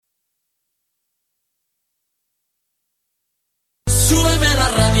Súbeme la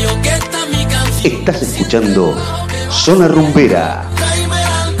radio que está mi canción. Estás escuchando Zona Rumbera,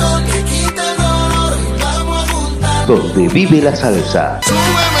 donde vive la salsa.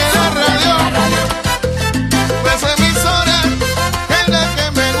 Súbeme la radio, esa emisora es la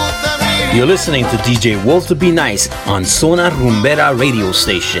que me gusta a mí. You're listening to DJ Walter B. Nice on Zona Rumbera radio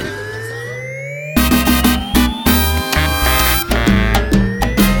station.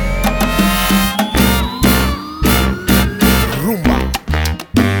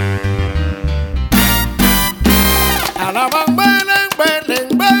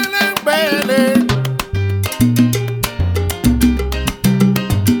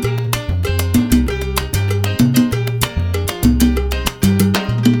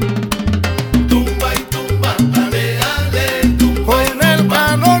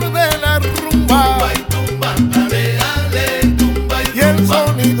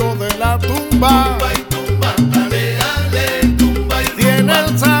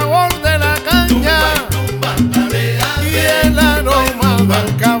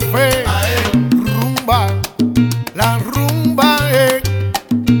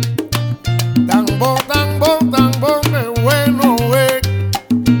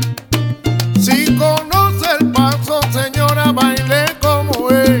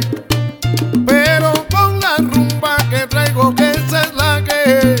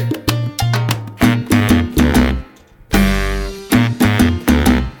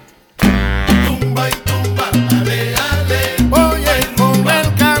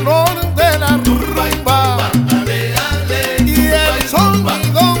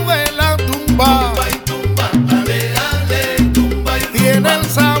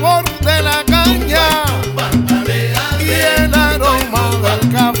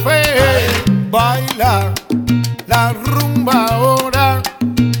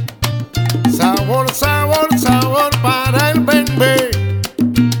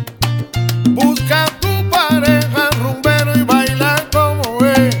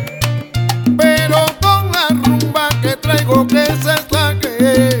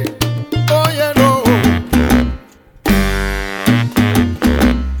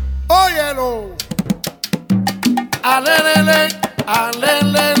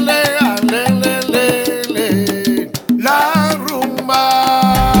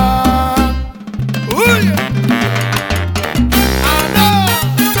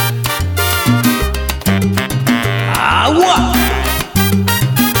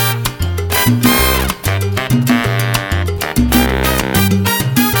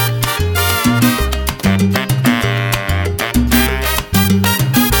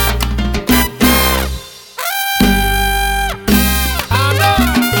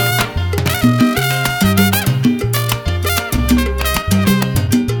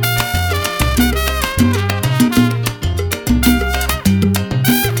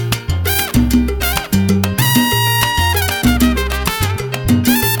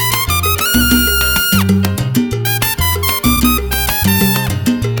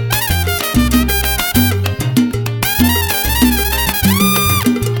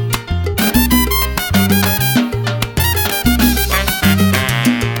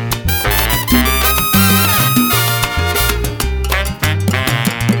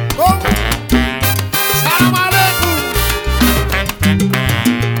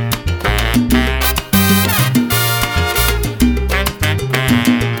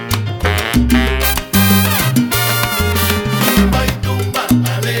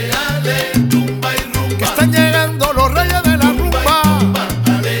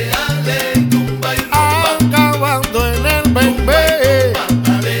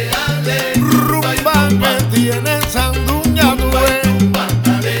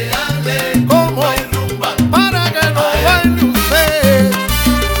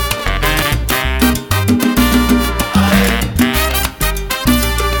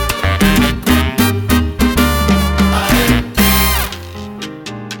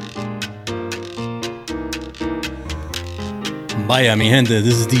 Vaya mi gente,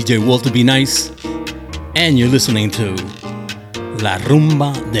 this is DJ Walter B. Nice, and you're listening to La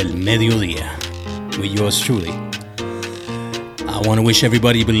Rumba del Mediodía with yours truly. I want to wish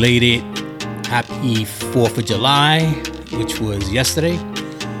everybody belated happy 4th of July, which was yesterday.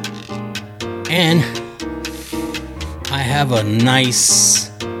 And I have a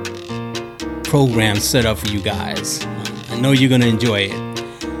nice program set up for you guys. I know you're going to enjoy it.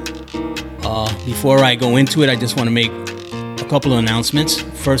 Before I go into it, I just want to make a couple of announcements.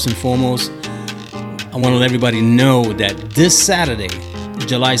 First and foremost, I want to let everybody know that this Saturday,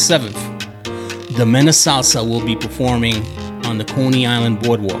 July 7th, the Men of Salsa will be performing on the Coney Island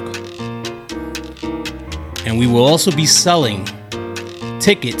Boardwalk. And we will also be selling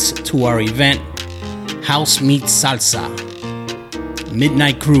tickets to our event, House Meets Salsa,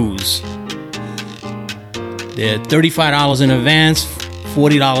 Midnight Cruise. They're $35 in advance,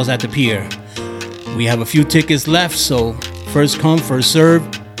 $40 at the pier. We have a few tickets left, so first come, first serve.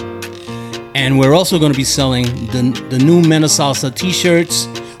 And we're also going to be selling the new Men of Salsa t-shirts.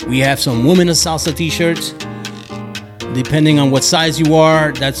 We have some Women of Salsa t-shirts. Depending on what size you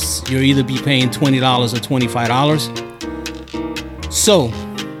are, you'll either be paying $20 or $25. So,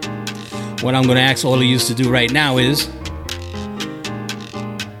 what I'm going to ask all of you to do right now is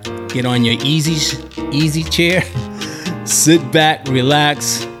get on your easy chair, sit back,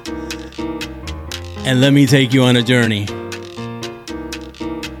 relax, and let me take you on a journey.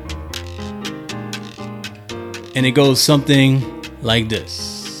 And it goes something like this.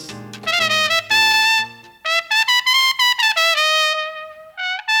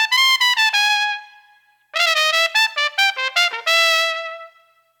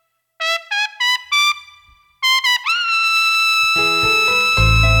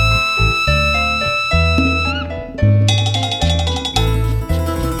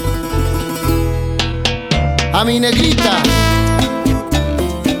 A mi negrita.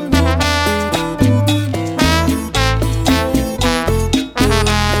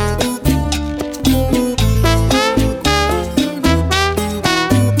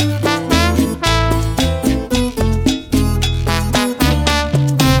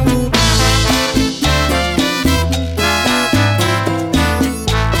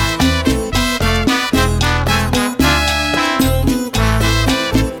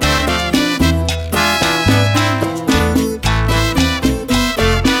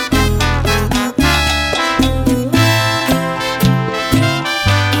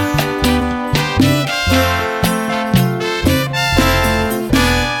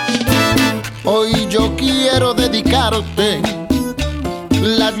 Hoy yo quiero dedicarte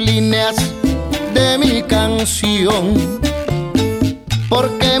las líneas de mi canción,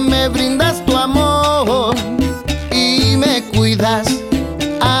 porque me brindas tu amor y me cuidas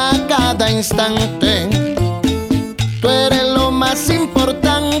a cada instante. Tú eres lo más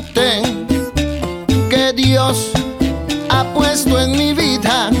importante que Dios ha puesto en mi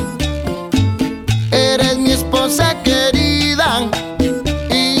vida. Eres mi esposa querida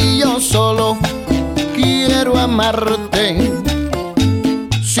y yo solo quiero amarte.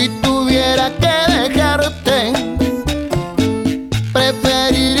 Si tuviera que dejarte,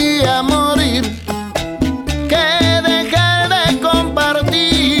 preferiría morir que dejar de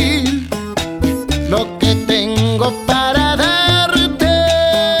compartir lo que tengo para darte.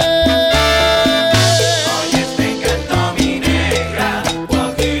 Oye, te encantó mi negra,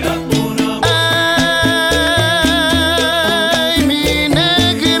 guajira pura. Ay, mi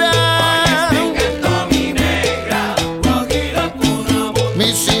negra. Oye, te encantó mi negra, guajira pura.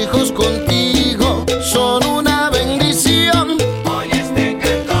 Mis hijos contigo son una bendición. Oye, te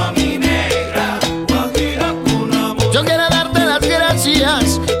encantó mi negra, guajira pura. Yo quiero darte las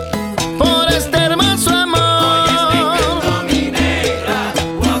gracias por este hermoso amor. Mi negra,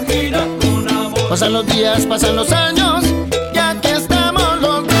 guajira pura. Pasan los días, pasan los años, y aquí estamos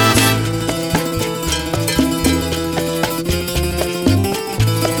los dos.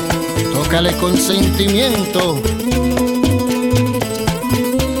 Tócale con sentimiento.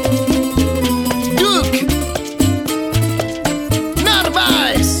 Duke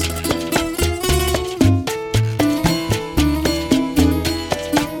Narváez.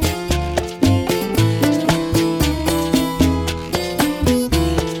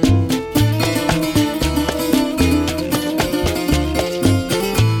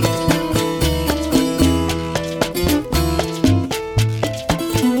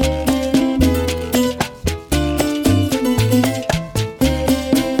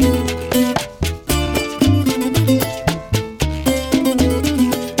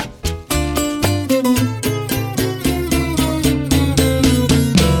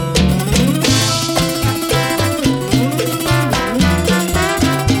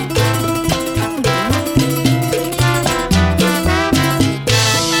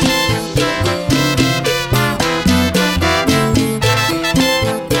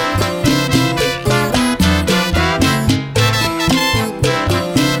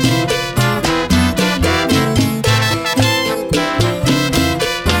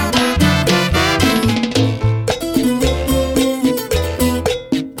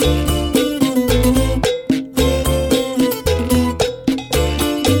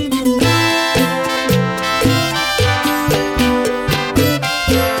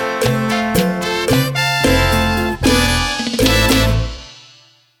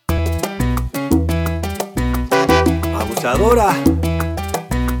 Abusadora.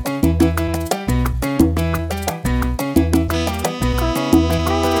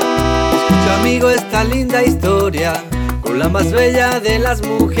 contigo esta linda historia, con la más bella de las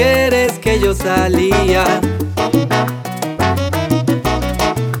mujeres que yo salía.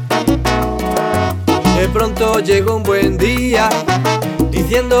 De pronto llegó un buen día,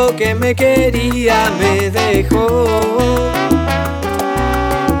 diciendo que me quería, me dejó.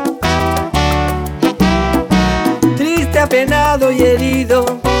 Triste, apenado y herido,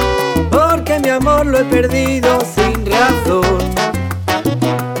 porque mi amor lo he perdido sin razón.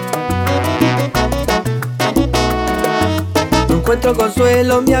 No encuentro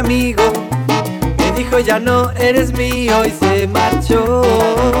consuelo, mi amigo me dijo ya no eres mío y se marchó.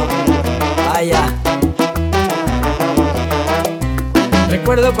 Vaya.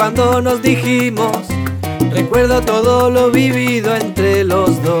 Recuerdo cuando nos dijimos, recuerdo todo lo vivido entre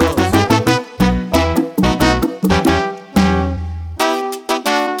los dos.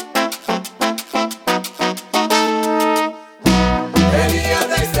 De día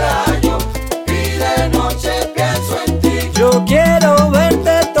te extraño y de noche pienso en ti. Yo quiero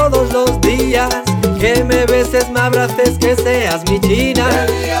verte todos los días, que me beses, me abraces, que seas mi china.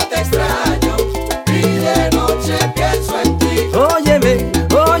 De día te extraño y de noche pienso en ti. Óyeme,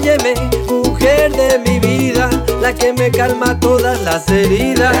 óyeme, mujer de mi vida, la que me calma todas las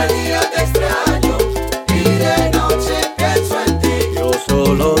heridas. De día te extraño y de noche pienso en ti. Yo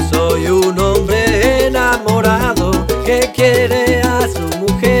solo soy un hombre enamorado que quiere a su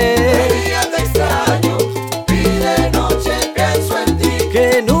mujer. De día te extraño y de noche pienso en ti.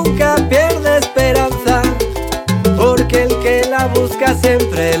 Que nunca pierde esperanza, porque el que la busca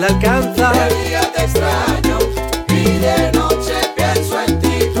siempre la alcanza. De día te extraño y de noche pienso en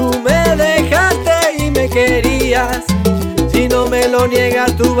ti. Tú me dejaste y me querías, si no me lo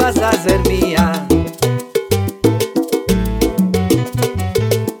niegas tú vas a ser mía.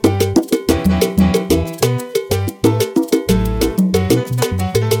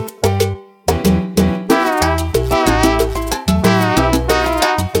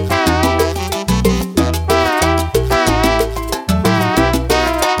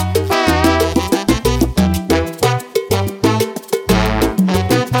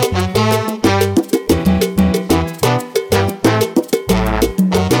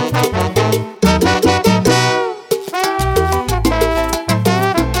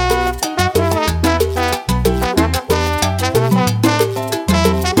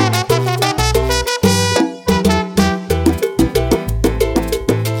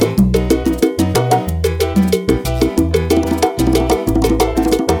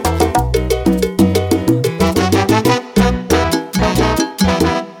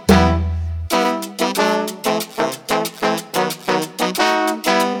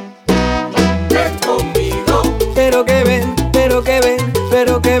 Ven conmigo, Pero que ven, pero que ven,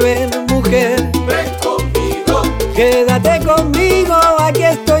 pero que ven, mujer. ven conmigo, Quédate conmigo, aquí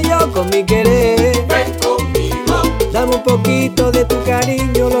estoy yo con mi querer. ven conmigo, Dame un poquito de tu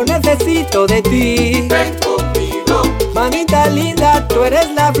cariño, lo necesito de ti. ven conmigo, Mamita linda, tú eres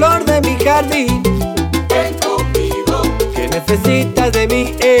la flor de mi jardín. ven conmigo, ¿Qué necesitas de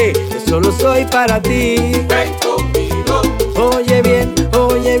mí? Yo solo soy para ti. ven conmigo, Oye bien,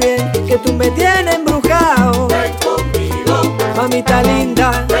 que tú me tienes embrujado. ven conmigo, Mamita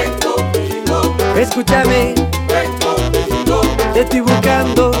linda, ven conmigo, escúchame, ven conmigo, te estoy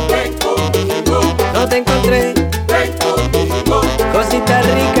buscando, ven conmigo, no te encontré. ven conmigo, Cosita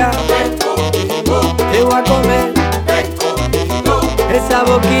rica, ven conmigo, te voy a comer ven conmigo, esa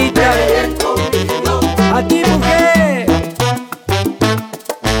boquita. ven conmigo. A ti, mujer.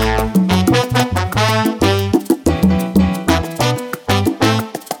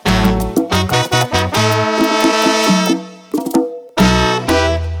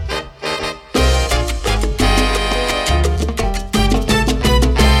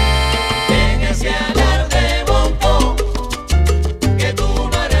 En ese alarde bombo, que tú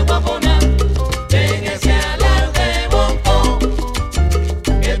no eres guapona. En ese alarde bombo,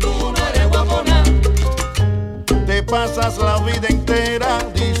 que tú no eres guapona. Te pasas la vida entera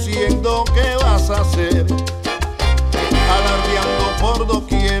diciendo que vas a hacer, alardeando por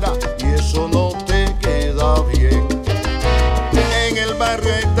doquiera, y eso no te queda bien. En el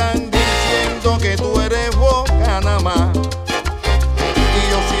barrio están diciendo que tú eres boca nada más, y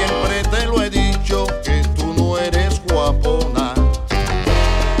yo siempre te lo he dicho que tú no eres guapona.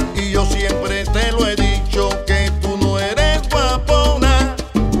 Y yo siempre te lo he dicho que tú no eres guapona.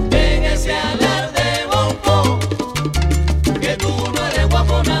 En ese alarde bombo, que tú no eres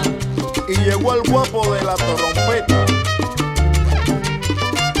guapona. Y llegó el guapo de la trompeta.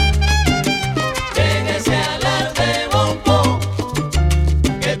 En ese alarde bombo,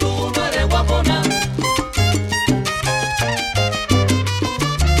 que tú no eres guapona.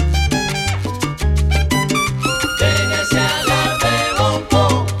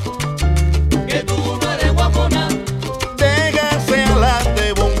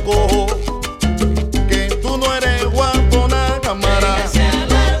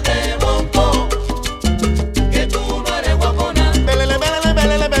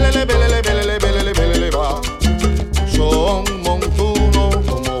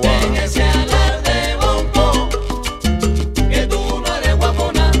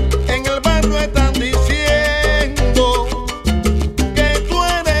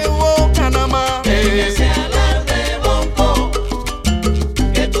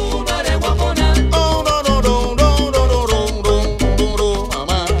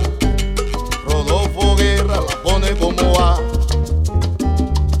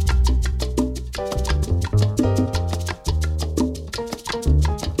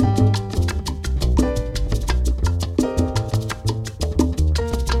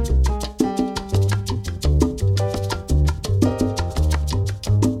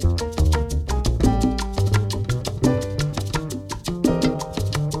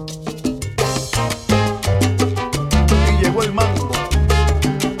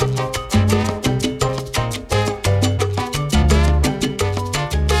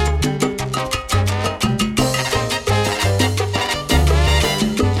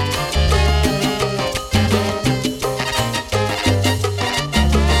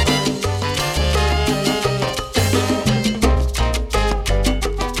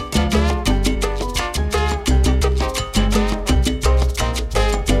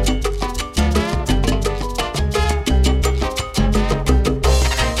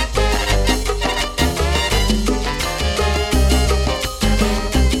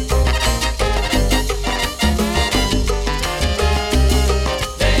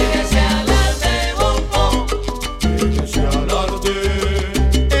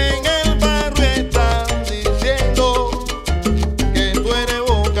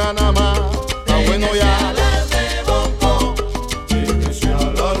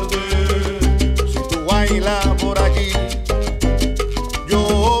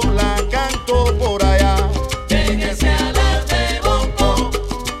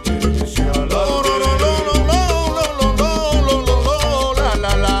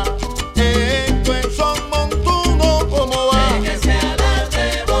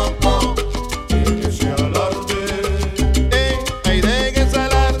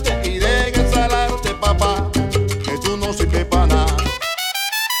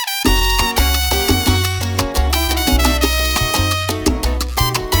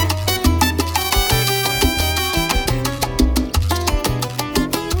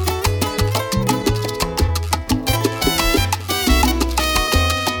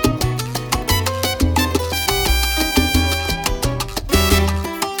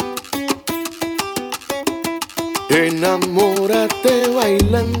 Enamórate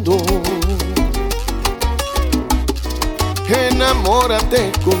bailando, enamórate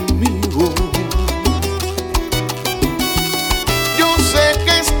conmigo. Yo sé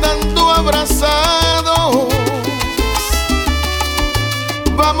que estando abrazados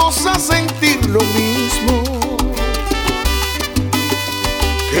vamos a sentir lo mismo.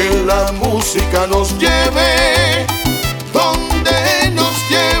 Que la música nos lleve donde nos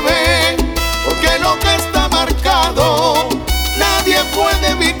lleve, porque lo que está marcado nadie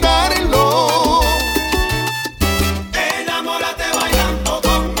puede evitarlo. Enamórate bailando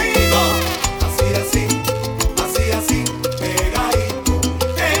conmigo, así, pegadito.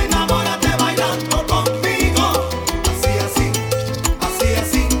 Enamórate bailando conmigo, así,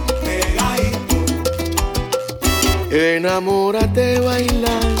 pegadito. Enamórate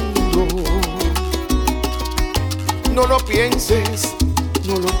bailando, no lo pienses,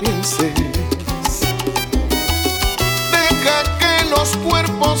 no lo pienses. Deja que los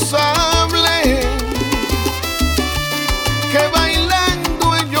cuerpos hablen, que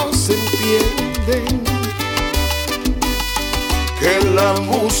bailando ellos se entienden. Que la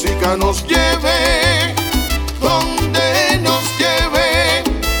música nos lleve donde nos lleve,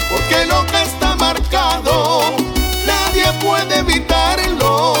 porque lo que está marcado nadie puede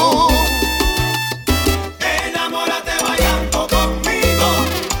evitarlo. Enamórate bailando conmigo,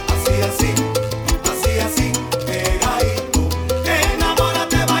 así, pegadito.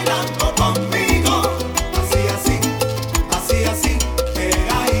 Enamórate bailando conmigo, así,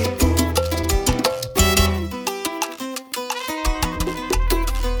 pegadito.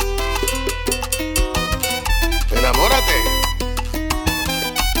 Enamórate.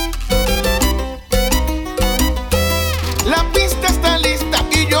 La pista está lista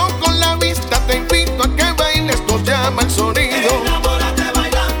y yo con la vista te invito a que bailes, nos llama el sonido. Enamórate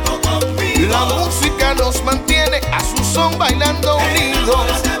bailando conmigo, La música nos mantiene a su son bailando unidos.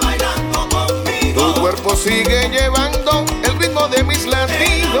 enamórate bailando conmigo, Tu cuerpo sigue llevando el ritmo de mis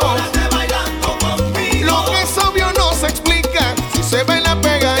latidos. enamórate bailando conmigo. Lo que es obvio no se explica si se baila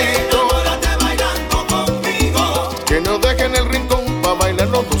pegadito. Enamórate bailando conmigo, Que no dejen el rincón pa' bailar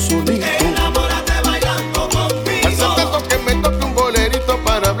los dos solitos. enamórate bailando conmigo. Al tanto que me toque un bolerito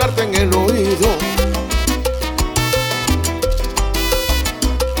para hablarte en el oído.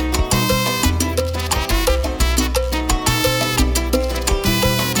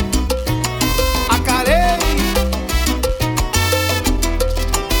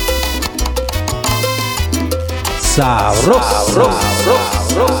 Sabroso.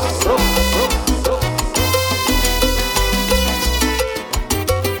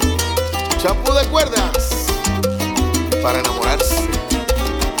 Champú de cuerdas para enamorarse.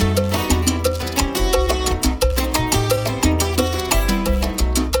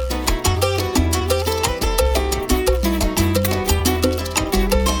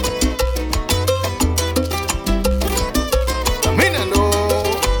 Camínalo.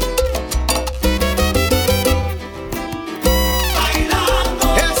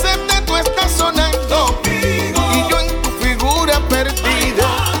 Bailando El septeto está sonando y yo en tu figura perdida.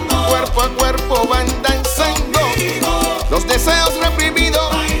 Cuerpo a cuerpo van danzando los deseos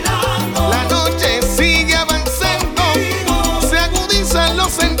reprimidos. La noche sigue avanzando, se agudizan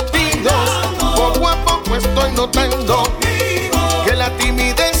los sentidos. Poco a poco estoy notando que la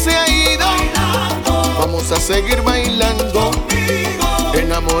timidez se ha ido. Vamos a seguir bailando,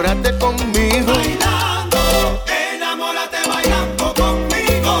 enamórate conmigo. enamórate bailando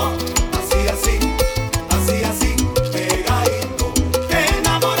conmigo, así, pegadito.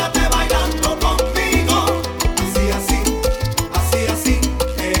 Enamórate bailando conmigo, así,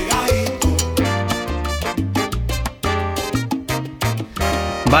 pegadito.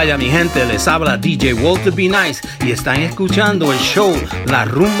 Vaya mi gente, les habla DJ Walter B. Nice y están escuchando el show La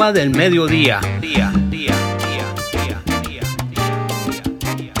Rumba del Mediodía.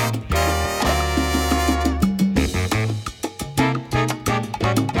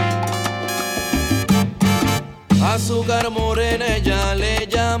 Azúcar morena ella le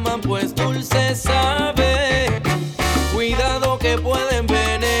llaman, pues dulce sabe. Cuidado que puede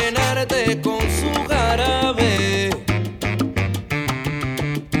envenenarte con su jarabe.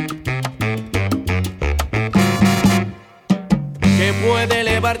 Que puede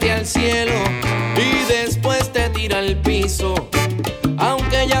elevarte al cielo y después te tira al piso.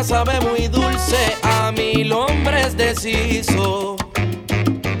 Aunque ella sabe muy dulce, a mí el hombre es deshizo.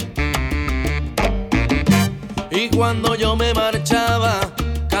 Y cuando yo me marchaba,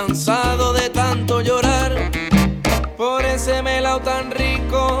 cansado de tanto llorar, por ese melao tan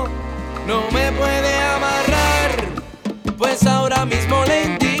rico no me puede amarrar. Pues ahora mismo le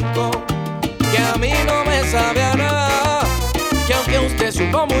indico que a mí no me sabe a nada. usted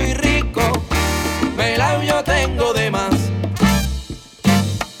supo muy rico, melao yo tengo de más.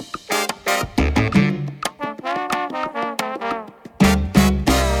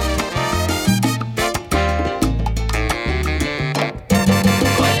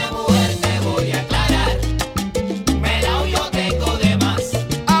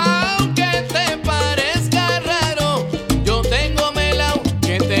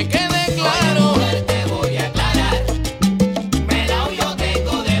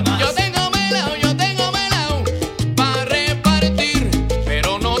 Para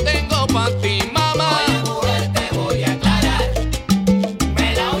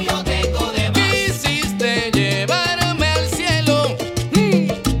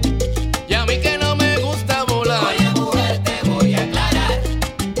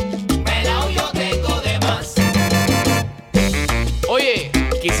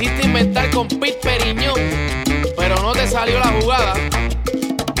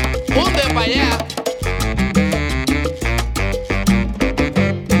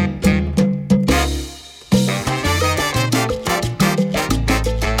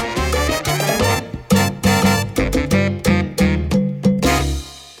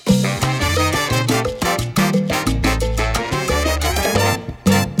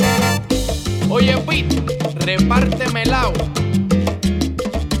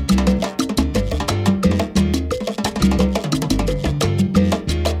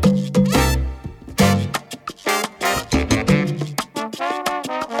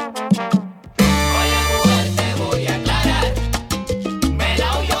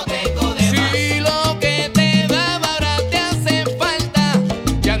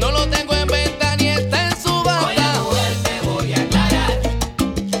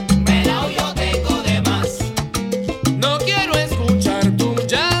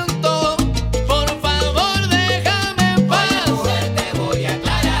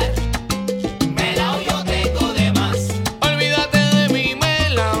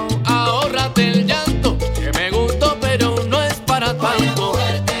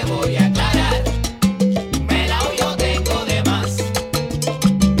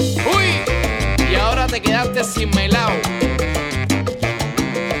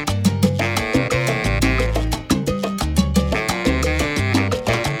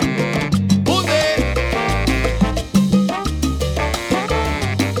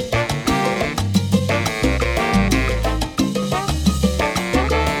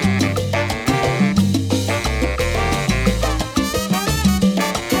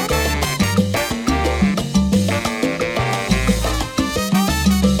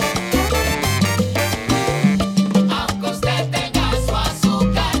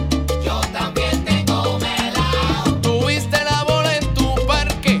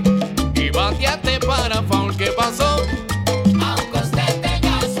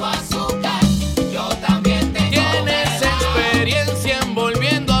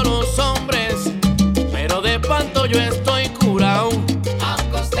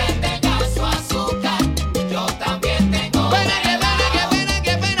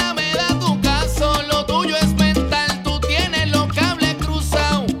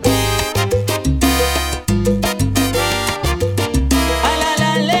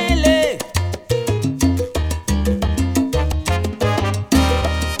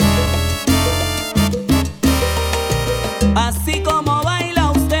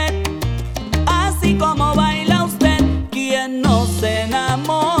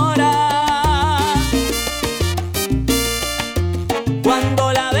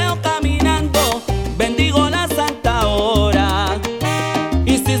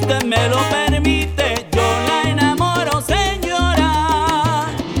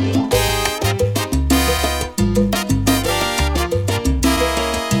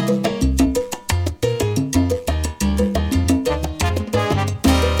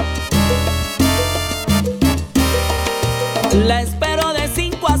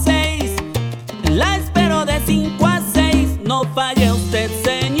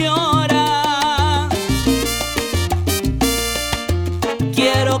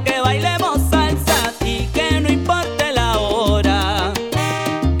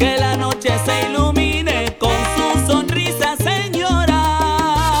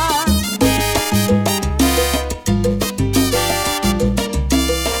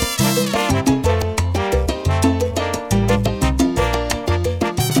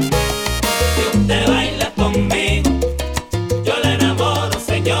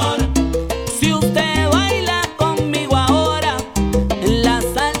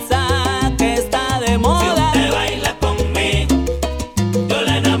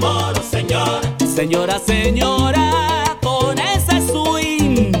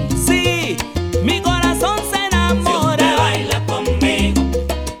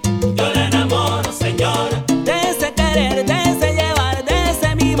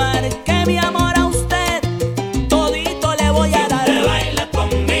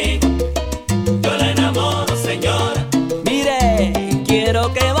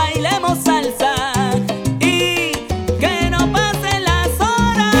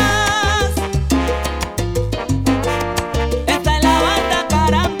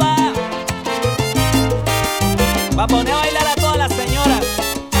Pa' poner a bailar a todas las señoras.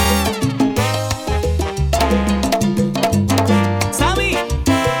 Sammy.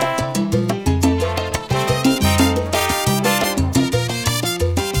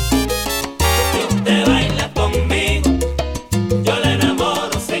 Si usted baila conmigo, yo la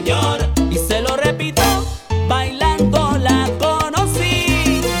enamoro, señora. Y se lo repito, bailando la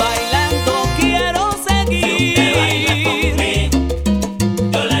conocí, bailando quiero seguir. Si usted baila conmigo,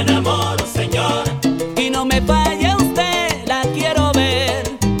 yo la enamoro, señora. Y no me falle usted, la quiero ver.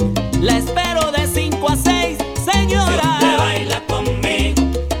 La espero de 5 a 6, señora. Si usted baila conmigo,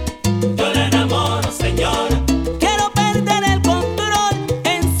 yo la enamoro, señora. Quiero perder el control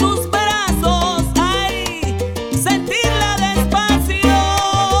en sus brazos, ay, sentirla despacio.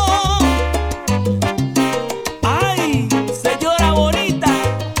 Ay, señora bonita,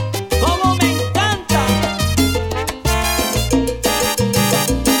 cómo me encanta.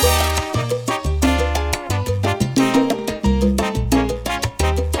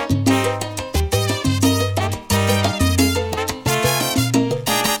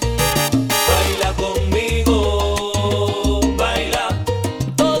 Baila conmigo, baila,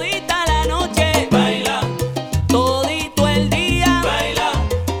 Todita la noche, baila, todito el día, baila,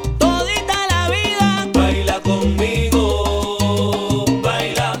 todita la vida. baila conmigo,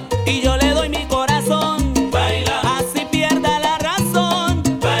 baila, Y yo le doy mi corazón, baila, así pierda la razón.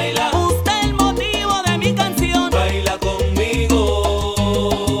 baila, Usted el motivo de mi canción, baila conmigo,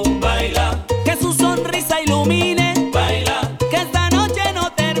 baila, que su sonrisa ilumine, baila, que esta noche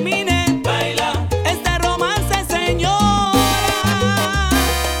no termine baila. este romance, señora.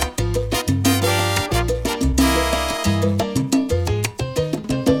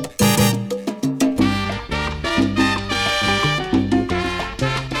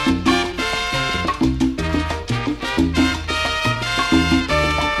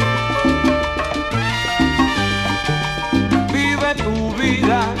 Vive tu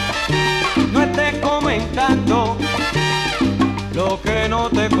vida, no estés comentando lo que no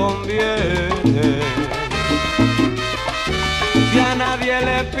te conviene. Si a nadie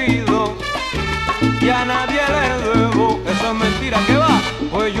le pido y a nadie le debo, eso es mentira, ¿qué va?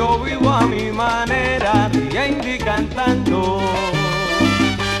 Pues yo vivo a mi manera, riendo y cantando.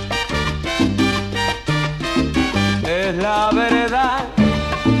 Es la verdad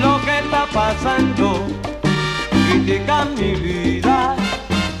lo que está pasando. Critican mi vida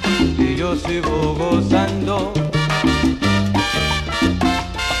y yo sigo gozando.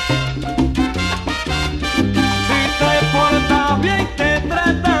 Si te portas bien te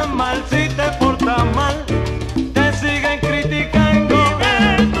tratan mal, si te portas mal te siguen criticando.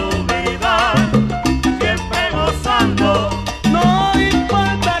 Vive tu vida, siempre gozando. No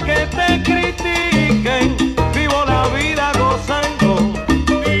importa que te critiquen, vivo la vida gozando.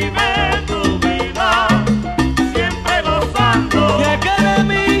 Vive tu vida, siempre gozando. Y es que de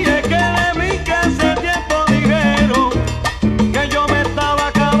mí que hace tiempo dijeron que yo me estaba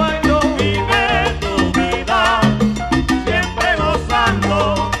acabando. Vive tu vida, siempre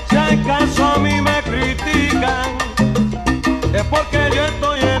gozando. Si acaso a mí me critican, es porque yo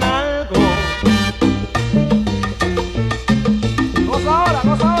estoy en algo. Goza ahora,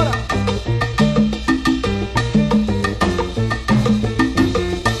 goza ahora.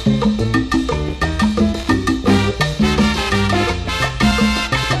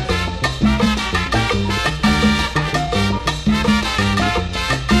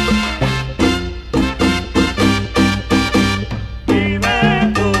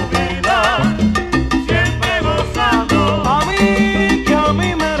 Vive tu vida, siempre gozando. A mí, que a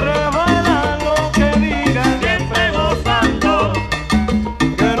mí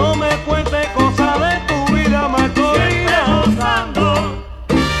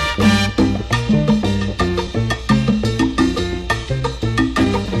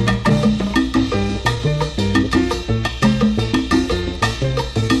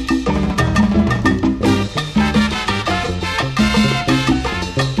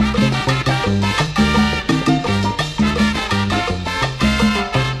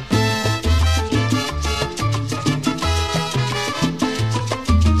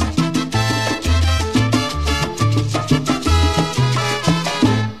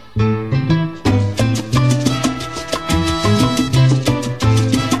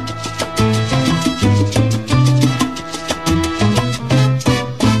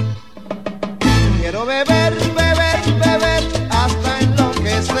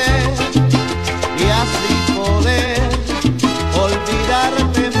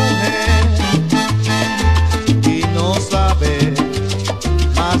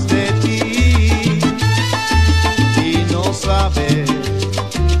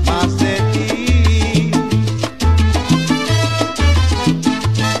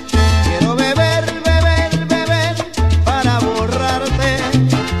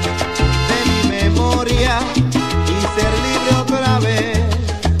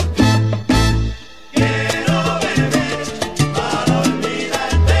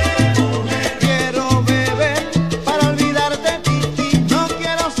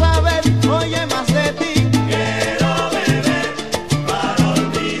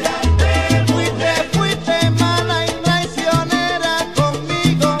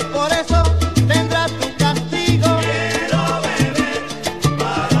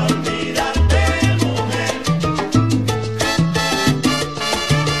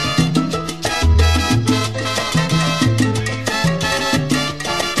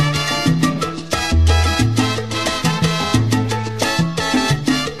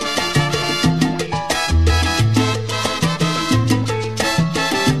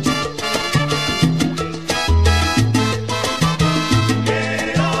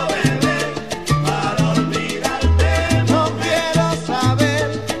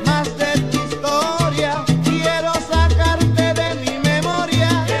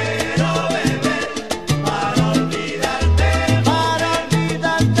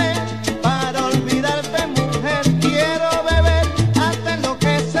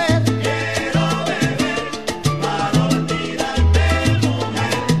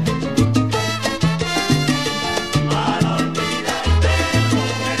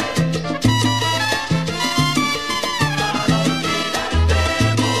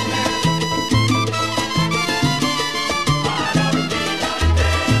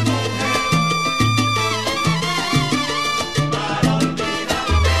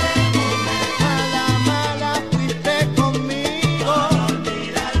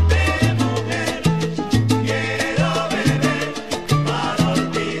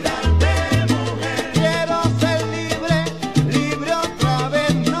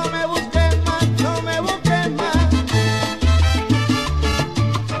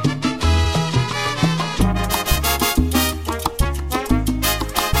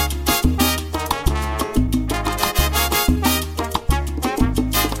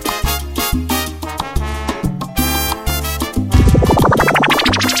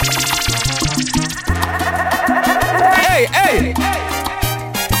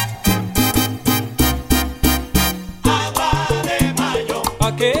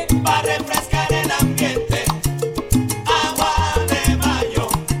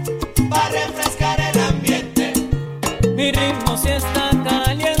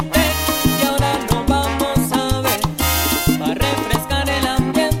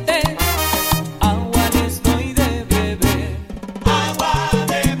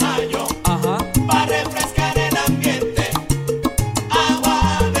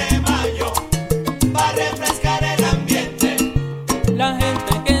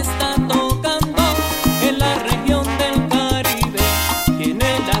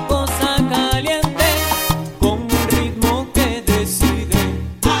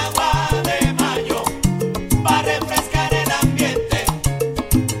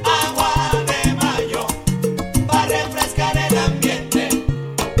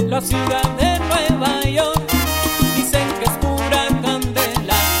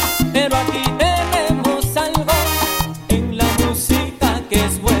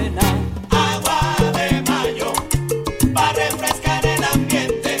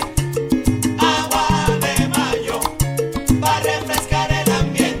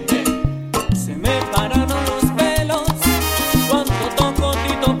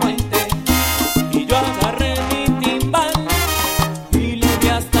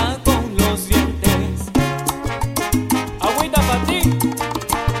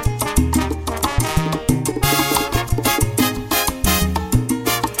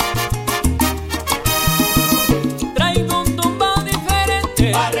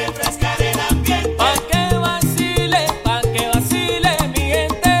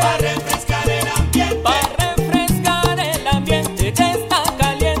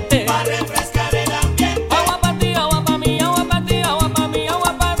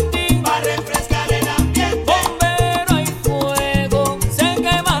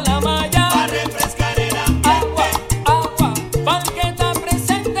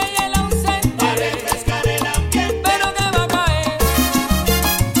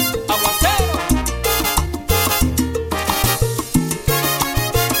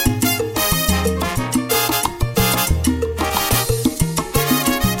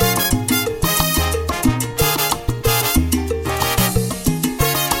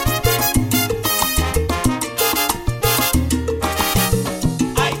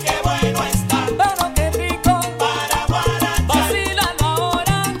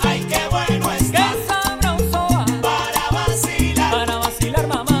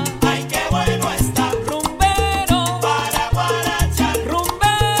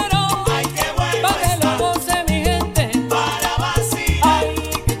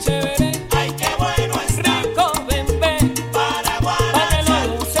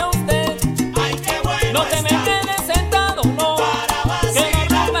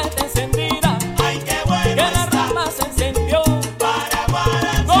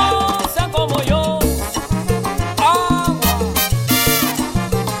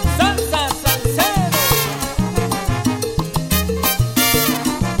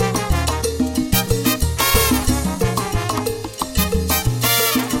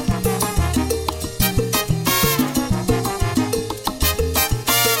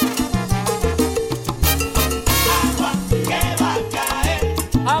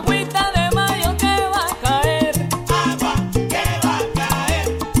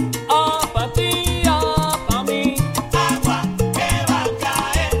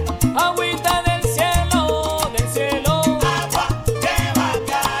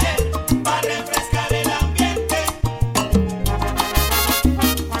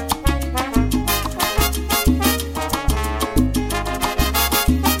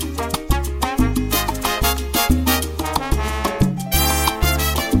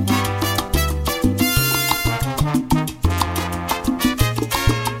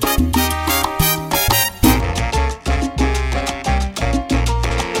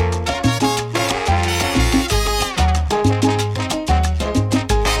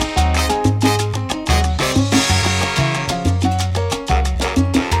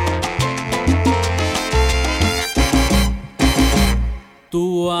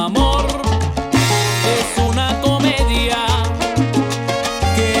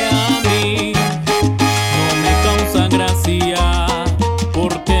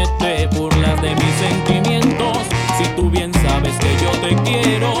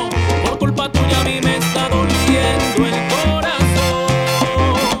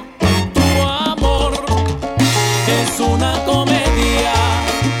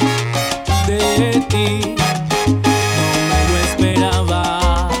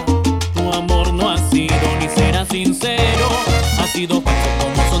lo cacho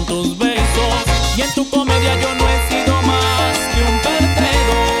como son tus besos. Y en tu comedia yo no he sido más que un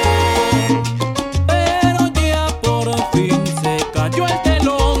perdedor. Pero ya por fin se cayó el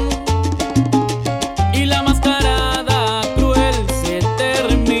telón y la mascarada cruel se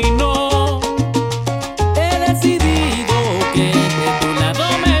terminó. He decidido que de tu lado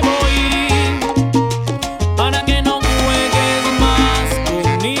me voy para que no juegues más con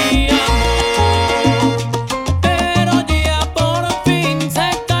mi amor. Pero ya por fin se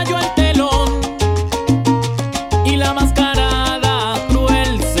cayó el telón y la mascarada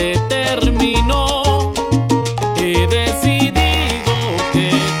cruel se terminó. He decidido que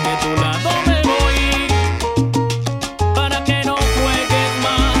de tu lado me voy para que no juegues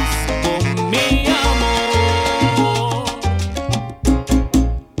más con mi amor.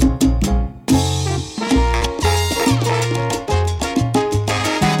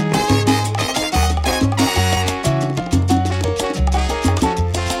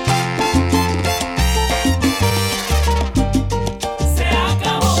 Se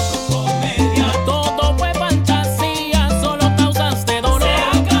acabó tu comedia, todo fue fantasía, solo causaste dolor. Se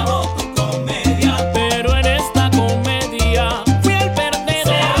acabó tu comedia, pero en esta comedia fui el perdedor.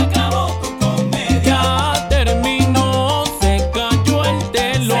 Se acabó tu comedia, ya terminó, se cayó el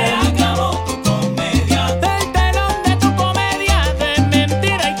telón. Se acabó tu comedia, el telón de tu comedia de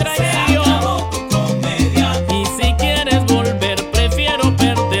mentira y traición. Se acabó tu comedia, y si quieres volver prefiero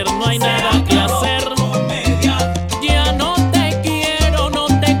perder, no hay nada que hacer. Ya no te quiero,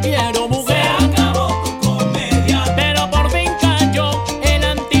 mujer. Se acabó tu comedia, pero por fin cayó el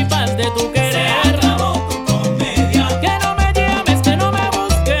antifaz de tu querer. Se acabó tu comedia, que no me llames, que no me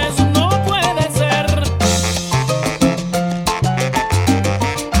busques, no puede ser.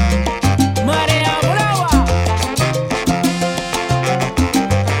 Marea brava.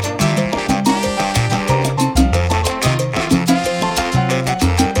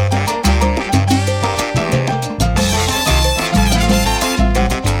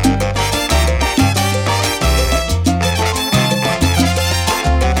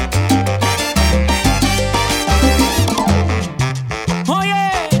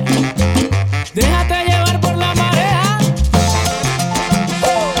 Oye, déjate llevar por la marea.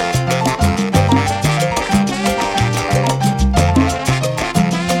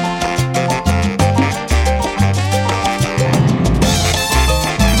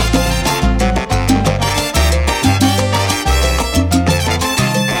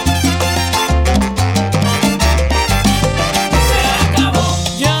 Se acabó,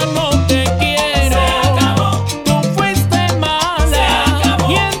 ya no te quiero. Se acabó, tú fuiste mala. Se acabó,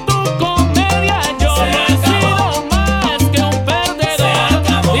 y en tu comedia yo no he sido más que un perdedor. Se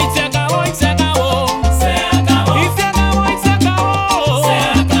acabó, y se acabó, y se acabó. Se acabó, y se acabó, y se acabó. Se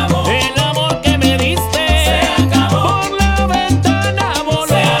acabó, el amor que me diste. Se acabó, por la ventana voló.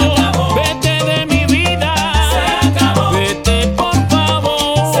 Se acabó, vete de mi vida. Se acabó, vete por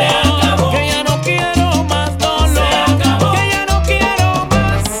favor. Se acabó, que ya no quiero más dolor. Se acabó, que ya no quiero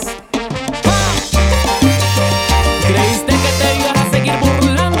más. ¿Creíste que te ibas a seguir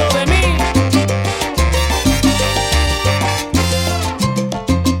burlando de mí?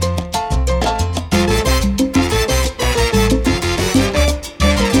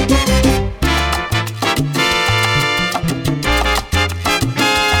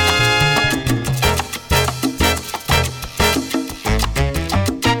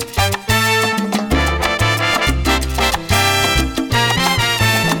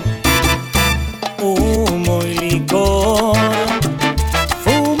 Humo y licor,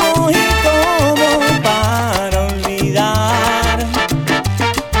 fumo y tomo para olvidar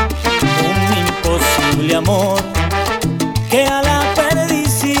un imposible amor que a la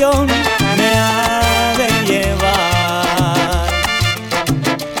perdición me ha de llevar.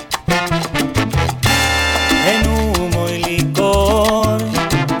 En humo y licor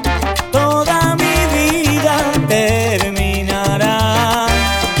toda mi vida terminará,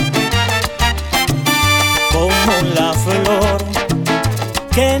 como la flor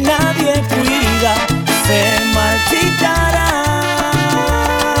que nadie cuida se marchitará.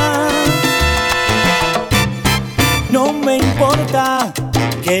 No me importa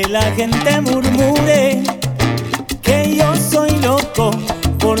que la gente murmure que yo soy loco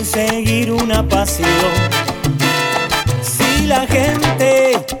por seguir una pasión. Si la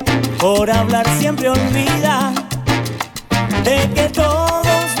gente por hablar siempre olvida de que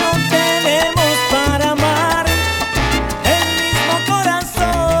todos no tenemos para amar el mismo corazón.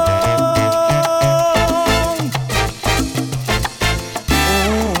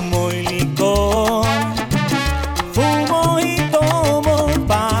 Humo y licor, fumo y tomo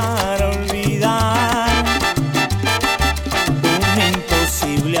para olvidar un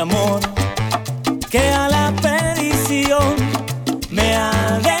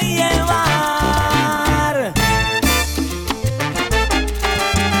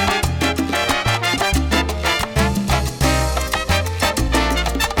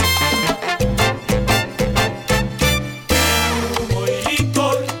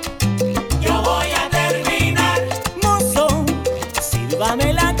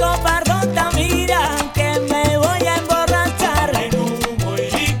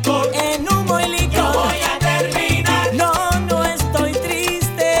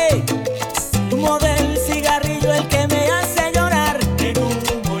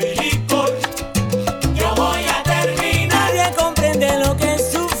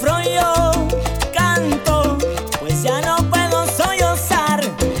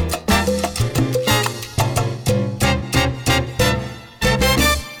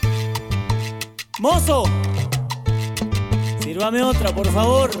otra, por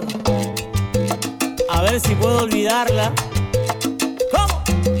favor. A ver si puedo olvidarla. ¿Cómo?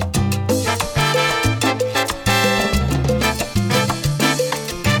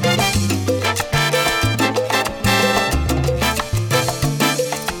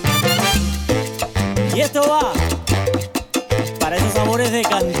 Y esto va para esos sabores de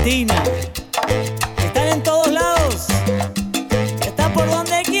cantina. Están en todos lados. Están por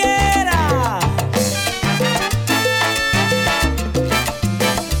donde quiera.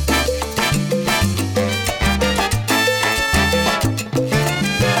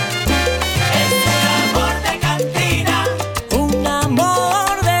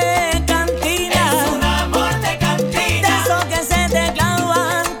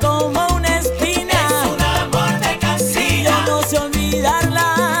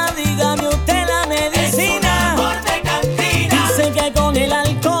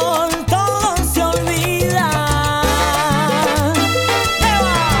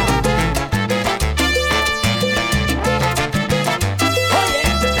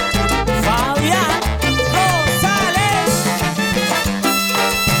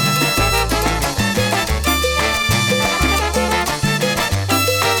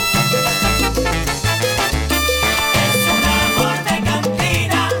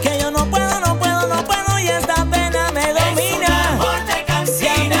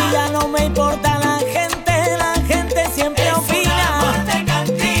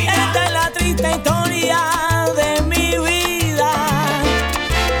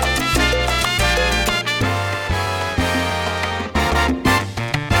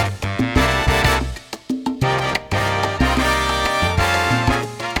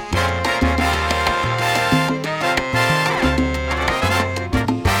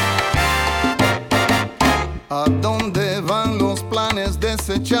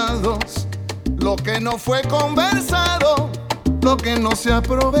 desechados, lo que no fue conversado, lo que no se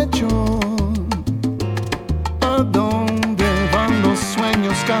aprovechó. ¿A dónde van los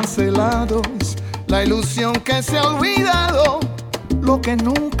sueños cancelados? La ilusión que se ha olvidado, lo que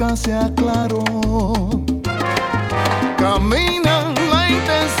nunca se aclaró. Camina la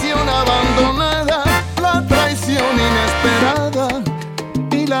intención abandonada, la traición inesperada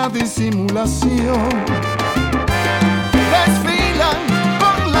y la disimulación. Desfilan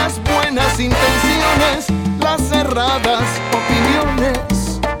con las buenas intenciones, las cerradas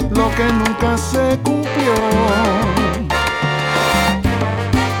opiniones, lo que nunca se cumplió.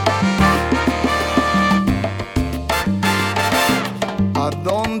 ¿A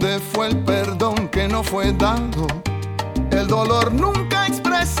dónde fue el perdón que no fue dado? El dolor nunca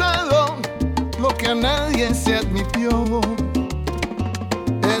expresado, lo que a nadie se admitió.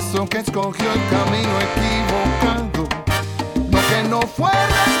 Eso que escogió el camino equivocado, lo que no fue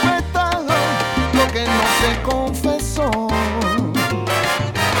respetado, lo que no se confesó.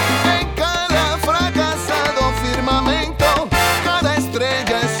 En cada fracasado firmamento, cada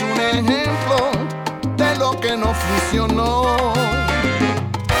estrella es un ejemplo de lo que no funcionó.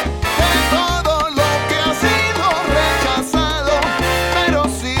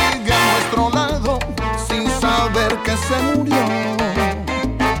 Que se murió.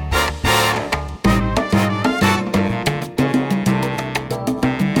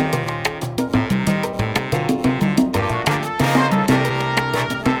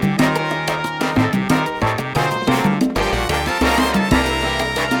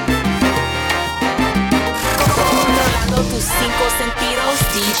 Controlando tus 5 sentidos,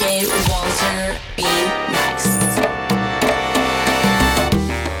 DJ Walter B. Max.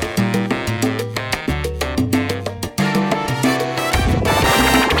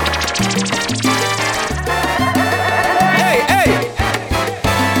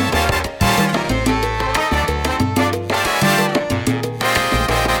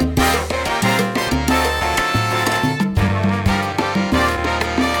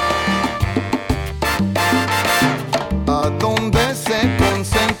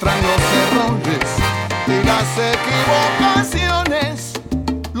 Equivocaciones,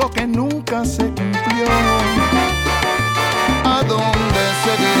 lo que nunca se cumplió. ¿A dónde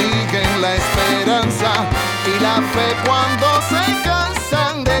se dirigen la esperanza y la fe cuando se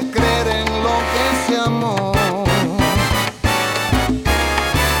cansan de creer en lo que se amó?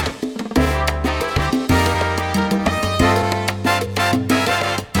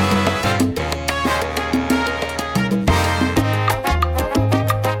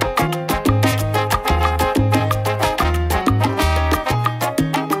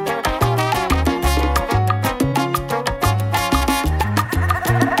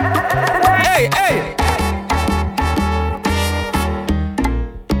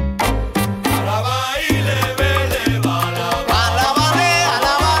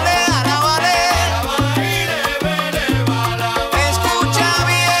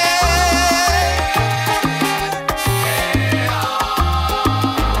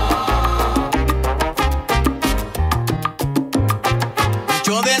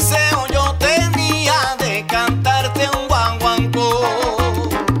 deseo yo tenía de cantarte un guaguancó.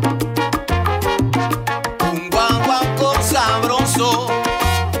 Un guaguancó sabroso.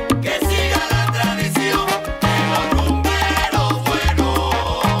 Que siga la tradición de los rumberos buenos.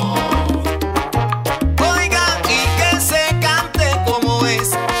 Oigan, y que se cante como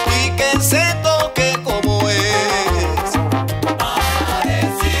es, y que se toque como es. Para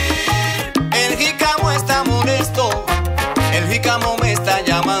decir, El jícamo está molesto, el jícamo me está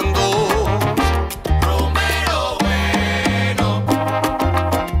llamando. rumbero bueno.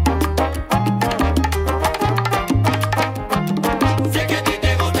 Sé que a ti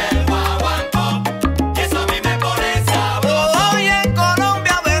te gusta el guaguancó, y eso a mí me pone sabroso. Hoy en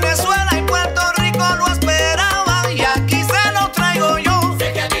Colombia, Venezuela y Puerto Rico lo esperaban y aquí se lo traigo yo.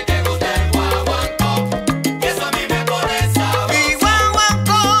 Sé que a ti te gusta el guaguancó, y eso a mí me pone sabroso. Mi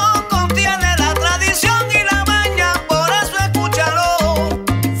guaguancó contiene la tradición y la maña, por eso escúchalo.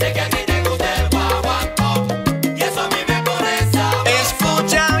 Sé que a ti te gusta el guaguancó, y eso a mí me pone sabroso.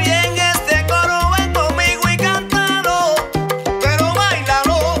 Escucha bien este coro, ven conmigo y cántalo, pero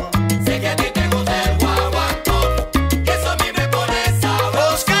bailalo. Sé que a ti te gusta el guaguancó, y eso a mí me pone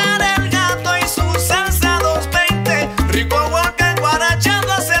sabroso. Oscar el gato y su salsa 220, rico walker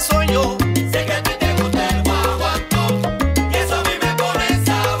guarachando, ese soy yo. Sé que a ti te gusta el guaguancó, y eso a mí me pone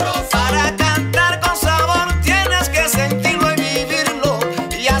sabroso. Para cantar con sabor tienes que sentirlo y vivirlo,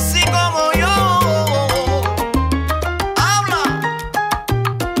 y así como yo. Habla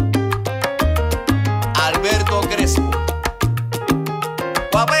Alberto Crespo.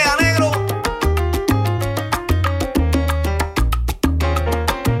 Guapea negro.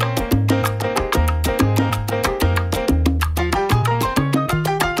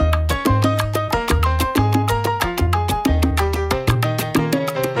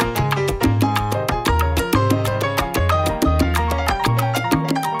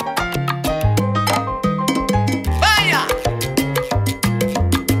 Vaya.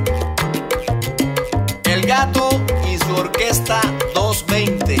 El gato y su orquesta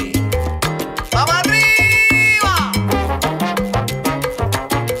 220. ¡Vamos arriba!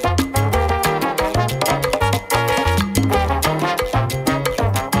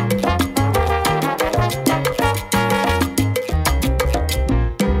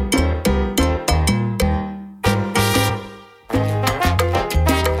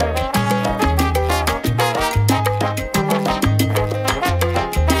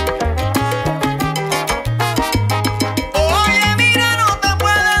 Oye, mira, no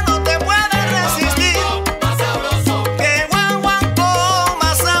te puedes resistir. Más sabroso, Que guaguancó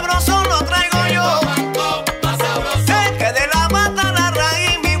más sabroso lo traigo yo. guaguancó, más sabroso. Sé que de la mata a la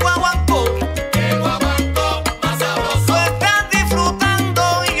raíz mi guaguancó Que guaguancó, más sabroso. lo estás disfrutando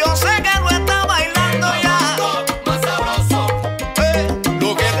y yo sé que lo estás bailando ya. Más sabroso.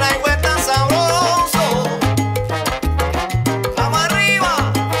 Lo que traigo es tan sabroso. Vamos arriba.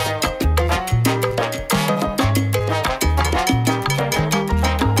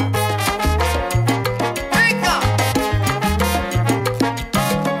 Venga.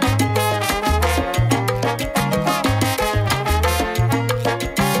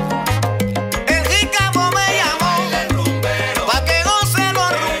 El jícamo me llamó El rumbero, pa' que goce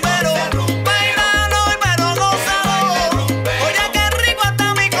los rumberos. Bailalo y pero gózalo. Oye, qué rico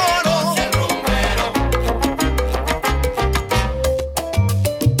está mi coro. el rumbero.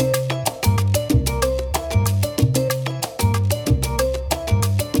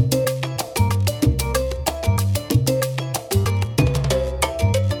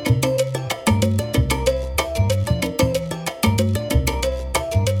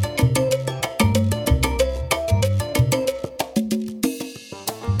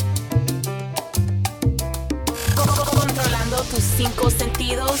 Controlando tus cinco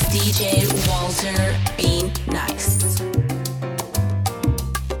sentidos, DJ Walter Bean Nice.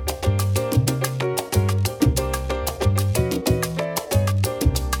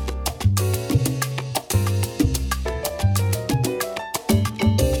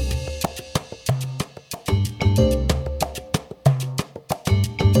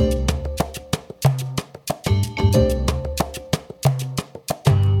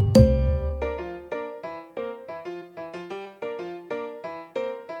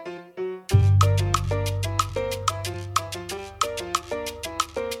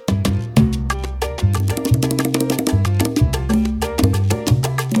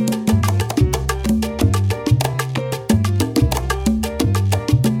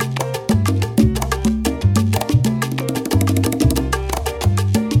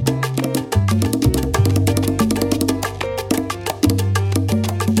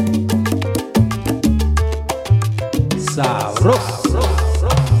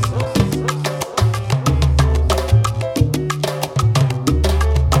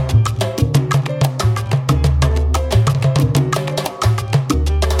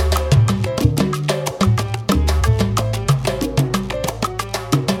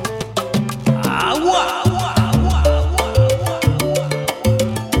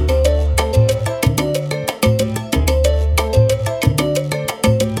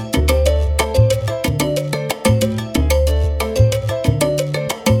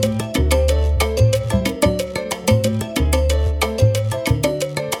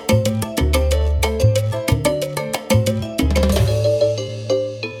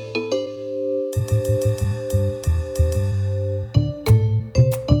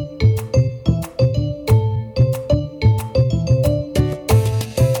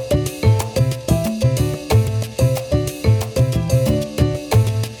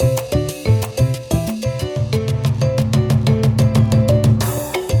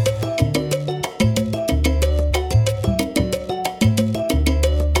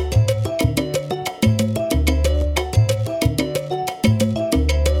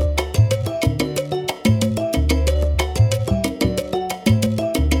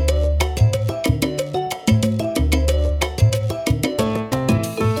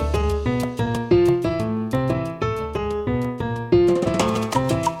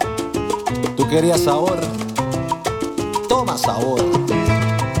 querías sabor, toma sabor.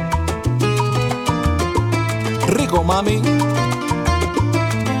 Rico, mami.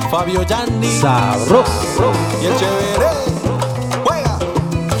 Fabio Gianni. Sabroso. Y el chévere. Juega.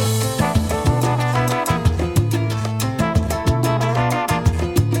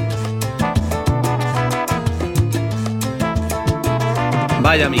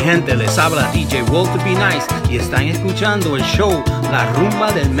 Vaya mi gente, les habla DJ Walter Be Nice y están escuchando el show La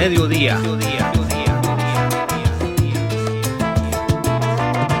Rumba del Mediodía.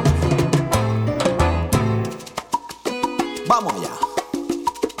 Vamos allá.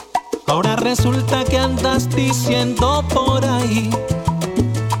 Ahora resulta que andas diciendo por ahí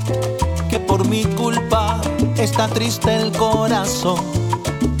que por mi culpa está triste el corazón.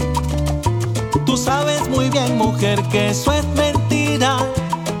 Tú sabes muy bien, mujer, que eso es mentira.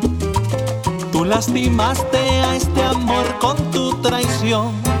 Tú lastimaste a este amor con tu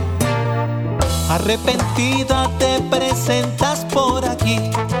traición. Arrepentida te presentas por aquí,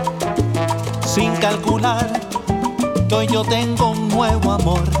 sin calcular que hoy yo tengo un nuevo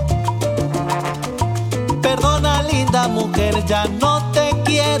amor. Perdona, linda mujer, ya no te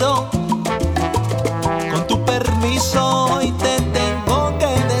quiero. Con tu permiso hoy te tengo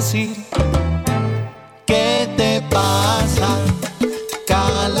que decir: ¿qué te pasa,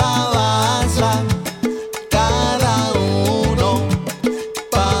 calabaza? Cada uno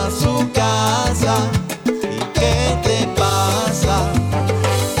pa' su casa. ¿Y qué te pasa,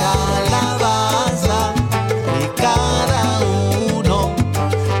 calabaza? Y cada uno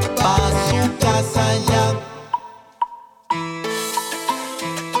pa' su casa ya.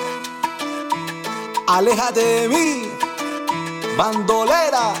 Aléjate de mí,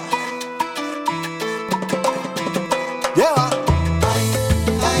 bandolera. Lleva.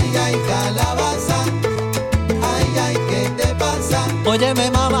 Ay, ay, calabaza. Ay, ay, ¿qué te pasa? Óyeme,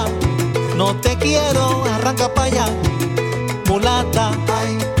 mamá, no te quiero, arranca pa' allá, mulata.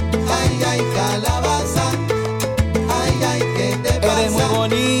 Ay, ay, ay, calabaza. Ay, ay, ¿qué te pasa? Eres muy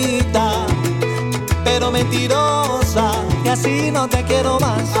bonita, pero mentirosa, y así no te quiero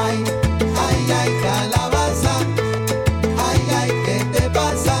más. Ay, ay, ay, calabaza. Ay, ay, ¿qué te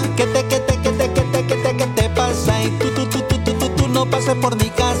pasa? ¿Qué te pasa? Y tú no pases por mi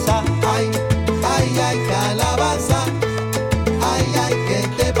casa. Ay, ay, ay, calabaza. Ay, ay, ¿qué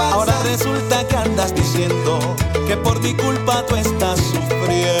te pasa? Ahora resulta que andas diciendo que por mi culpa tú estás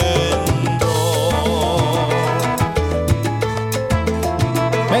sufriendo.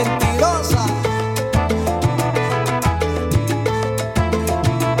 Mentirosa.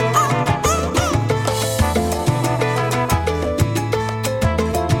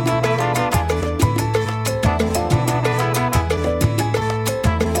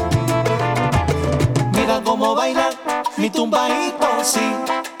 Cómo baila mi tumbadito, sí,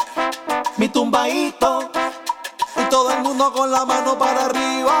 mi tumbadito. Y todo el mundo con la mano para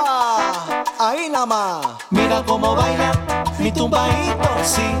arriba, ahí nada más. Mira cómo baila mi tumbadito,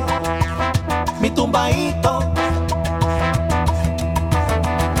 sí, mi tumbadito.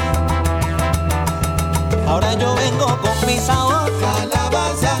 Ahora yo vengo con mi sabor,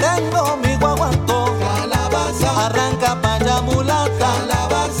 calabaza. Tengo mi guaguancó, calabaza. Arranca pa' allá, mulata,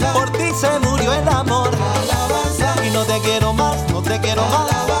 calabaza. Por ti se murió el amor, calabaza. Y no te quiero más, no te quiero más,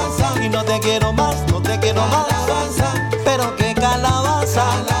 calabaza. Y no te quiero más, no te quiero más, calabaza. Pero que calabaza,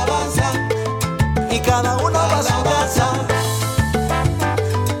 calabaza. Y cada uno va a su casa.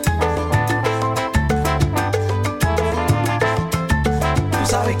 ¿Tú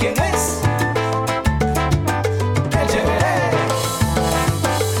sabes quién es?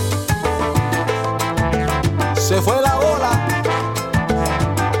 Se fue la bola.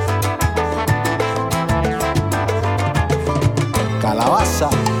 Calabaza.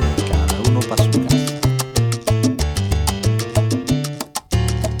 Cada uno para su casa.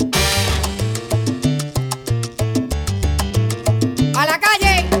 ¡A la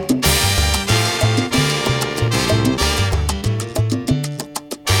calle!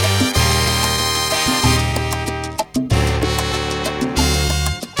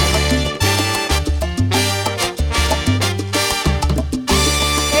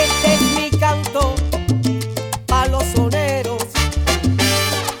 Este es mi canto pa' los soneros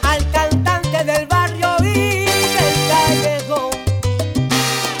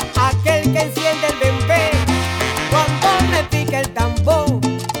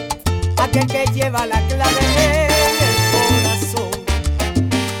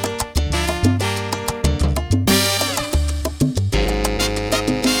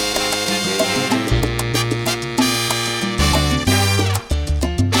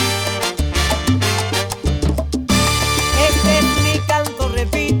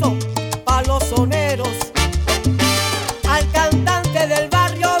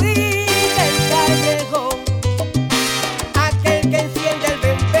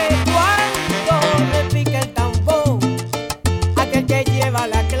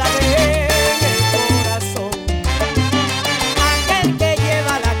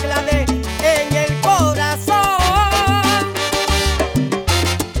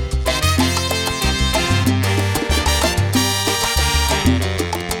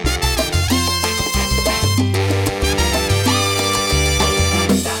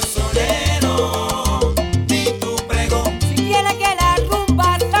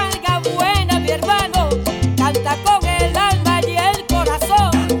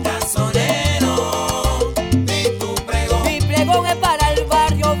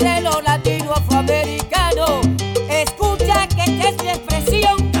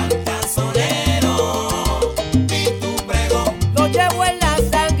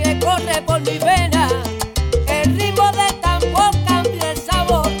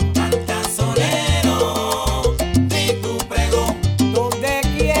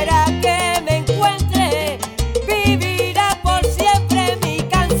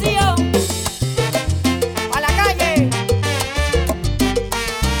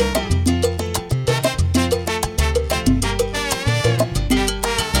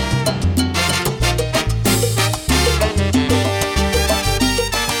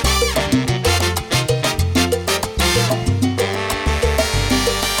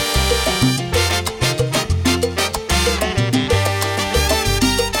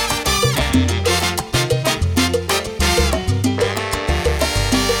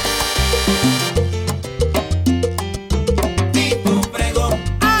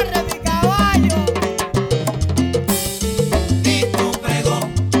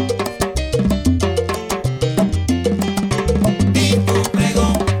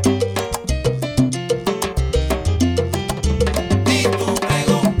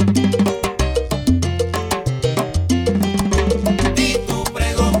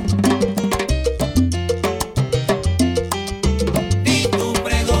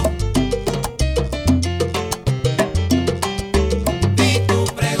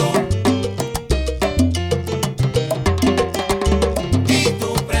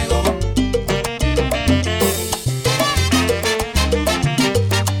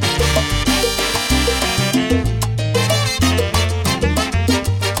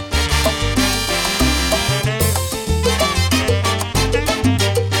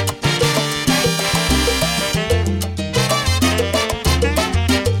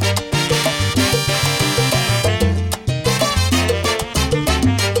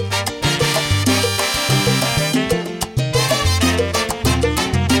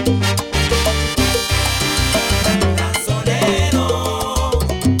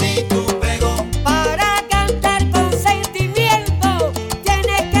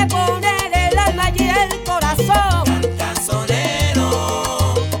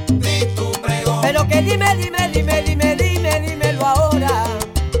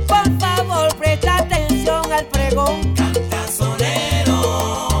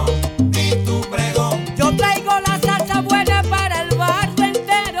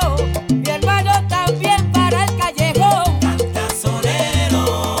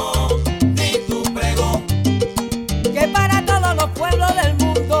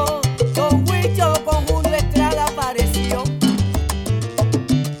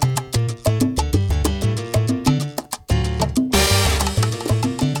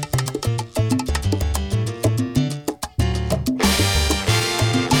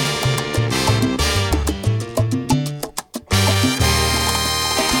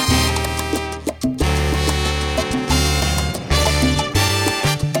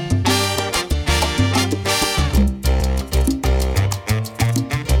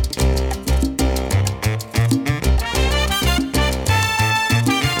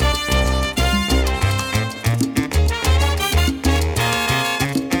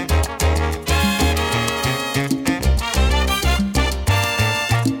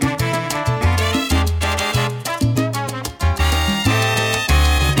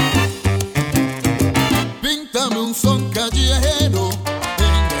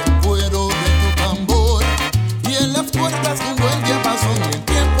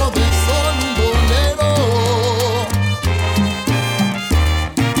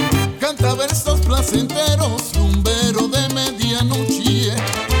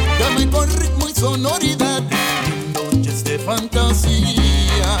sonoridad, noches de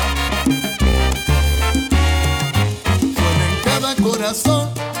fantasía. Suena en cada corazón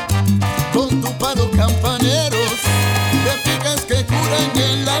con tu palo campaneros, de picas que curan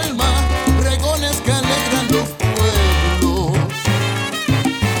el alma, pregones que alegran los pueblos.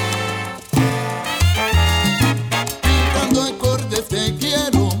 Pintando acordes te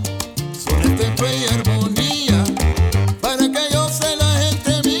quiero, sones de fe y armonía, para que yo sé la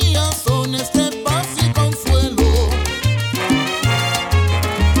gente mía, sones de paz y consuelo.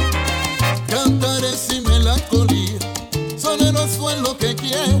 Cantaré sin melancolía, soneros son lo que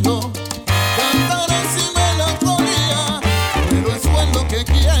quiero. Cantaré sin melancolía, pero eso es lo que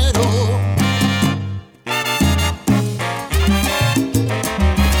quiero.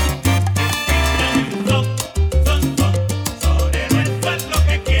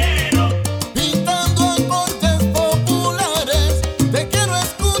 Pintando acordes populares, te quiero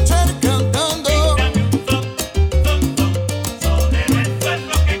escuchar cantando.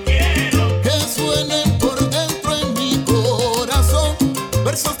 Que suenen por dentro en mi corazón,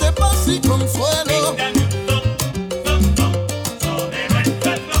 versos de paz y consuelo.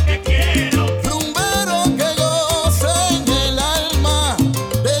 Rumbero que goce en el alma,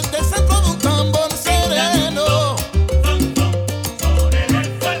 desde el centro de un tambor sereno.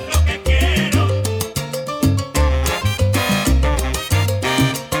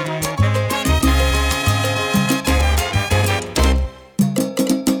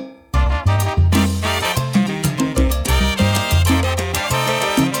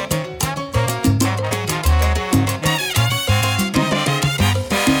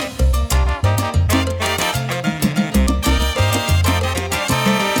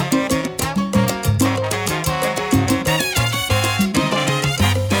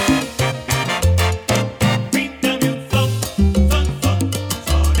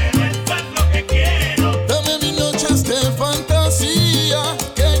 Dame mis noches de fantasía,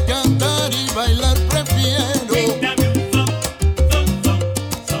 que cantar y bailar prefiero.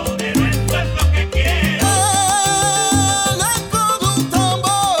 El eco de un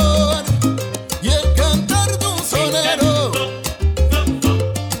tambor y el cantar de un sonero.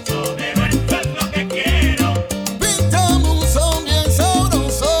 Píntame un son bien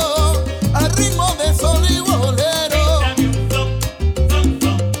sabroso, al ritmo de sol y bolero.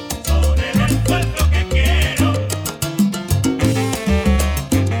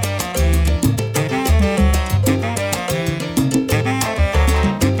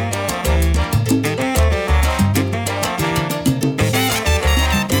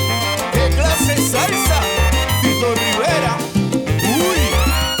 ¡Qué clase de salsa! Tito Rivera. ¡Uy!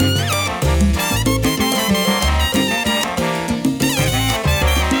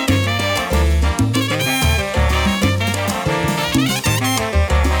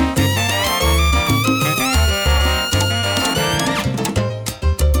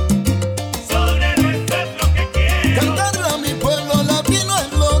 Cantarle a mi pueblo latino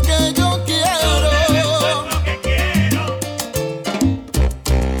es lo que yo quiero.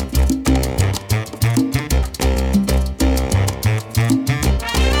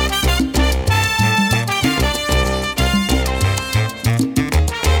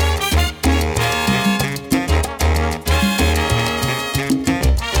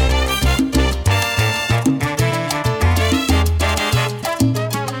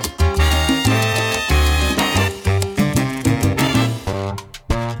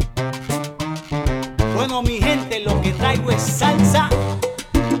 Bueno, mi gente, lo que traigo es salsa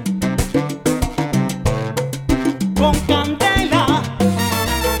con candela.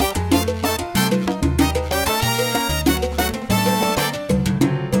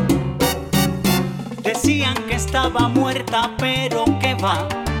 Decían que estaba muerta, pero que va.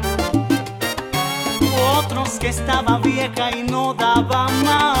 Otros que estaba vieja y no daba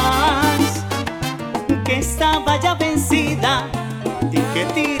más, que estaba ya vencida y que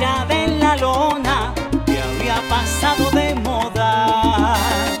tirada en la lona, que había pasado de moda,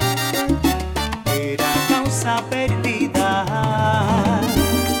 era causa perdida.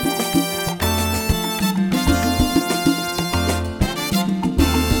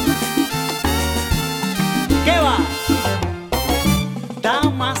 ¿Qué va?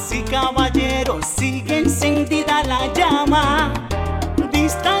 Damas y caballeros, sigue encendida la llama,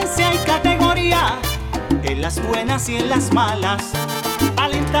 distancia y categoría, en las buenas y en las malas,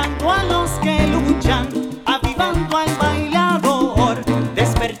 alentando a los que luchan, avivando al bailador,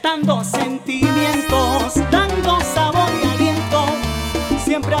 despertando sentimientos, dando sabor y aliento.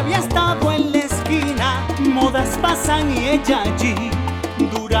 Siempre había estado en la esquina, modas pasan y ella allí,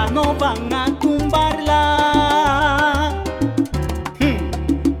 dura no van a tumbarla.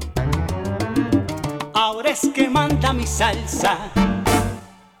 es que manda mi salsa.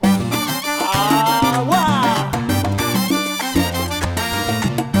 Agua.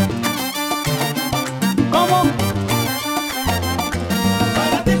 ¿Cómo?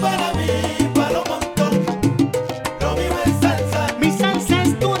 Para ti, para mí, para un montón. Lo mío es salsa. Mi salsa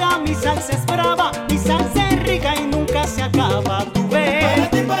es dura, mi salsa es brava, mi salsa es rica y nunca se acaba. Tú ves. Para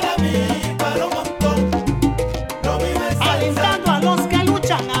ti, para mí, para un montón. Lo mío es salsa. Alentando a los que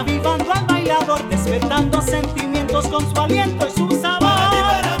luchan, avivando al bailador, despertando sentimientos con su aliento y su sabor.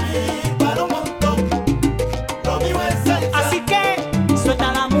 Para mí, para un montón. Lo mío es salsa. Así que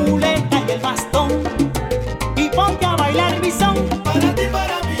suelta la muleta y el bastón y ponte a bailar mi son. Para ti,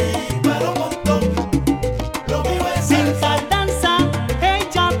 para mí, para un montón. Lo mío es Sin salsa. tardanza,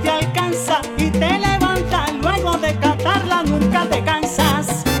 ella te alcanza y te levanta. Luego de cantarla nunca te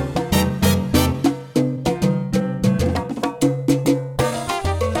cansas.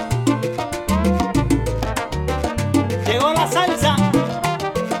 Llegó la salsa.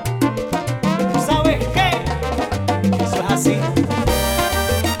 ¿Tú sabes qué? Eso es así.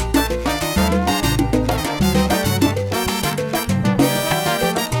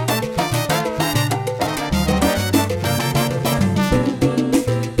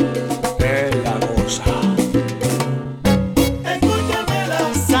 Ella goza. Escúchamela.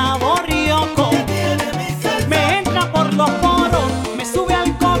 Sabor yoco Que tiene mi salsa. me entra por los poros, me sube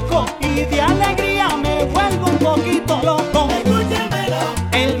al coco y de alegría me vuelvo un poquito loco. Escúchamela.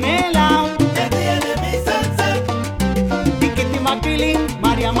 El melao, Que tiene mi salsa. Tiquiti Maquilín,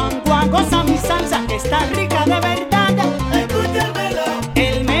 María Mangua, goza mi salsa que está rica de verdad. Escúchamela.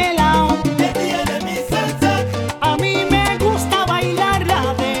 El melao, Que tiene mi salsa. a mí me gusta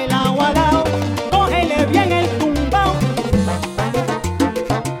bailarla de lado a lado. Cógele bien el tumbao.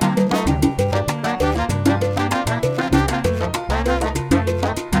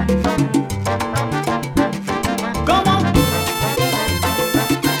 ¿Cómo?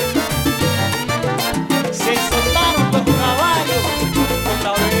 Se soltaron los caballos.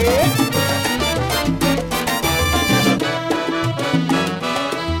 Otra vez.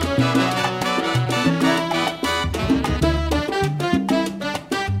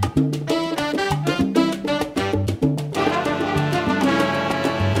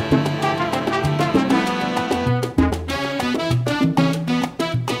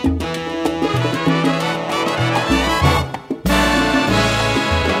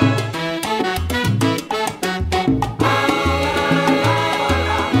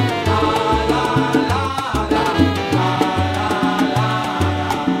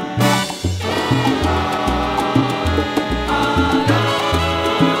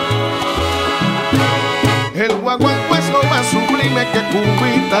 El guaguancó es lo más sublime que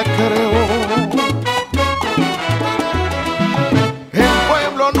Cubita creó. El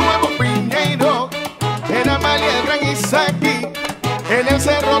pueblo nuevo Piñeiro, en Amalia el Gran Izaqui, en el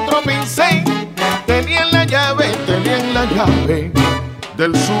cerro Tropincey, tenían la llave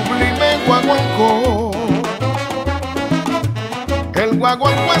del sublime guaguancó. El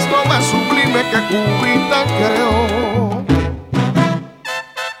guaguancó es lo más sublime que Cubita creó.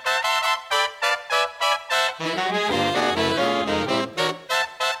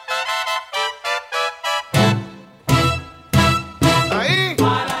 Ahí.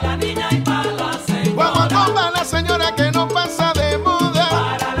 Para la niña y para la señora. Guaguancó para la señora que no pasa de moda.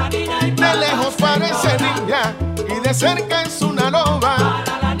 Para la niña y para De lejos parece niña y de cerca es una loba.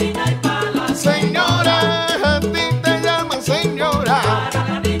 Para la niña y para la Señora, a ti te llaman señora. Para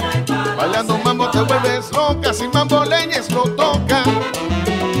la niña y para Bailando mambo te vuelves loca, sin mambo leyes lo toca.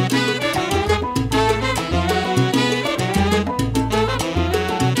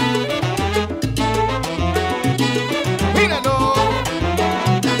 Míralo.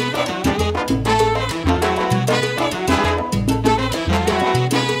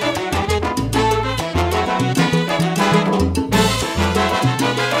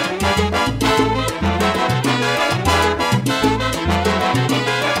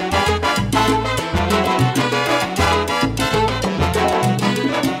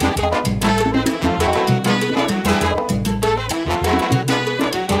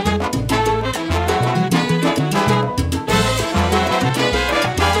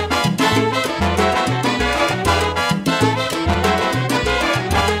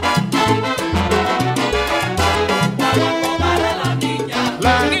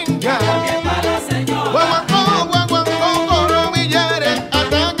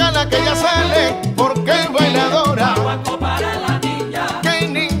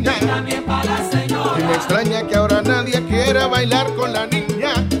 extraña que ahora nadie quiera bailar con la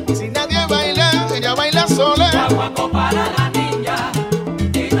niña. Si nadie baila, ella baila sola. Guaguancó para la niña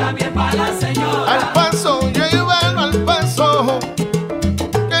y también para pa' la señora. Al paso, llévalo al paso,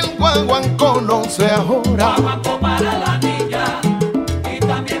 que el guaguancó no se ahora. Guaguancó para la niña y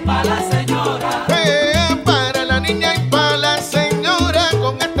también para la señora. Para la niña y para la señora,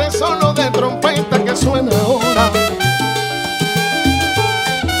 con este solo de trompeta que suena ahora.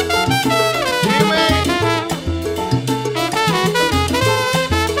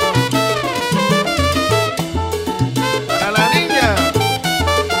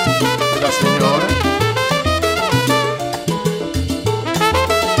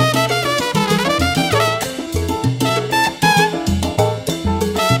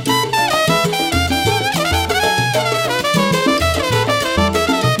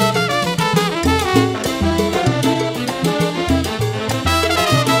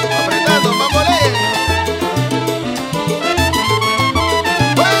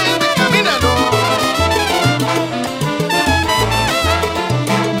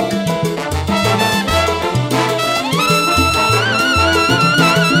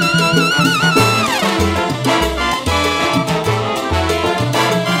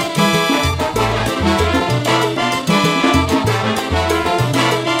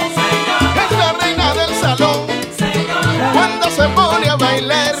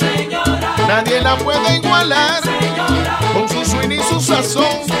 Nadie la puede igualar, señora, con su swing y su sazón.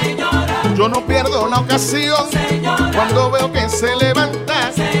 Señora, yo no pierdo la ocasión, señora, cuando veo que se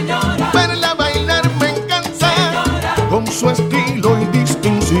levanta. Señora, verla bailar me encanta, señora, con su estilo y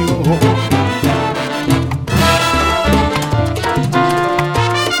distinción.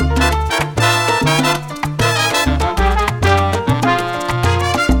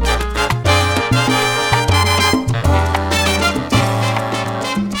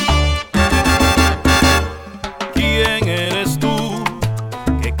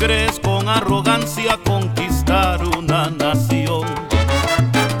 Conquistar una nación.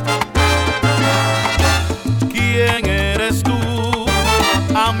 ¿Quién eres tú?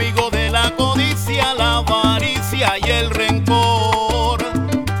 Amigo de la codicia, la avaricia y el rencor.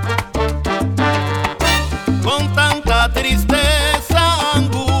 Con tanta tristeza,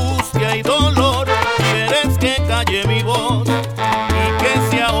 angustia y dolor, quieres que calle mi voz y que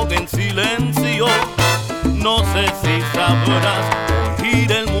se ahogue en silencio. No sé si sabrás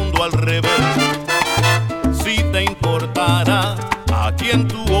oír el mundo al revés. Te importará a quien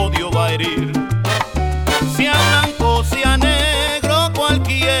tu odio va a herir. Sea blanco, sea negro,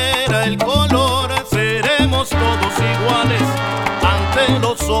 cualquiera el color, seremos todos iguales ante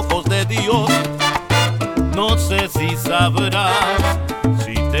los ojos de Dios. No sé si sabrás,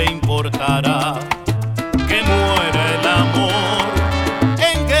 si te importará que muera el amor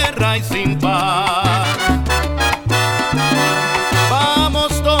en guerra y sin paz.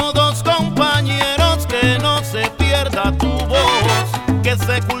 Tu voz, que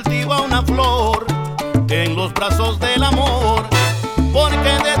se cultiva una flor en los brazos del amor,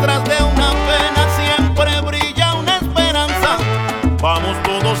 porque detrás de una pena siempre brilla una esperanza. Vamos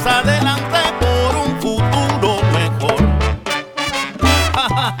todos adelante por un futuro mejor.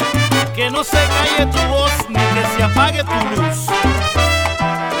 Que no se calle tu voz ni que se apague tu luz.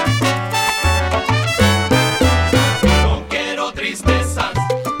 No quiero tristezas,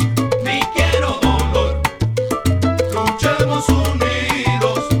 ni quiero dolor. Luchemos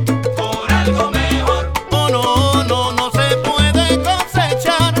unidos por algo mejor. Oh no, no, no se puede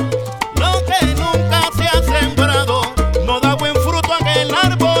cosechar lo que nunca se ha sembrado. No da buen fruto aquel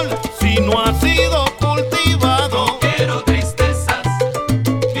árbol si no ha sido cultivado. No quiero tristezas,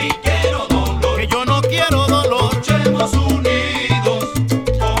 ni quiero dolor. Que yo no quiero dolor. Luchemos unidos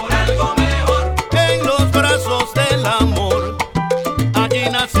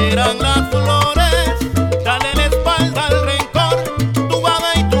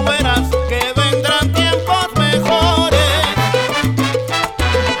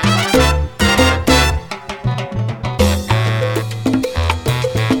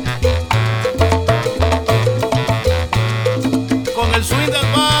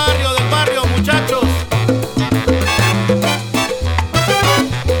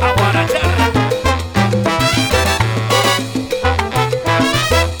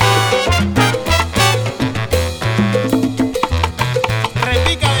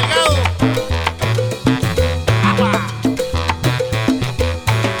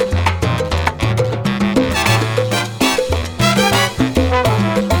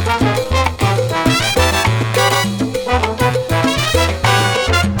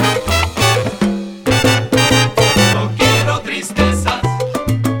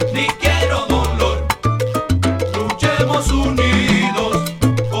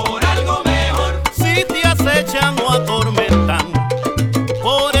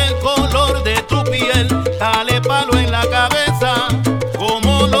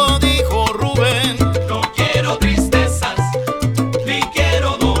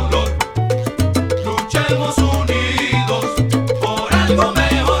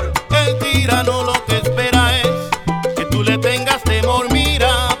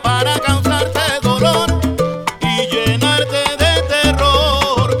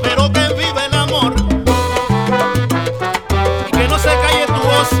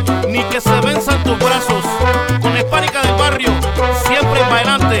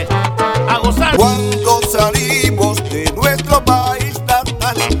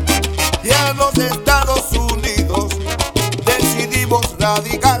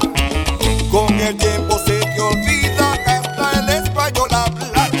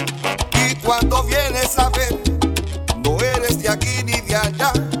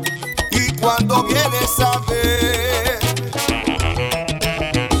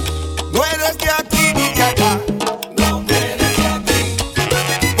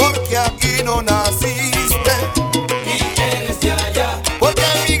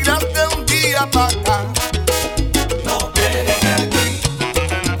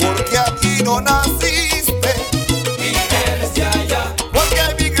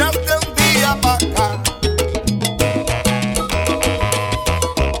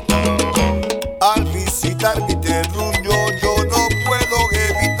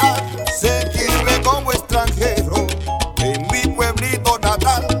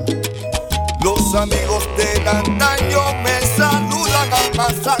Los amigos del antaño me saludan al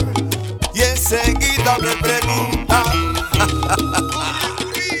pasar y enseguida me preguntan,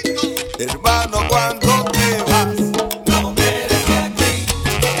 hermano, ¿cuándo te vas? No eres de aquí,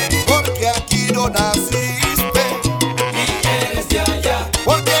 Porque aquí no naciste, ni eres de allá.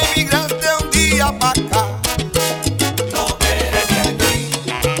 porque emigraste un día para acá. No eres de aquí,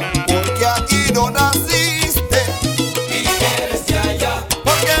 Porque aquí no naciste, ni eres de allá.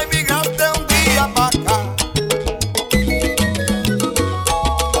 porque emigraste un día para acá.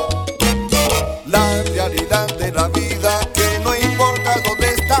 La realidad de la vida, que no importa dónde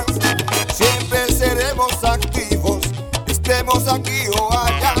estás, siempre seremos activos, estemos aquí o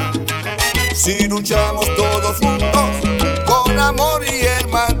allá. Si luchamos todos juntos, con amor y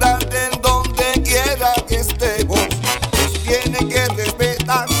hermandad, en donde quiera que estemos, nos tienen que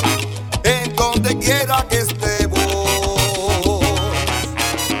respetar, en donde quiera que estemos,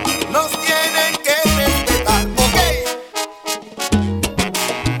 nos tienen que respetar, ¿ok?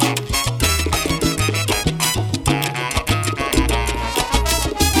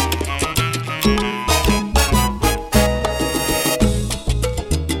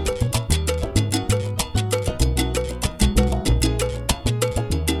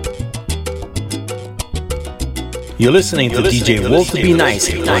 You're listening to DJ Walter Be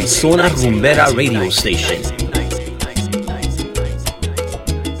Nice on Zona Rumbera radio station.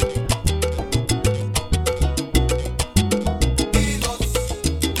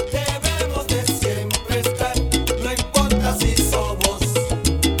 Debemos de siempre estar, no importa si somos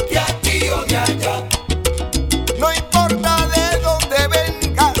de aquí o de allá. No importa de dónde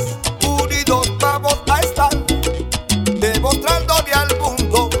vengas, unidos vamos a estar, demostrándole al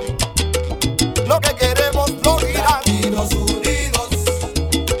mundo lo que queremos lograr. Latinos unidos,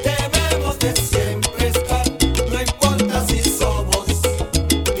 debemos de siempre estar, no importa si somos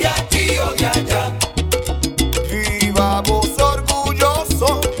de aquí o de allá. Vivamos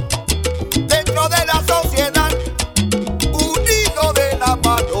orgullosos dentro de la sociedad, unidos de la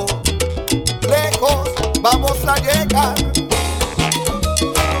mano, lejos vamos a llegar.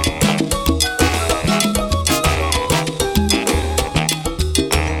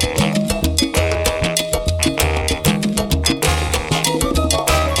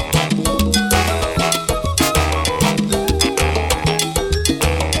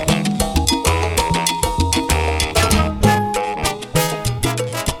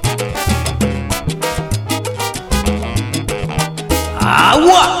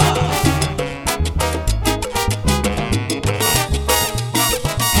 ¡Agua!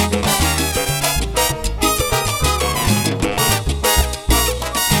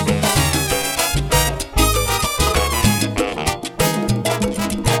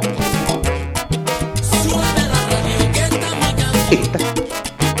 Suena la radio que está marcando.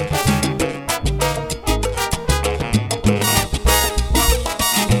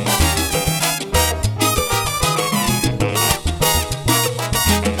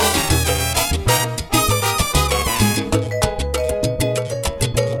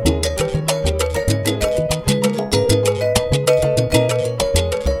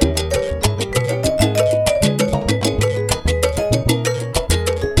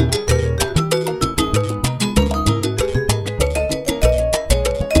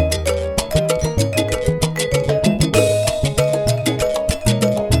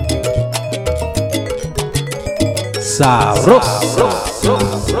 Sabroso.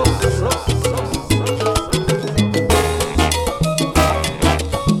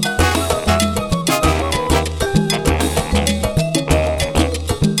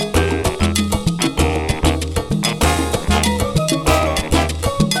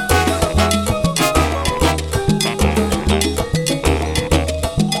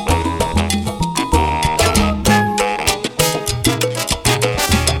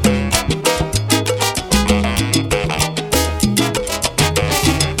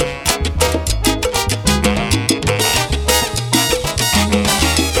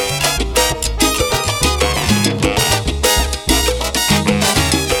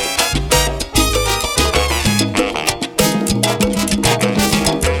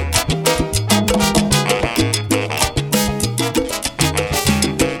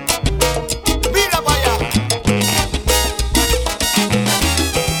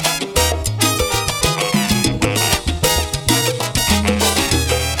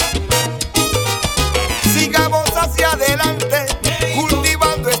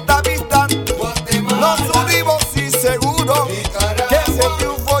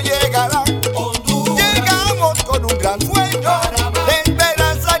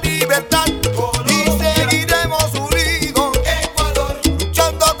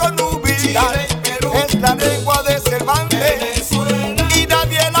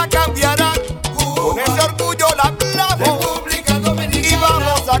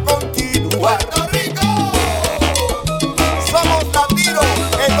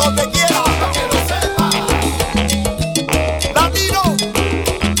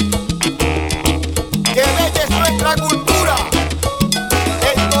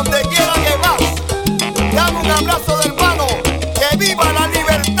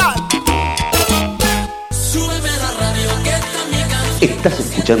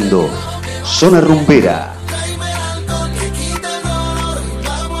 escuchando Zona Rumbera,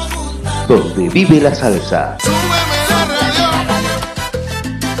 donde vive la salsa.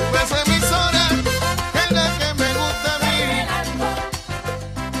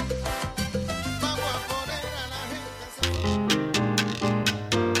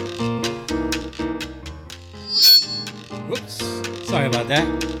 Sorry about that.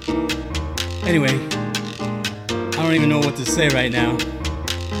 Anyway, I don't even know what to say right now.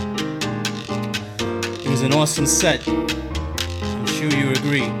 It was an awesome set. I'm sure you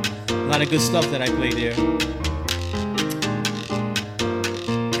agree. A lot of good stuff that I played there.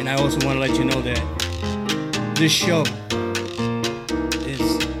 And I also want to let you know that this show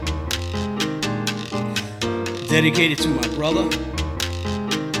is dedicated to my brother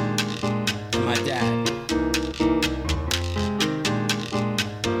and my dad.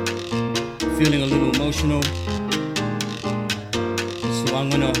 Feeling a little emotional, so I'm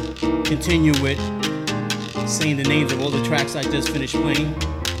gonna continue with saying the names of all the tracks I just finished playing.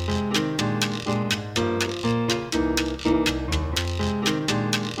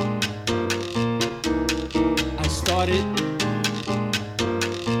 I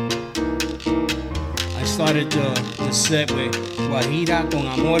started the set with Guajira con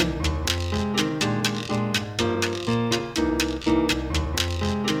Amor.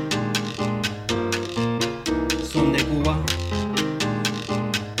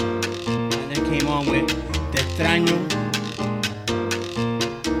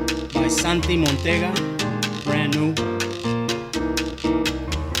 By Santi Montega, brand new.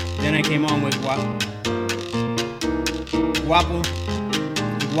 Then I came on with Guapo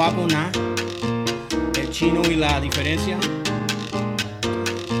Na, El Chino y la Diferencia,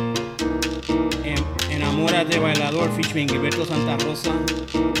 Enamórate Bailador featuring Gilberto Santa Rosa,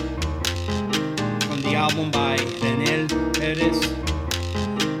 from the album by Renel Pérez.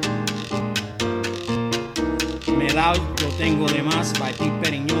 Yo tengo de más by Pete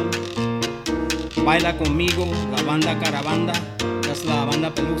Periñón. Baila conmigo, la banda Carabanda, that's la banda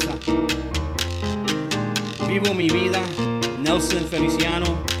Pelusa. Vivo mi vida, Nelson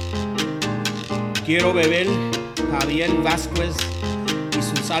Feliciano. Quiero beber, Javier Vázquez y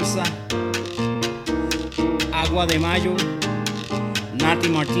su salsa. Agua de Mayo, Nati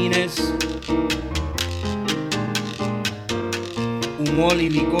Martínez. Humor y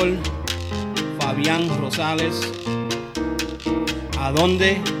licor, Fabián Rosales. ¿A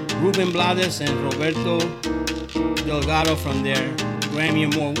dónde? Rubén Blades and Roberto Delgado from their Grammy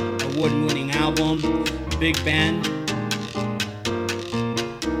Award-winning album, Big Band.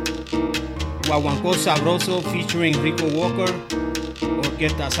 Guaguancó Sabroso featuring Rico Walker,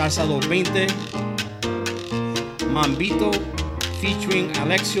 Orquesta Salsa 220. Mambito featuring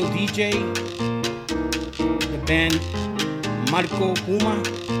Alexio DJ, the band Marco Puma.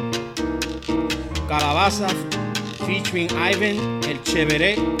 Calabaza featuring Ivan El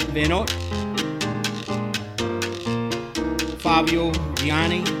Cheveret Benot, Fabio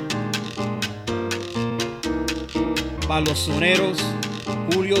Gianni. Para los soneros,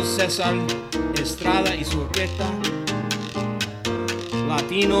 Julio César Estrada y su orquesta.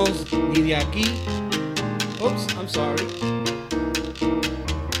 Latinos ni de aquí. Oops, I'm sorry.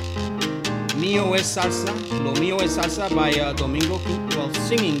 Mío es salsa. Lo mío es salsa by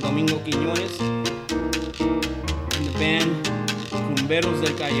singing Domingo Quiñones. Band Rumberos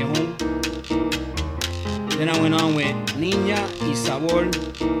del Callejón. Then I went on with Niña y Sabor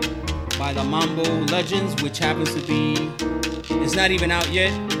by the Mambo Legends, which happens to be, it's not even out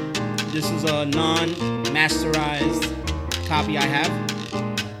yet. This is a non-masterized copy I have.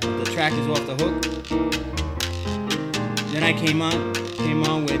 The track is off the hook. Then I came on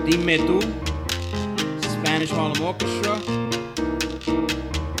with Dime Tu, Spanish Harlem Orchestra.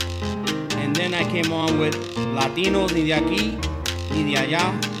 And then I came on with Latinos ni de aquí, ni de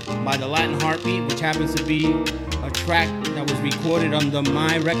allá by the Latin Heartbeat, which happens to be a track that was recorded under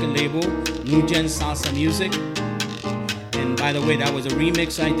my record label, New Gen Salsa Music. And by the way, that was a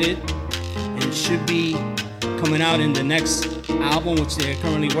remix I did and should be coming out in the next album, which they're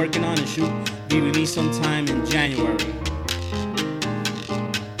currently working on. It should be released sometime in January.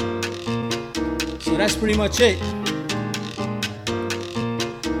 So that's pretty much it.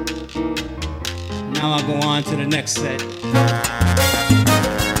 Now I'll go on to the next set.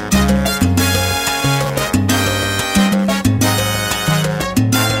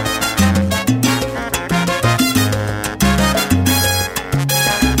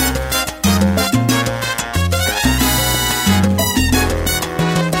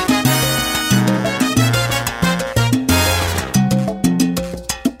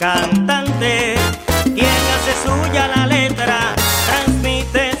 Cantante, quien hace suya la letra,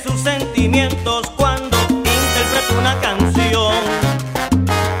 transmite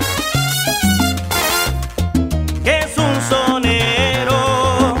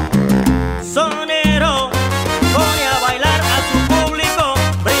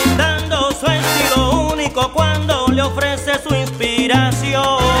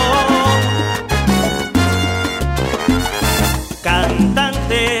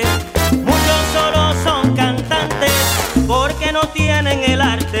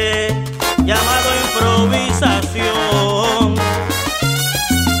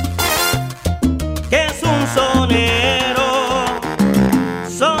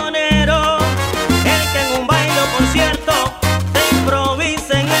sonero, el que en un baile o concierto te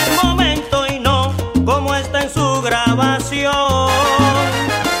improvisa en el momento y no como está en su grabación.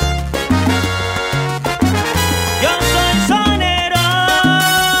 Yo soy sonero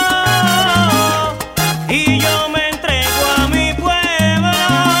y yo me entrego a mi pueblo.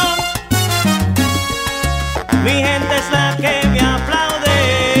 Mi gente es la que me aplaude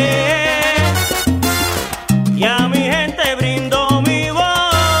y a mi gente brindo mi voz.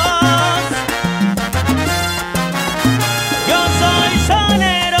 Yo soy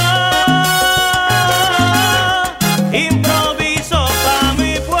sonero, improviso pa'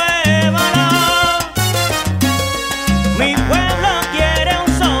 mi pueblo. Mi pueblo quiere un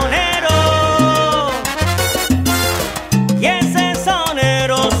sonero y ese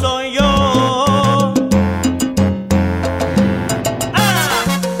sonero soy yo.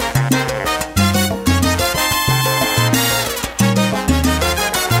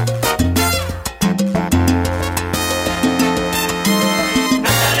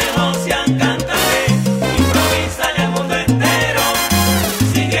 Cántale, Josian, cántale, improvísale al mundo entero,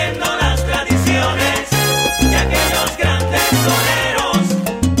 siguiendo las tradiciones de aquellos grandes soneros.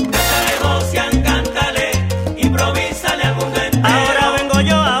 Cántale, Josian, cántale, improvísale al mundo entero. Ahora vengo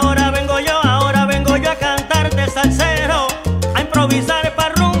yo, ahora vengo yo, ahora vengo yo a cantarte salsero, a improvisar pa'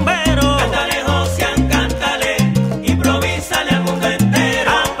 rumbero. Cántale, Josian, cántale, improvísale al mundo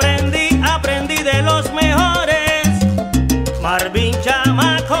entero. Aprendí de los mejores, Marvin,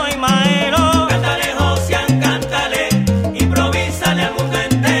 Chamaco y Maelo. Cántale, Josian, cántale, improvísale al mundo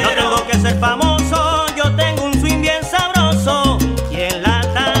entero. No tengo que ser famoso, yo tengo un swing bien sabroso y en la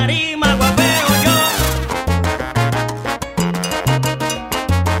tarima guapeo yo.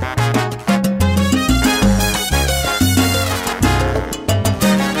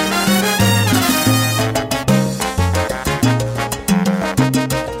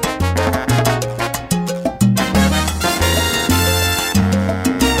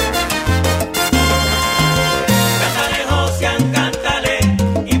 Cántale, Josian, cántale,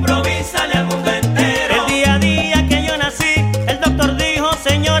 improvísale al mundo entero. El día a día que yo nací, el doctor dijo,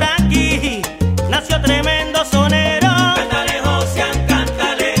 señor, aquí nació tremendo sonero. Cántale, Josian,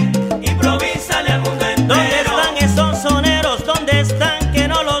 cántale, improvísale al mundo entero. ¿Dónde están esos soneros? ¿Dónde están que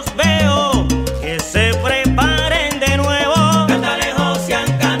no los veo? Que se preparen de nuevo. Cántale,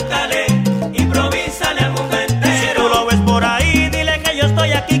 Josian, cántale, improvísale al mundo entero. Si tú lo ves por ahí, dile que yo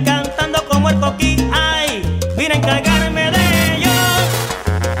estoy aquí cantando como el coquí. Ay, vine a encargarme de ellos.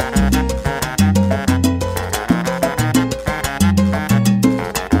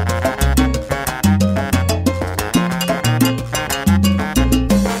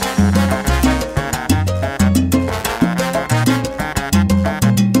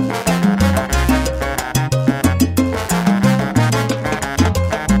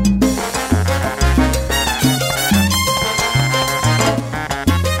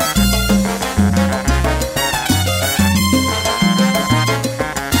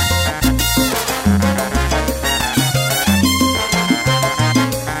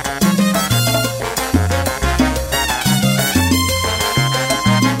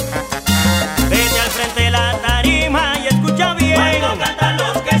 Vete al frente de la tarima y escucha bien. Cuando cantan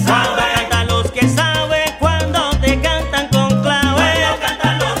los que saben. Cuando cantan los que saben. Cuando te cantan con clave. Cuando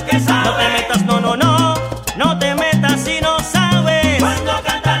cantan los que saben. No te metas, no te metas si no sabes. Cuando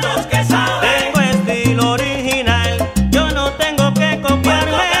cantan los que saben. Tengo estilo original, yo no tengo que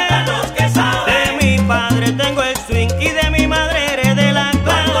copiarme. Cuando cantan los que saben. De mi padre tengo el swing y de mi madre heredé la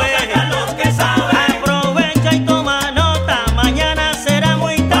clave. Cuando cantan los que saben. Aprovecha y toma nota, mañana será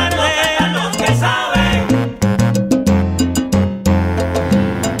muy tarde. Cuando cantan los que saben.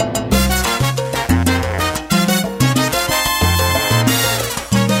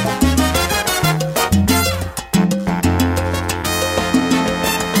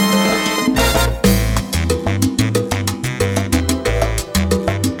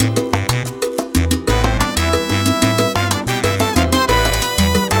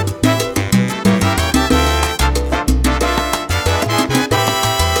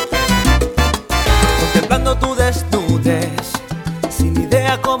 Contemplando tu desnudez, sin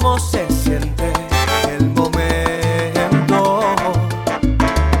idea cómo se siente el momento.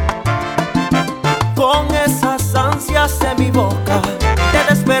 Con esas ansias en mi boca de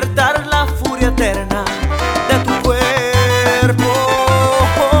despertar la furia eterna de tu cuerpo.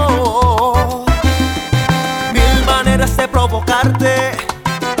 Mil maneras de provocarte,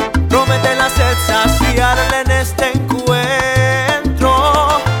 promete la sed saciarle en este encuentro.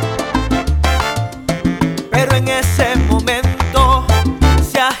 Pero en ese momento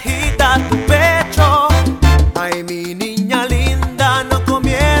se agita tu pecho. Ay, mi niña linda, no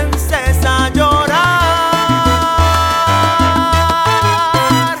comiences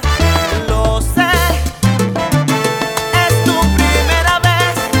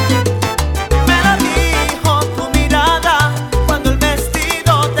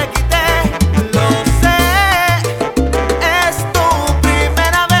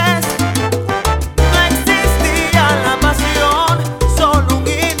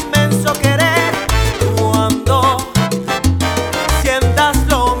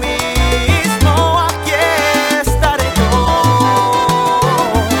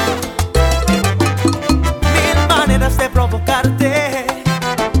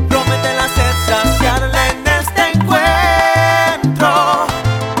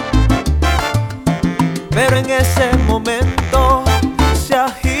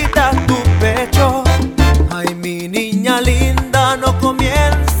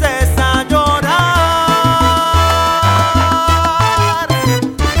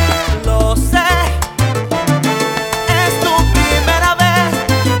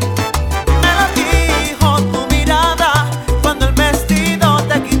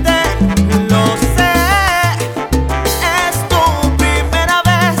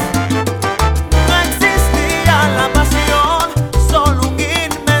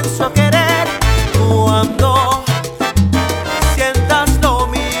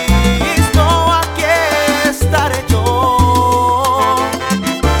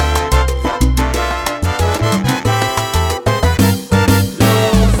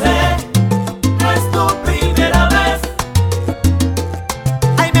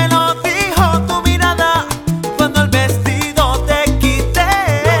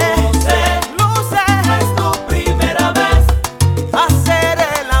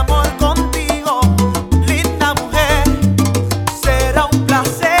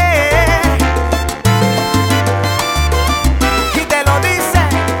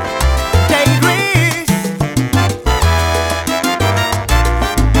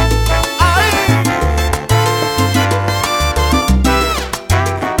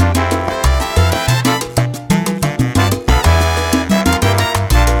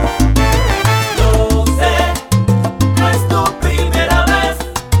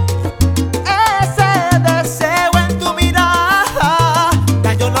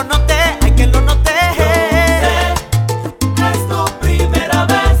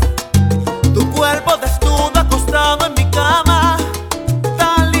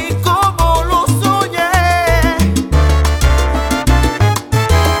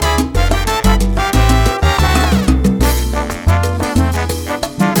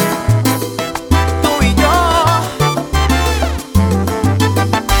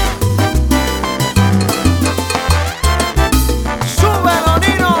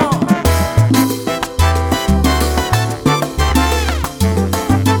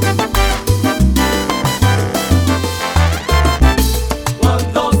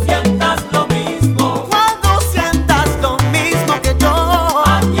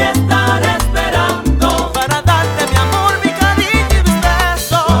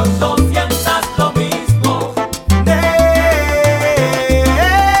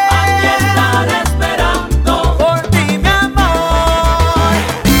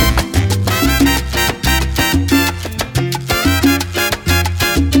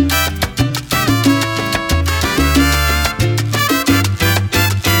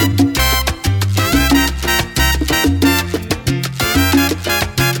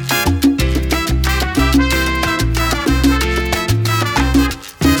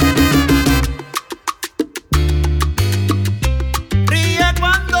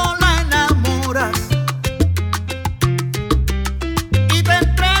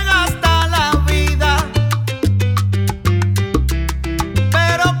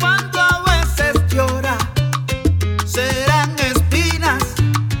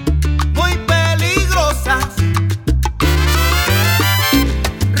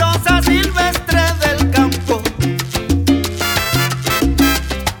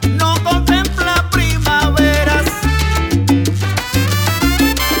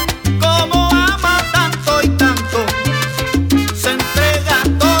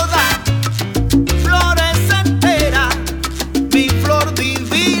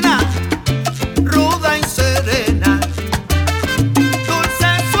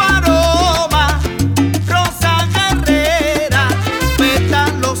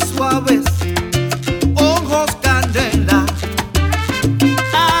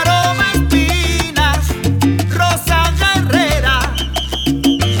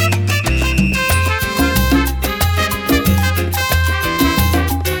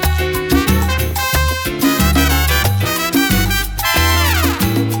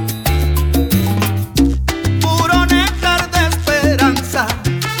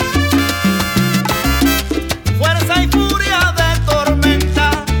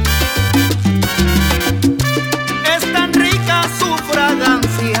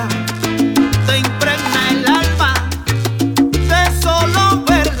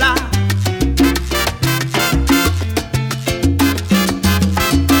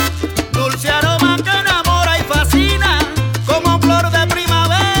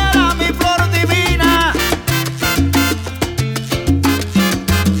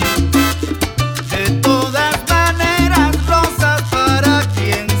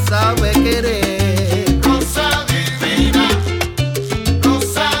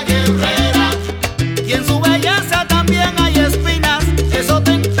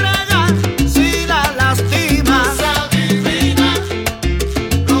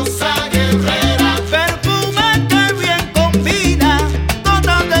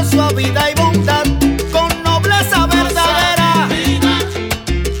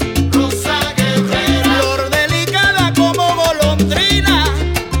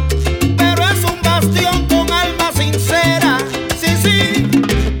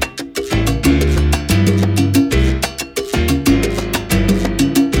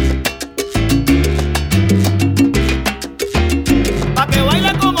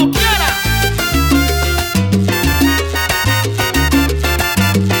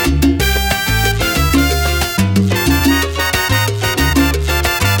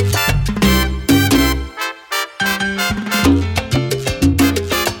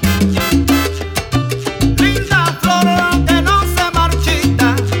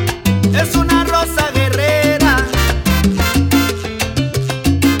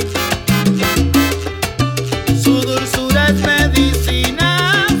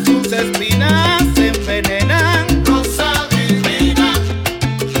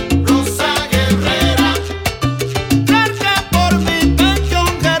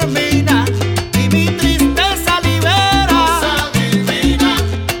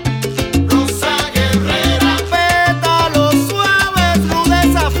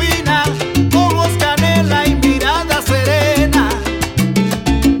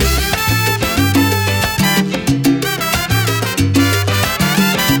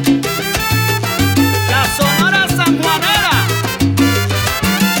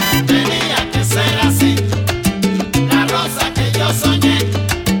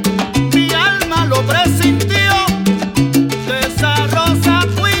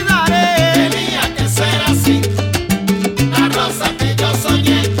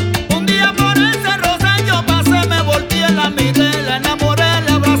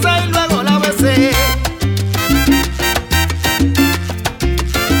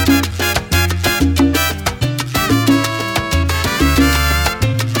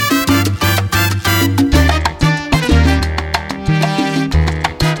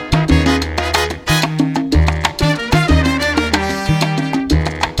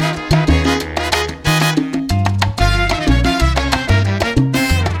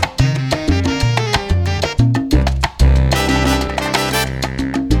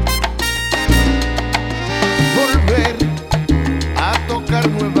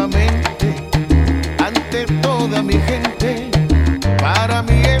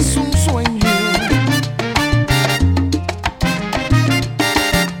es un sueño.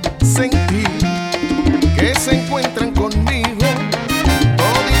 Sentí que se encuentran conmigo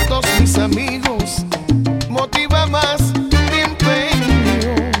toditos mis amigos, motiva más mi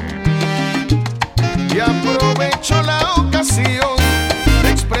empeño. Y aprovecho la ocasión de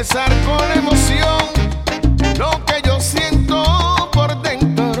expresar con emoción lo que yo siento por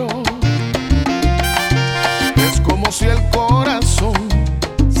dentro. Es como si el corazón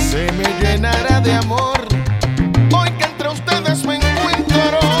se me llenara de amor hoy que entre ustedes me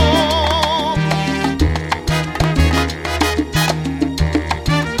encuentro.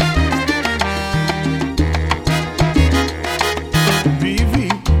 Viví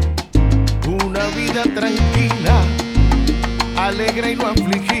una vida tranquila, alegre y no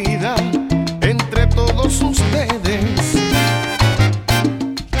afligida entre todos ustedes.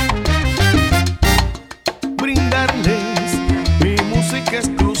 Brindarles mi música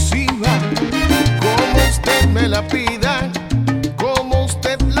exclusiva, como usted me la pida, como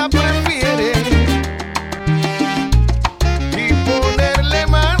usted la prefiere, y ponerle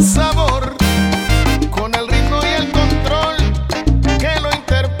más sabor con el ritmo y el control que lo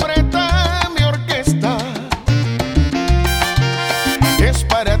interpreta mi orquesta. Es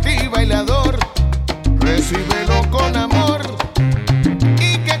para ti, bailador, recíbelo con amor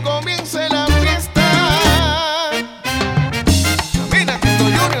y que comience la fiesta. Camina, Tito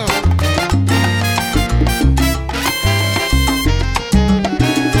Junior.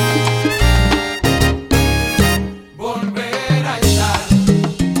 Volver a estar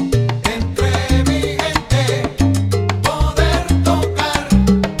entre mi gente, poder tocar,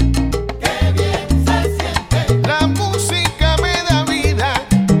 qué bien se siente. La música me da vida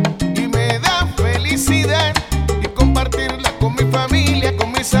y me da felicidad, y compartirla con mi familia,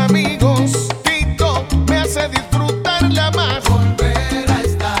 con mis amigos. Tito me hace disfrutarla más. Volver a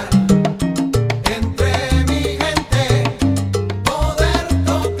estar entre mi gente, poder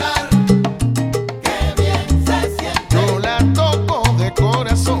tocar, qué bien se siente. Yo la toco de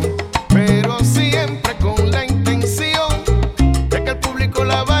corazón, pero siempre con la intención de que el público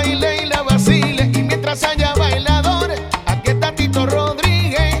la baile y la vacile. Y mientras haya bailadores, aquí está Tito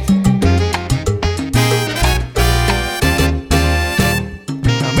Rodríguez.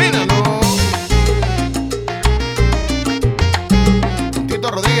 Camínalo. Tito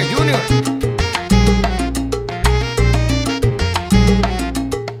Rodríguez Jr.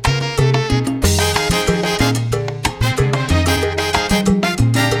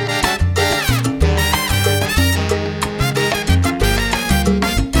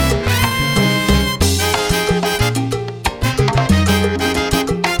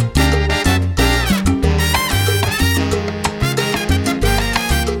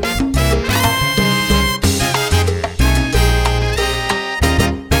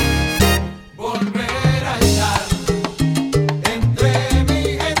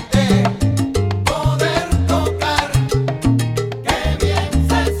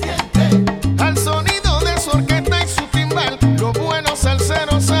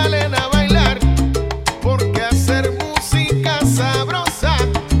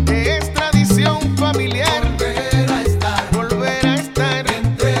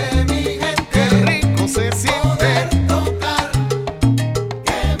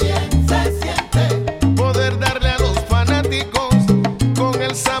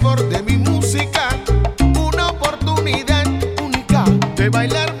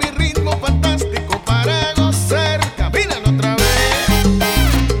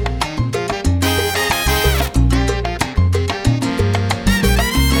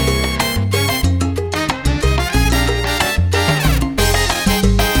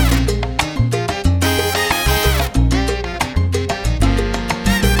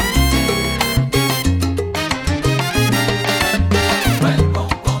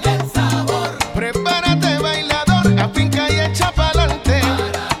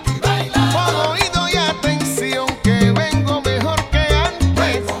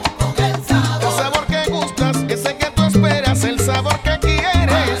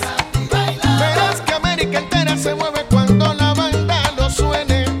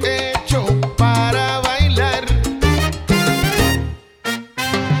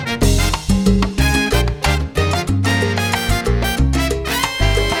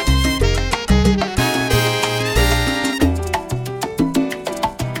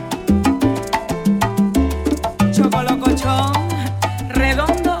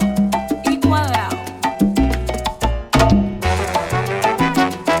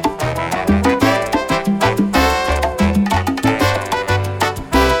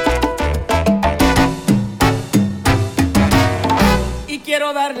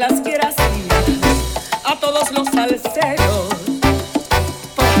 las gracias a todos los salseros.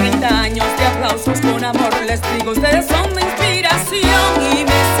 Por 30 años de aplausos con amor les digo, ustedes son mi inspiración y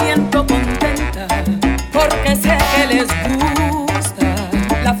me siento contenta porque sé que les gusta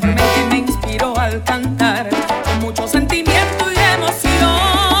la forma en que me inspiró al cantar con mucho sentimiento y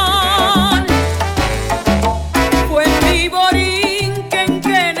emoción. Fue en mi Borinquen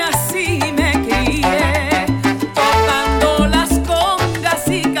que nací y me crié, tocando las congas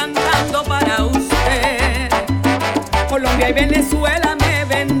y cantando para usted. Colombia y Venezuela me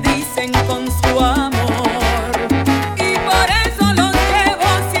bendicen con su amor y por eso los llevo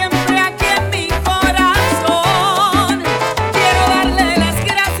siempre aquí en mi corazón. Quiero darle las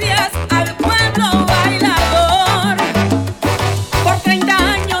gracias al pueblo bailador por 30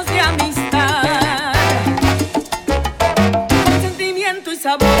 años de amistad, con sentimiento y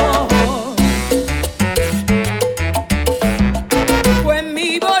sabor. Fue en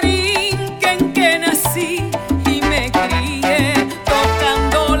mi Borinquen que nací y me crié,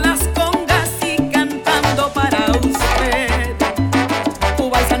 tocando las congas y cantando para usted.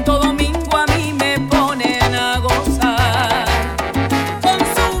 Cuba y Santo Domingo a mí me ponen a gozar con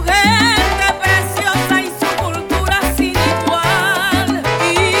su gente preciosa y su cultura sin igual.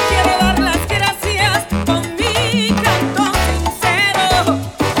 Y quiero dar las gracias con mi canto sincero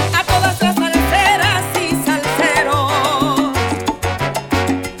a todas las salseras y salseros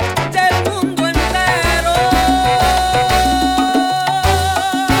del mundo entero.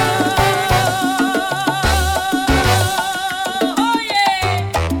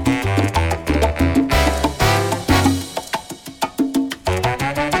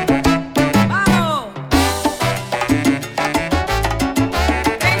 Vamos,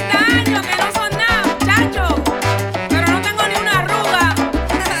 30 años que no son nada, muchachos, pero no tengo ni una arruga.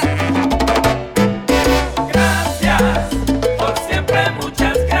 Gracias, por siempre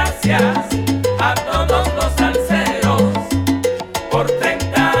muchas gracias a todos los salseros por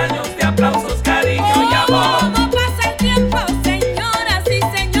 30 años de aplausos, cariño y amor. ¿Cómo pasa el tiempo, señoras y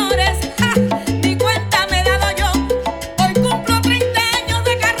señores? ¡Ja! Ni cuenta me he dado yo. Hoy cumplo 30 años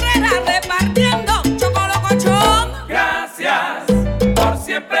de carrera repartiendo chocolocochón. Gracias, por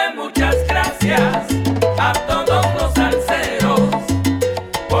siempre muchas gracias a todos los salseros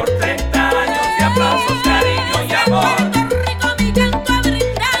por 30 años de aplausos, cariño y amor. Puerto Rico mi canto ha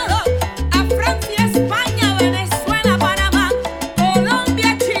brindado a Francia, España, Venezuela, Panamá,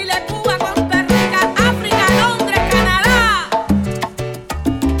 Colombia, Chile, Cuba, Costa Rica, África, Londres, Canadá.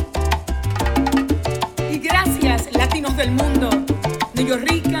 Y gracias, latinos del mundo,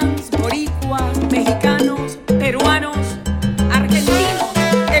 neoyorricanos, boricuas, mexicanos, peruanos, argentinos,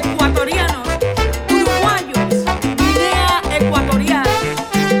 ecuatorianos, uruguayos, Guinea Ecuatorial,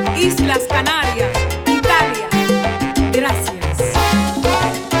 Islas Canarias, Italia. Gracias.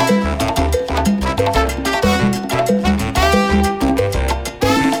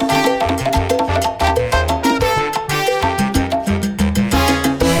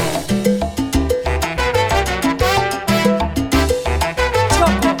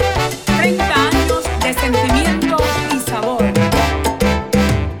 Choco, 30 años de sentimiento y sabor.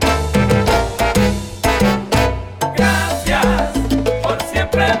 Gracias, por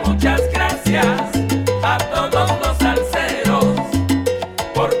siempre muchas gracias a todos los salseros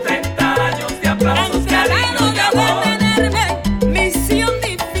por 30 años de aplausos, cariño y amor. Detenerme, misión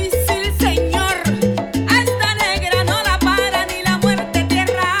difícil, señor. A esta negra no la para ni la muerte,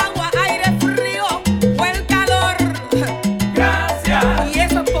 tierra, agua, aire frío o el calor. Gracias, Y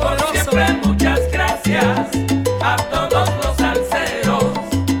eso es por poderoso. siempre muchas gracias a todos los salseros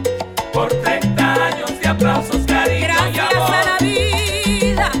por 30 años de aplausos, cariño y Gracias amor. a la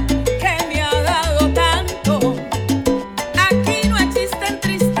vida que me ha dado tanto. Aquí no existen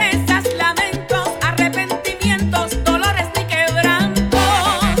tristezas, lamentos, arrepentimientos, dolores ni quebrantos.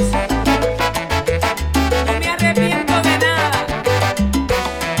 No me arrepiento de nada.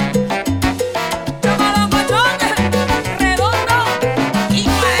 Chocolocochón, redondo y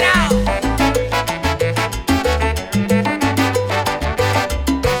cuadrado.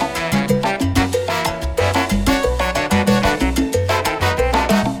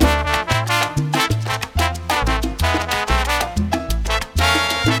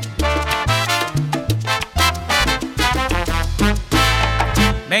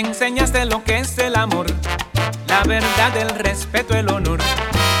 Me enseñaste lo que es el amor, la verdad, el respeto, el honor.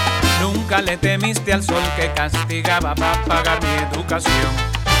 Nunca le temiste al sol que castigaba para pagar mi educación.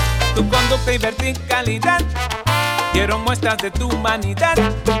 Tu conducta y verticalidad dieron muestras de tu humanidad.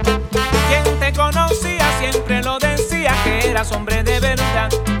 Quien te conocía siempre lo decía que eras hombre de verdad.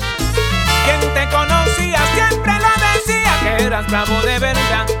 Quien te conocía siempre lo decía que eras bravo de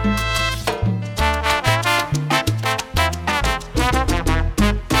verdad.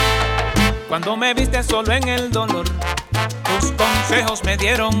 Cuando me viste solo en el dolor, tus consejos me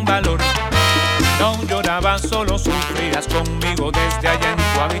dieron valor. No llorabas, solo sufrías conmigo desde allá en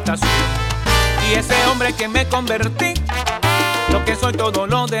tu habitación. Y ese hombre que me convertí, lo que soy todo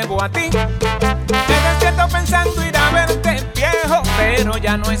lo debo a ti. Me despierto pensando ir a verte, viejo, pero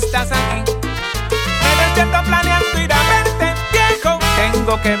ya no estás aquí. Me despierto planeando ir a verte, viejo,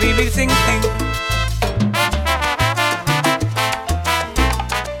 tengo que vivir sin ti.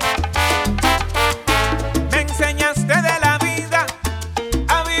 Me enseñaste de la vida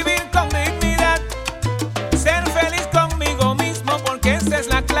a vivir con dignidad, ser feliz conmigo mismo, porque esa es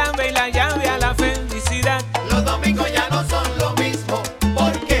la clave y la llave a la felicidad. Los domingos ya no son lo mismo,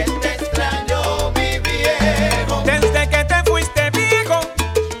 porque te extraño, mi viejo. Desde que te fuiste, viejo,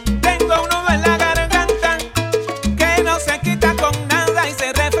 tengo un nudo en la garganta que no se quita con nada y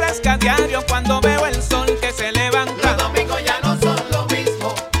se refresca a diario cuando veo el sol que se levanta. Los domingos ya no son lo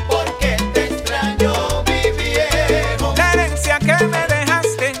mismo, porque te extraño, mi viejo. La herencia que me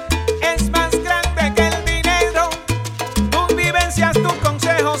dejaste es más grande que el dinero. Tus vivencias, tus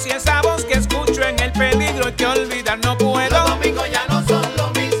consejos y esa voz que escucho en el peligro y que olvidar no puedo. Los domingos ya no son lo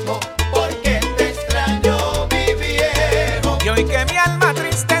mismo, porque te extraño, mi viejo. Y hoy que mi alma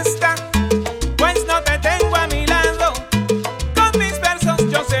triste está, pues no te tengo a mi lado, con mis versos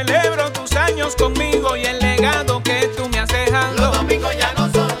yo celebro tus años conmigo y el legado que tú me has dejado. Los domingos ya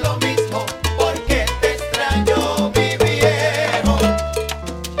no son lo mismo, porque te extraño, mi viejo.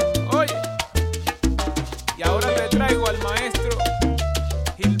 Oye, y ahora te traigo al maestro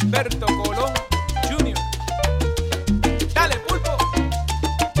Gilberto Colón Jr. Dale, pulpo.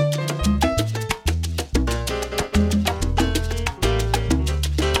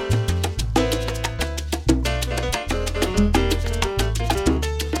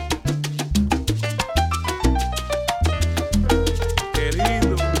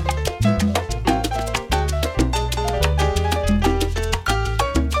 Querido.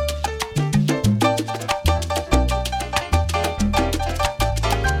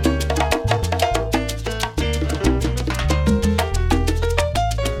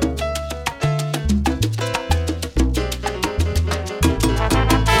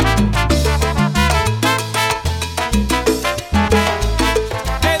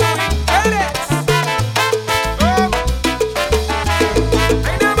 Edwin Pérez. Oh.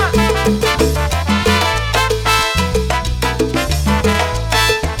 Ahí nada más.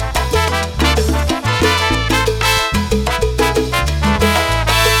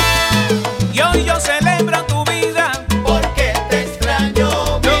 Y hoy yo celebro tu vida, Porque te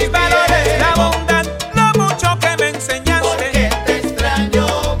extraño, mi los valores, la viejo. bondad, lo mucho que me enseñaste. Porque te extraño,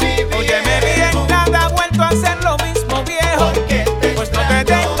 mi viejo. Óyeme bien, nada ha vuelto a ser lo mismo, viejo. Porque te Pues no te extraño,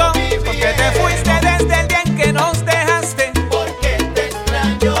 tengo, mi porque te viejo. fuiste desde el día en que nos dejaste. Porque te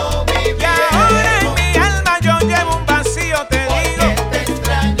extraño, mi Y ahora en viejo. mi alma yo llevo un vacío, te digo, Porque te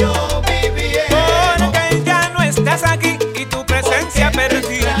extraño, mi viejo. porque ya no estás aquí y tu presencia Porque te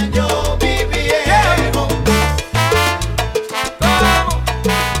perdí. extraño, mi viejo. ¿Cómo?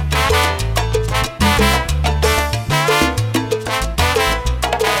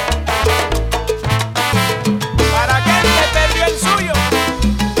 Para aquel que perdió el suyo,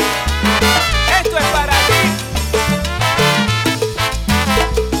 esto es para ti.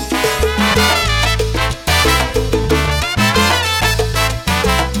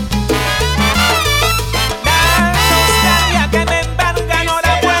 La nostalgia que me embarga no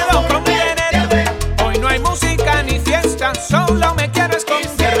la puedo contener. Hoy no hay música ni fiesta, solo me quiero esconder.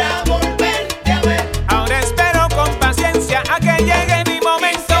 Quisiera volverte a ver. Ahora espero con paciencia a que llegue mi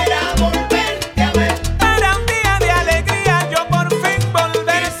momento. Quisiera volverte a ver. Para un día de alegría yo por fin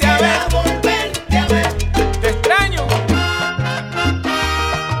volverte a ver. Quisiera volverte a ver. Te extraño.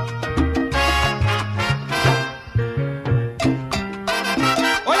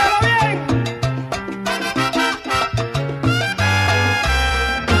 Óyalo bien.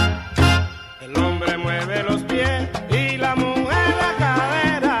 El hombre mueve los pies y la mujer la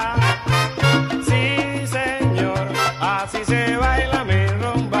cadera. Sí, señor, así se baila mi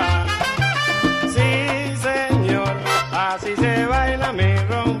rumba. Sí, señor, así se baila mi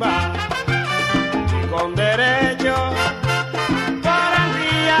rumba. Y con derecho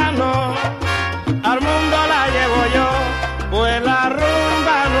barandillano al mundo la llevo yo, pues la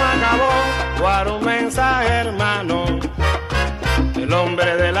rumba no acabó. Guarda un mensaje, hermano. El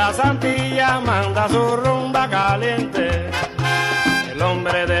hombre de la Santilla manda su rumba caliente. El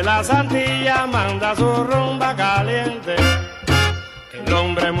hombre de la Santilla manda su rumba caliente. En El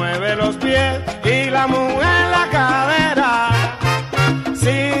hombre mueve los pies y la mujer la cadera.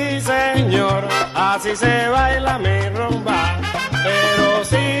 Sí, señor, así se baila mi rumba. Pero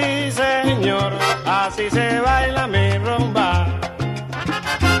sí, señor, así se baila mi rumba.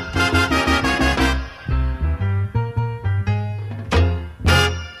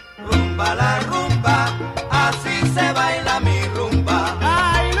 Rumba la rumba, así se baila mi rumba.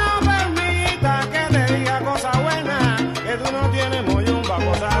 Ay, no permita que te diga cosa buena, que tú no tienes moyumba,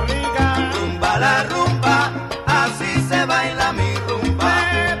 cosa rica. Rumba la rumba, así se baila mi rumba.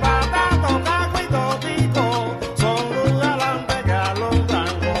 Patato, caco y totico, son luz galante que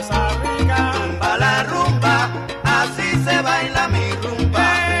alumbran cosa rica. Rumba la rumba, así se baila mi rumba.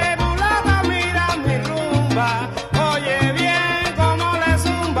 Mulata, mira mi rumba, oye bien cómo le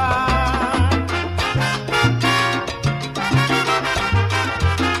zumba.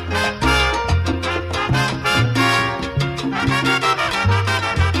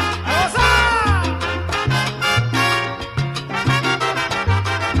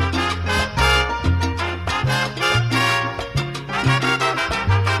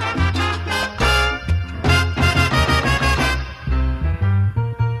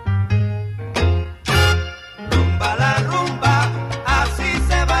 Rumba la rumba, así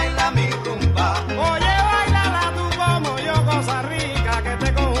se baila mi rumba. Oye, bailala tú como yo, cosa rica, que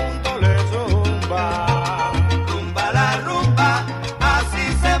este conjunto le zumba. Rumba la rumba, así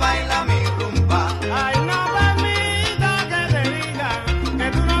se baila mi rumba. Ay, no permita que te diga que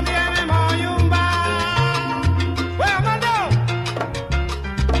tú no tienes moyumba. ¡Bueno, Mando!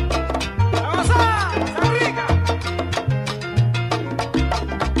 ¡Vamos a! ¡Está rica!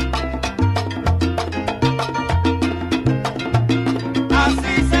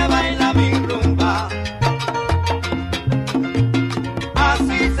 Así se baila mi rumba.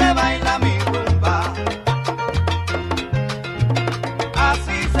 Así se baila mi rumba.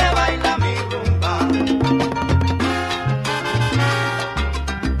 Así se baila mi rumba.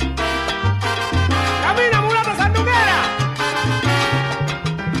 ¡Camina, mulata sandunguera!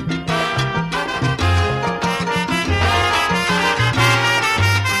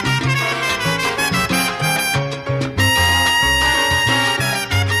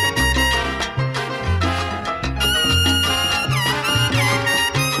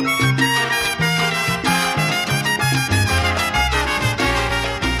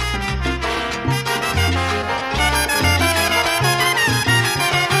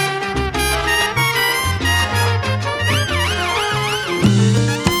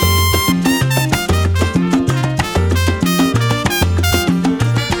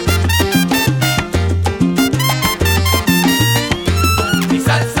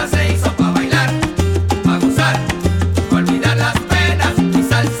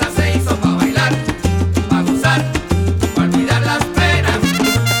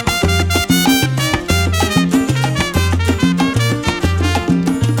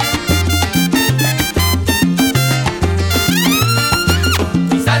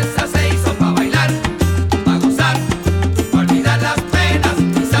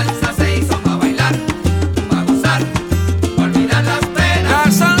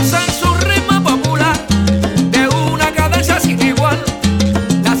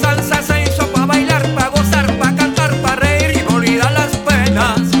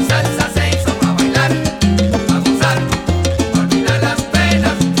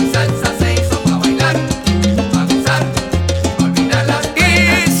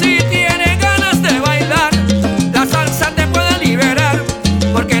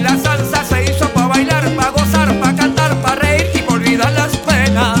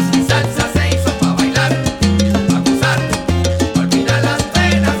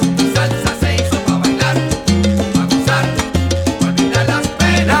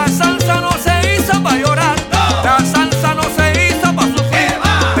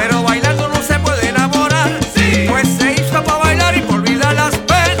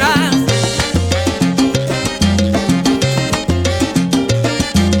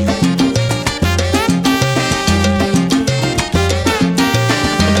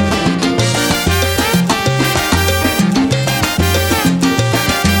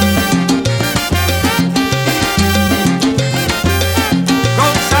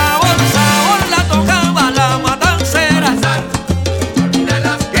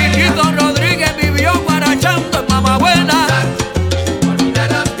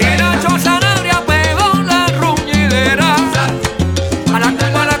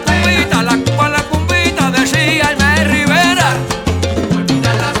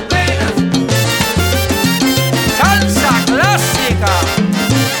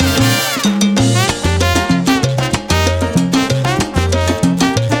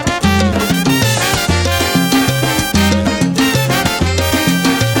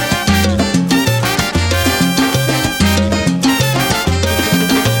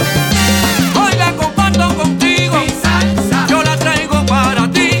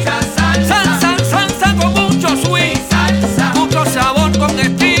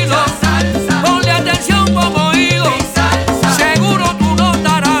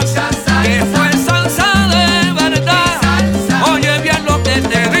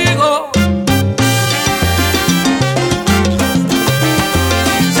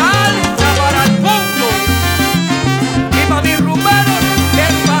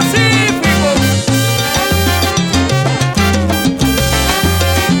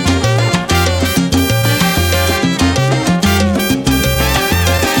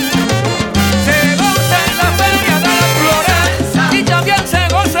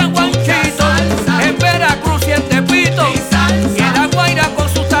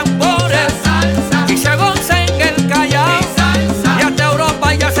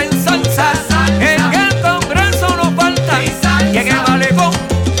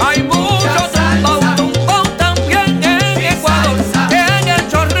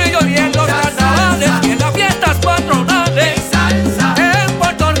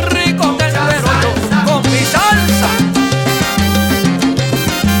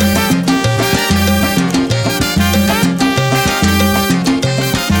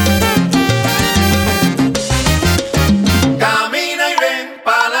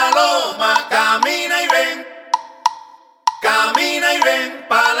 ven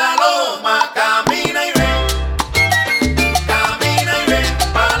pa' la loma, camina y ven. Camina y ven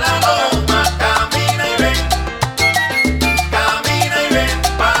pa' la loma, camina y ven. Camina y ven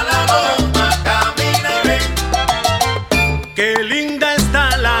pa' la loma, camina y ven. Qué linda está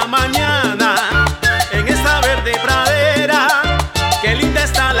la mañana en esta verde pradera. Qué linda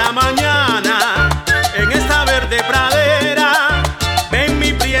está la mañana en esta verde pradera. Ven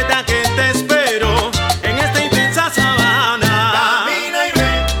mi prieta que te espero en esta intensa sabana. Camina y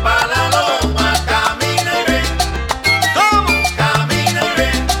ven pa' la loma, camina y ven. ¿Cómo? Camina y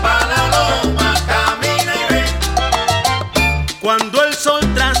ven pa' la loma, camina y ven. Cuando el sol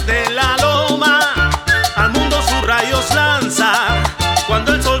tras de la loma al mundo sus rayos lanza.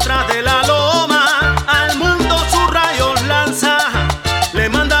 Cuando el sol tras de la loma al mundo sus rayos lanza. Le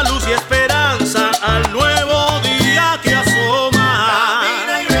manda luz y esperanza al nuevo día que asoma.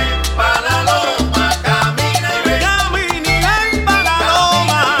 Camina y ven pa' la loma, camina y ven. Camina y ven pa' la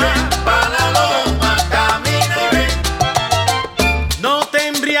loma. Pa' la loma, camina y ven. No te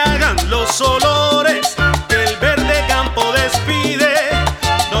embriagan los olores que el verde campo despide.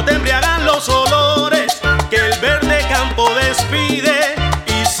 No te embriagan los olores que el verde campo despide.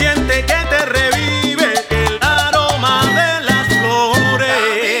 Y siente que te revive el aroma de las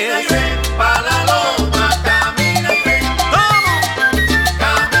flores. Camina y ven pa' la loma, camina y ven. ¿Cómo?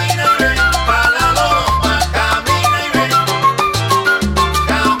 Camina y ven pa' la loma, camina y ven.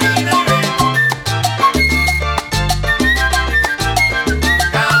 Camina y ven.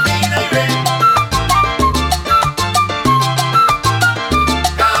 Camina y ven. Camina y ven.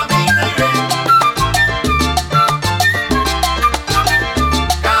 Camina y ven. Camina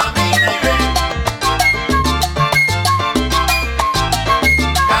y ven. Camina y ven. Camina y ven. Camina y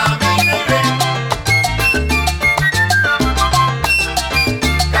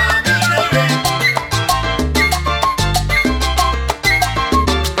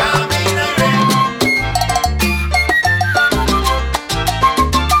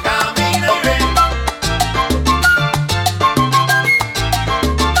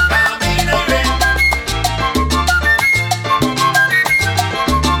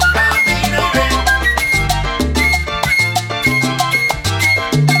Camina y ven.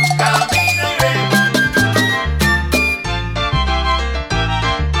 Camina y ven. Camina y ven.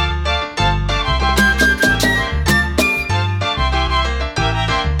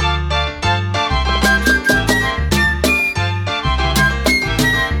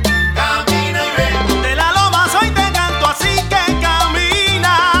 Camina y ven. De la loma soy te canto así que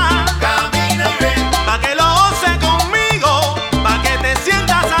camina. Camina y ven. Pa' que lo goce conmigo, pa' que te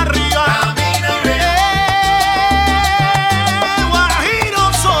sientas arriba. Camina y ven. Guajiro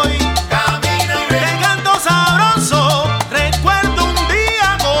soy, Camina y te ven. canto sabroso. Recuerdo un día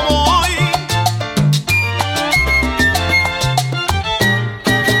como hoy.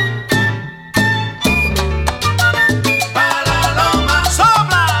 Pa' la loma,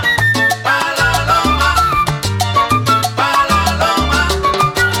 Sopla, pa' la loma. Pa' la loma.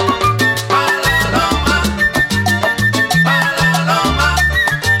 Pa' la loma. Pa' la loma.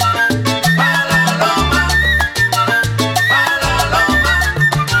 Pa' la loma. Pa' la loma.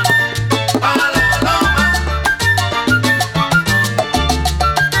 Pa' la loma.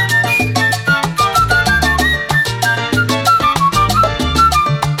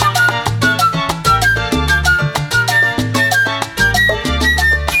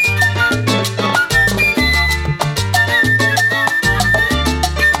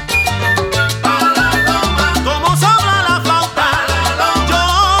 como sopla la flauta. Yo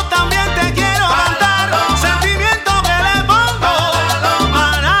también te quiero cantar. Sentimiento que le pongo.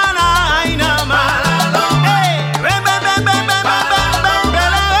 Banana, ay, nada más. Ven, ven, ven, ven, ven, ven, ven,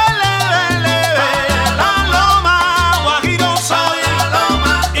 vele, vele, vele. La loma, guajiro soy.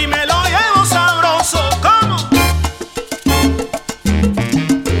 Y me lo llevo sabroso. ¿Cómo?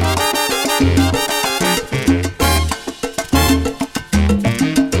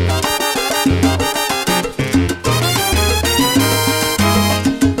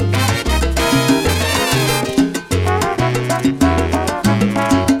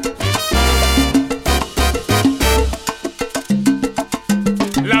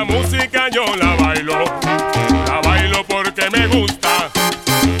 La música yo la bailo porque me gusta,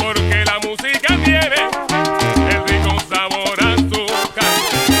 porque la música tiene el rico sabor a azúcar,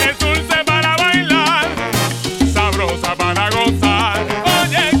 es dulce para bailar, sabrosa para gozar,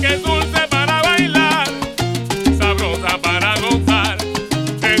 oye que es dulce para bailar, sabrosa para gozar,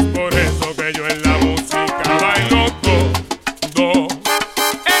 es por eso que yo en la música bailo todo,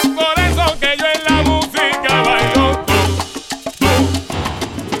 es por eso que yo en la música bailo todo.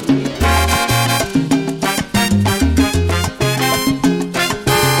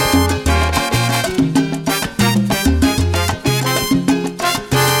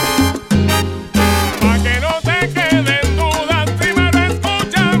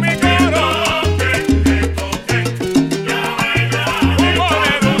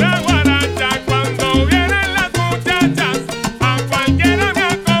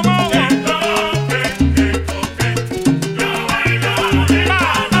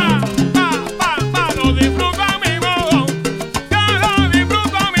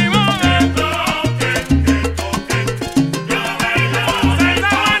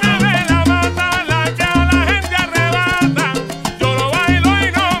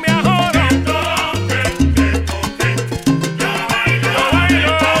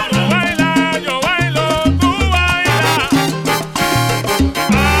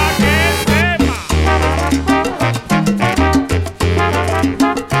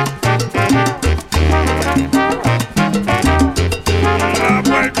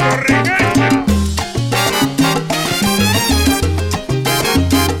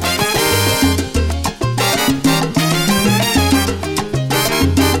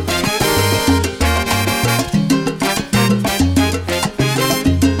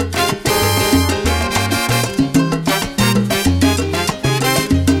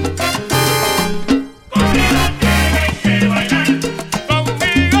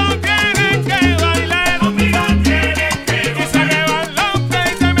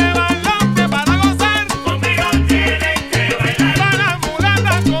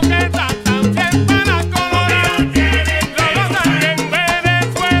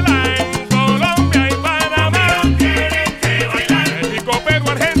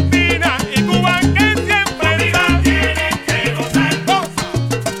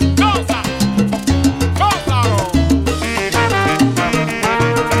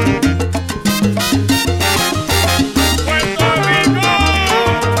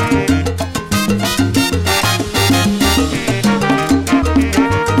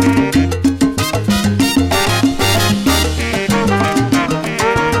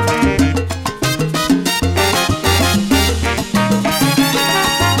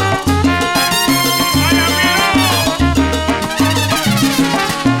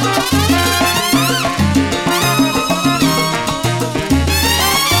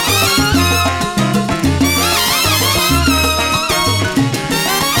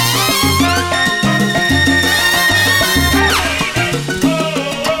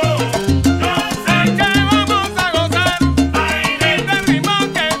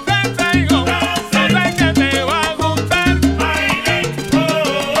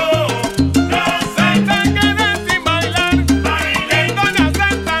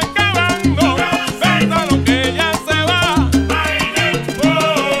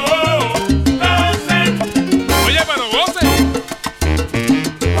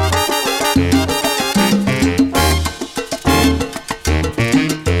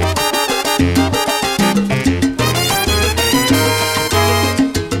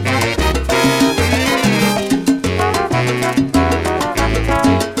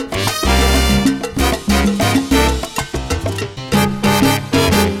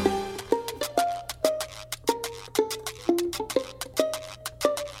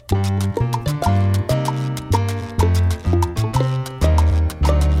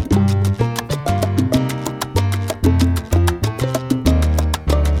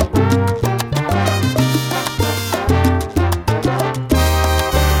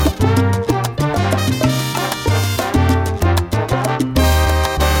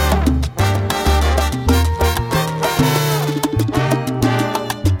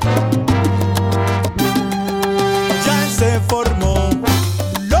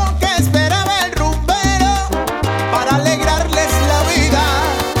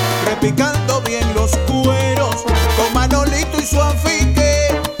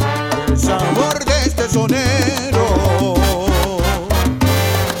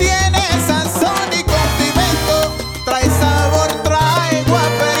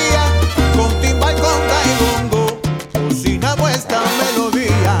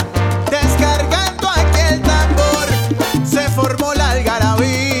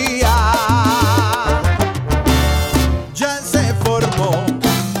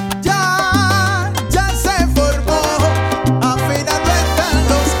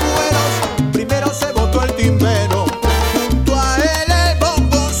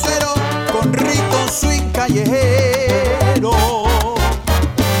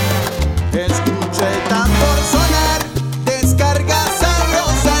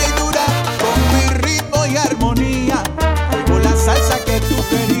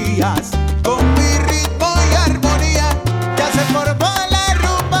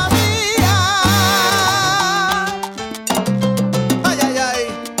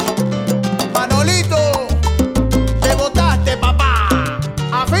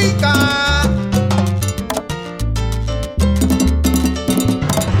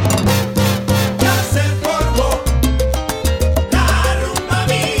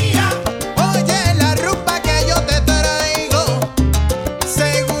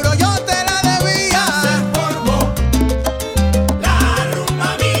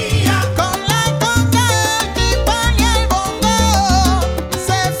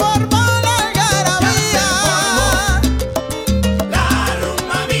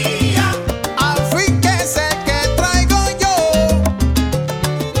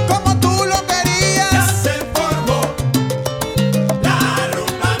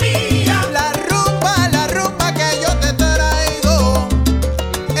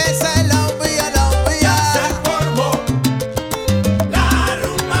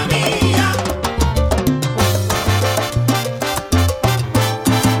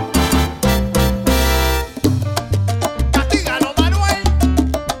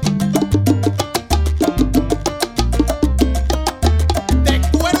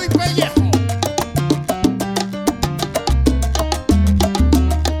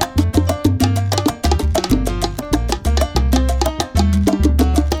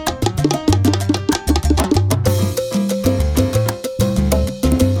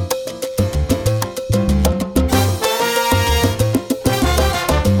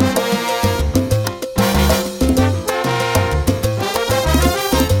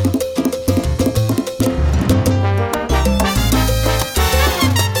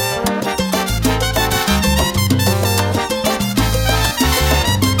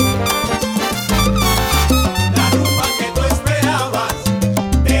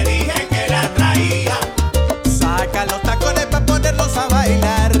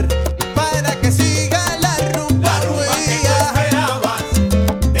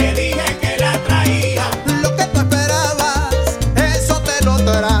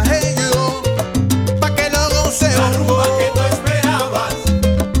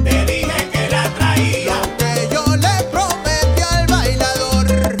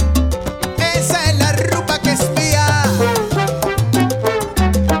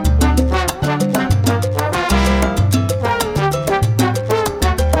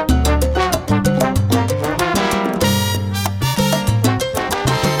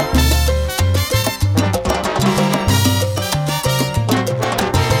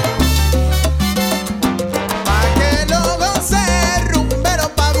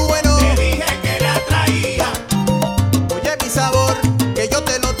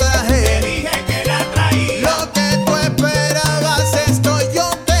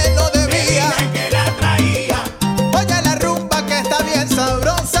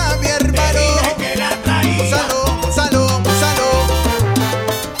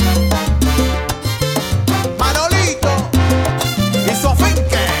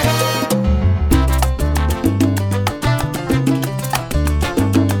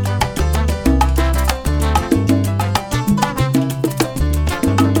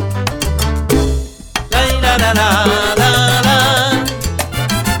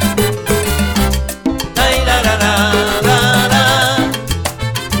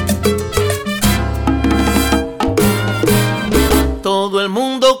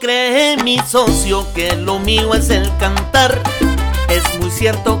 socio, que lo mío es el cantar. Es muy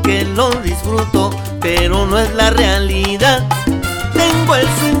cierto que lo disfruto, pero no es la realidad. Tengo el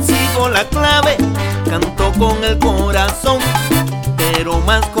swing, sigo la clave, canto con el corazón, pero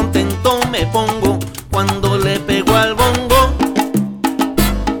más contento me pongo cuando le pego al bongo.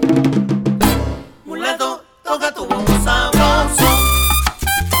 Mulato, toca tu bongo sabroso.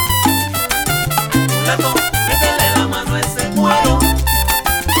 Mulato, métele la mano a ese cuero.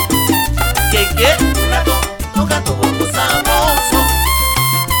 ¿Qué? Mulato, toca tu bongo sabroso.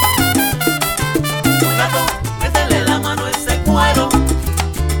 Mulato, métele la mano a ese cuero.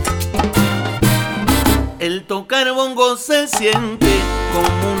 El tocar bongo se siente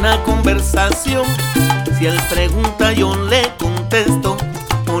como una conversación. Si él pregunta yo le contesto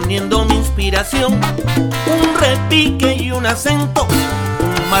poniendo mi inspiración. Un repique y un acento,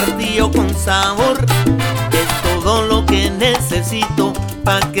 un martillo con sabor, es todo lo que necesito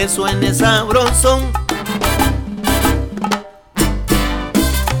pa' que suene sabrosón.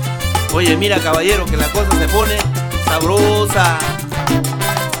 Oye, mira caballero, que la cosa se pone sabrosa.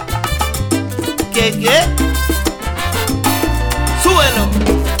 ¿Qué? ¡Súbelo!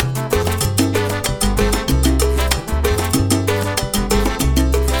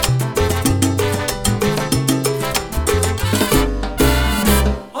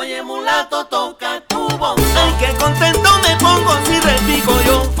 Oye, mulato, toca tu bongo. Ay, qué contento me pongo si repico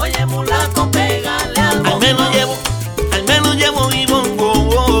yo. Oye, mulato, pégale al bongo. Al menos llevo mi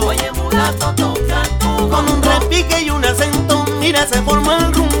bongo. Oye, mulato, toca tu bongo. Con un repique y un acento, mira, se forma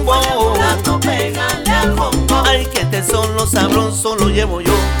el rumbo. Oye, mulato, pégale al bongo. Ay, que este solo sabroso lo llevo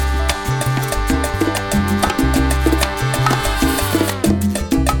yo.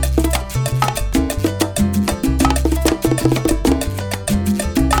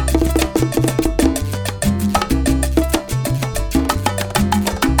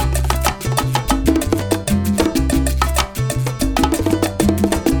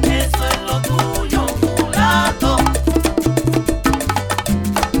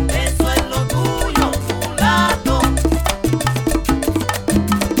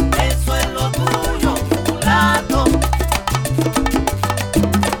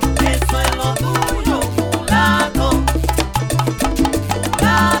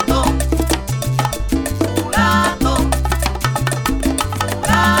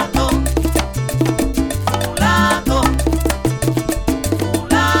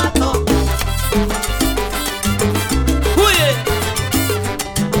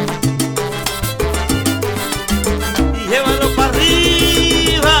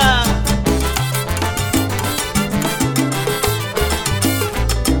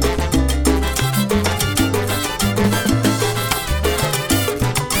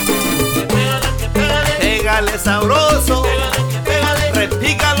 Pégale sabroso, pégale,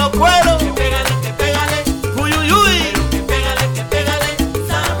 repica los cueros, pégale, uy, uy, uy, pégale,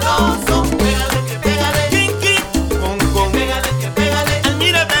 sabroso, pégale, kinky, con, pégale, ay,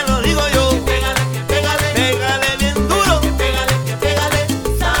 mira te lo digo yo, pégale bien duro, pégale,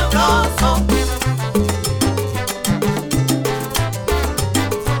 sabroso.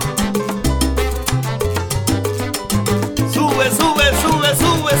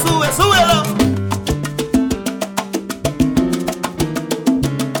 Súbelo.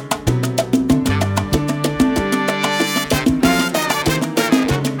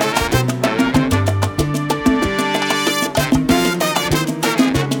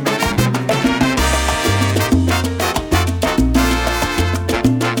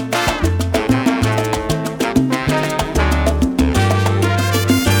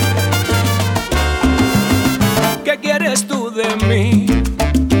 ¿Qué quieres tú de mí?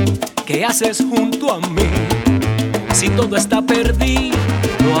 ¿Qué haces junto a mí? Si todo está perdido,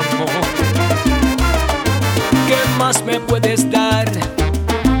 amor. ¿Qué más me puedes dar?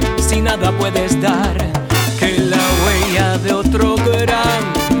 Si nada puedes dar que la huella de otro gran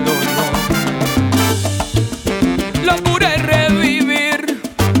dolor. Locura es revivir,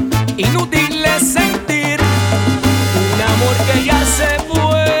 inútil es sentir un amor que ya se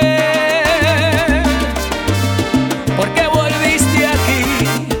fue. ¿Por qué volviste aquí?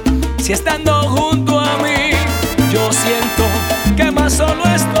 Si estando junto a mí, yo siento que más solo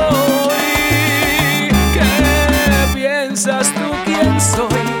estoy. ¿Qué piensas tú quién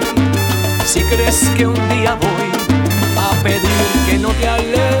soy? Si crees que un día voy a pedir que no te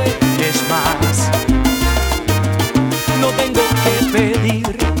alejes más. No tengo que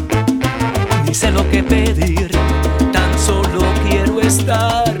pedir, ni sé lo que pedir, tan solo quiero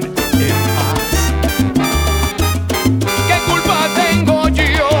estar en paz. ¿Qué culpa tengo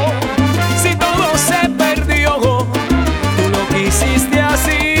yo si todo se perdió? Tú lo quisiste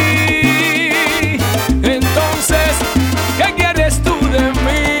así.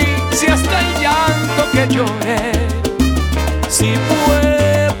 que lloré. Si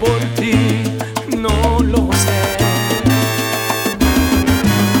fue por ti, no lo sé.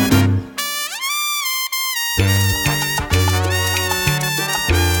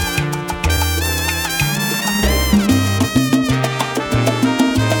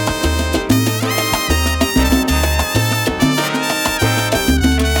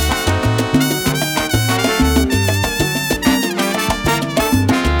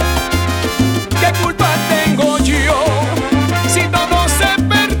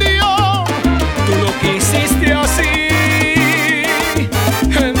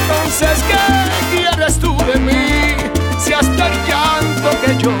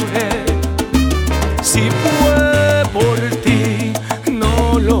 Lloré, si fue por ti,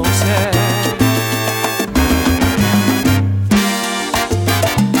 no lo sé.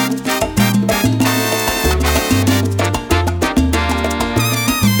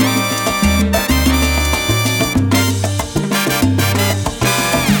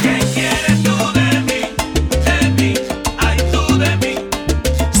 ¿Qué quieres tú de mí, ay tú de mí?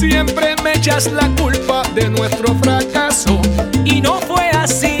 Siempre me echas la culpa de nuestro fracaso y no fue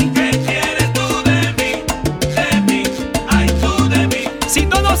así. ¿Qué quieres tú de mí, ay tú de mí? Si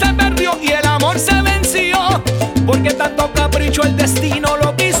todo se perdió y el amor se venció, porque tanto capricho el destino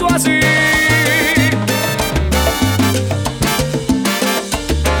lo quiso así.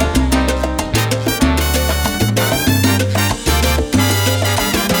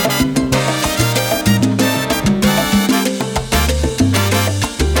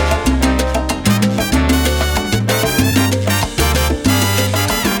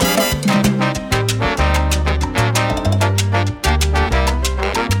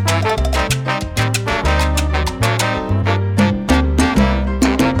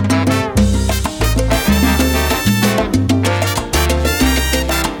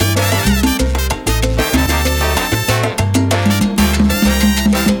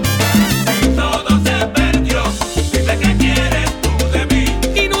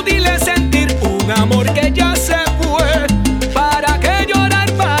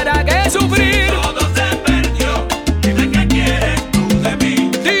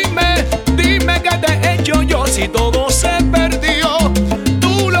 Si todo se perdió,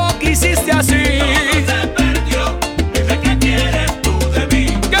 tú lo quisiste así. Todo se perdió, dime qué quieres tú de mí.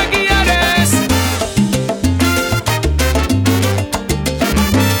 ¿Qué quieres?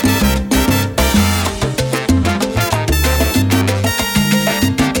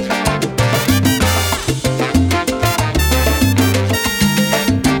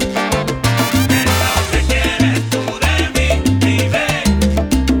 ¿Qué quieres tú de mí? Dime.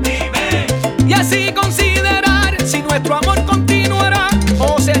 Y así considerar si nuestro amor continuará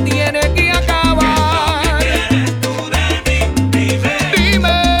o se tiene que acabar. ¿Qué quieres tú de mí?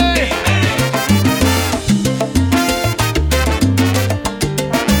 Dime.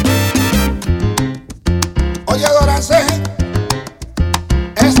 Oye, Dorance,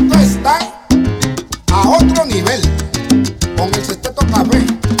 esto está a otro nivel con el Sexteto Café.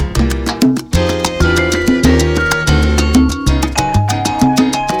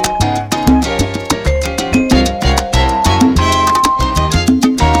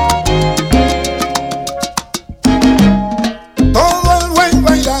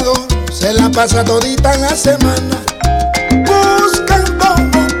 Se la pasa todita la semana buscando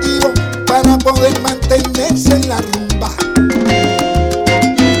motivo para poder mantenerse en la rumba.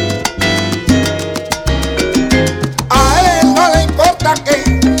 A él no le importa que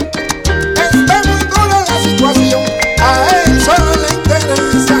esté muy dura la situación. A él solo le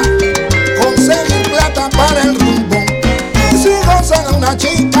interesa conseguir plata para el rumbo. Y si goza de una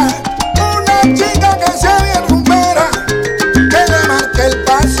chica que sea bien rumbera, que le marque el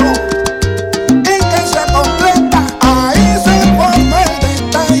paso y que se completa. Ahí se forma el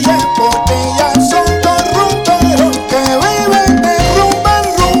detalle, porque ya son dos rumberos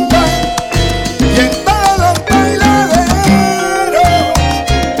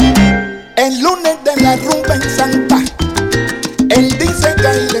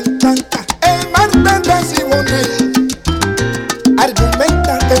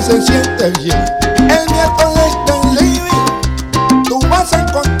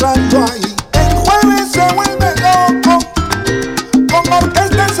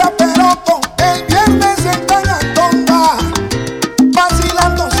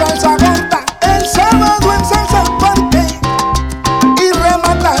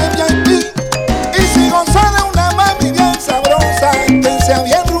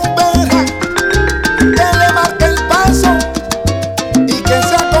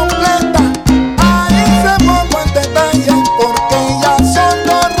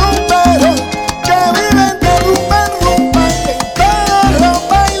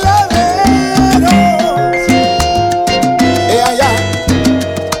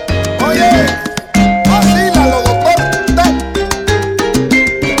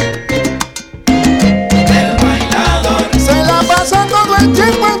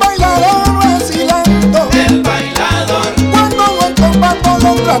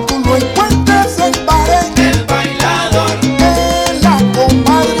otra tú lo encuentres en Bahrein. El bailador, En la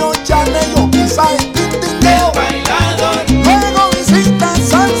comadre Ochanello, quizá en Tintindeo. el bailador, Luego visita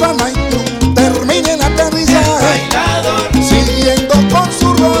Salsa Night Club, termina el aterrizaje. bailador, Siguiendo con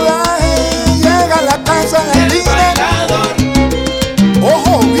su rodaje, llega a la casa del el líder. bailador,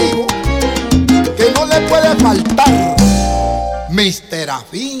 Ojo vivo, que no le puede faltar Mr.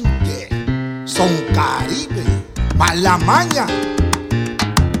 Afinque, Son Caribe, Malamaña,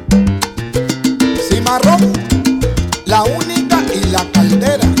 Cimarrón, La Única y La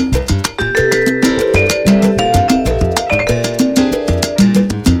Caldera.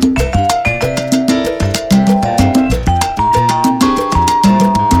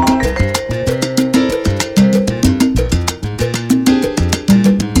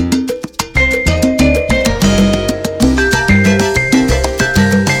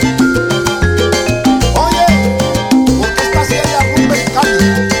 Oye, porque esta sí es la rumba en Cali.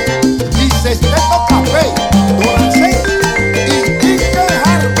 Dice Esteto Café, Dorancé y Quique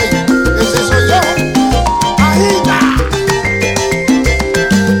Harvey. Ese soy yo. Agita.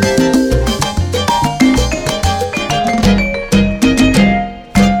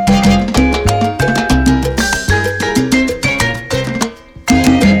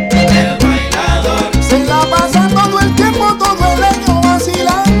 el bailador, Se la pasa todo el tiempo, todo el año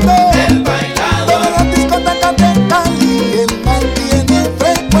vacilando. el bailador, Todas las discotecas de Cali él mantiene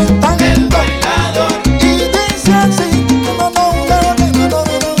frecuentando. el bailador, Y dice así, que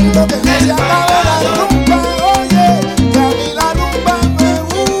no se acabe la rumba. Oye, que a mí la rumba me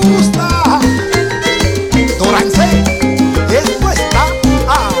gusta. Dorancé, esto está a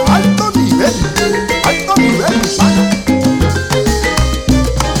alto nivel, sana.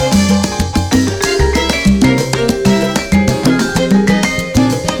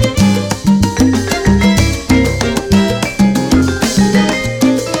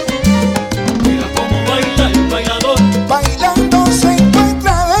 Mira cómo baila el bailador, Bailando se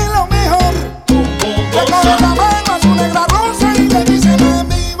encuentra de lo mejor. Le coge la mano a su negra rosa y le dice: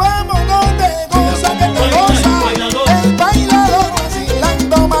 mami, vámonos de goza que te goza. El bailador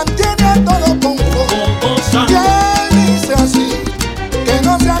vacilando mantiene a todo con gozo. Y él dice así, que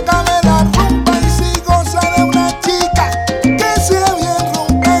no se acabe la rumba y si goza de una chica que sea bien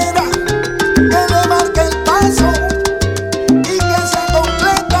rumbera, que le marque el paso y que sea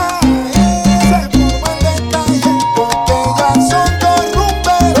completa. Y se forma el detalle porque ya son dos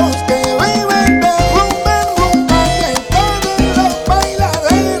rumberos que viven de rumba en rumba y en todos los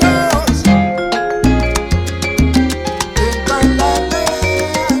bailaderos.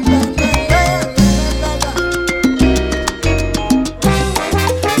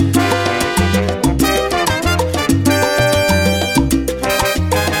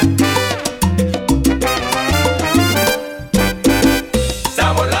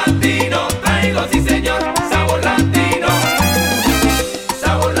 sabor latino, traigo sí señor, sabor latino,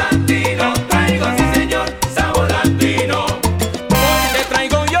 traigo sí señor, sabor latino. Te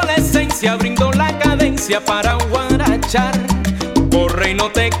traigo yo la esencia, brindo la cadencia para guarachar. Corre y no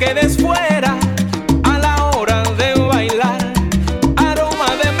te quedes fuera a la hora de bailar. Aroma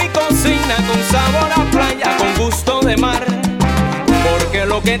de mi cocina con sabor a playa, con gusto de mar. Porque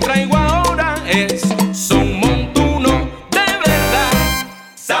lo que traigo ahora es son montuno de verdad.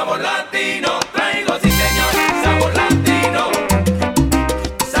 Sabor latino, traigo sí señor, sabor latino,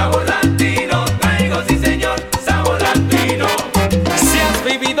 traigo sí señor, sabor latino. Si has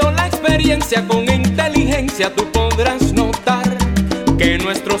vivido la experiencia con inteligencia, tú podrás notar que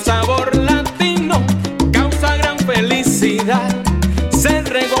nuestro sabor latino causa gran felicidad. Se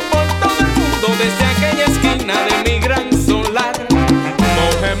regó por todo el mundo desde aquella esquina de mi gran solar.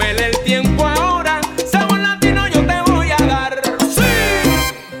 Cógemele el tiempo ahora, sabor latino yo te voy a dar. ¡Sí!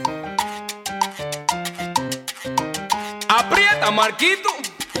 Aprieta, Marquito.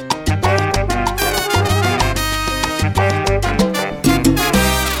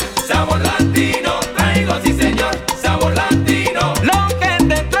 Sabor latino, traigo sí señor, sabor latino. Lo que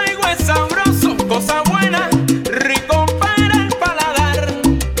te traigo es sabroso, cosa buena, rico para el paladar.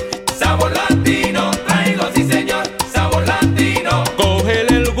 Sabor latino, traigo sí señor, sabor latino.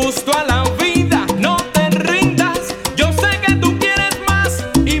 Cógele el gusto a la vida, no te rindas. Yo sé que tú quieres más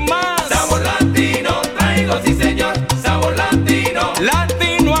y más. Sabor latino, traigo sí señor, sabor latino. Latino.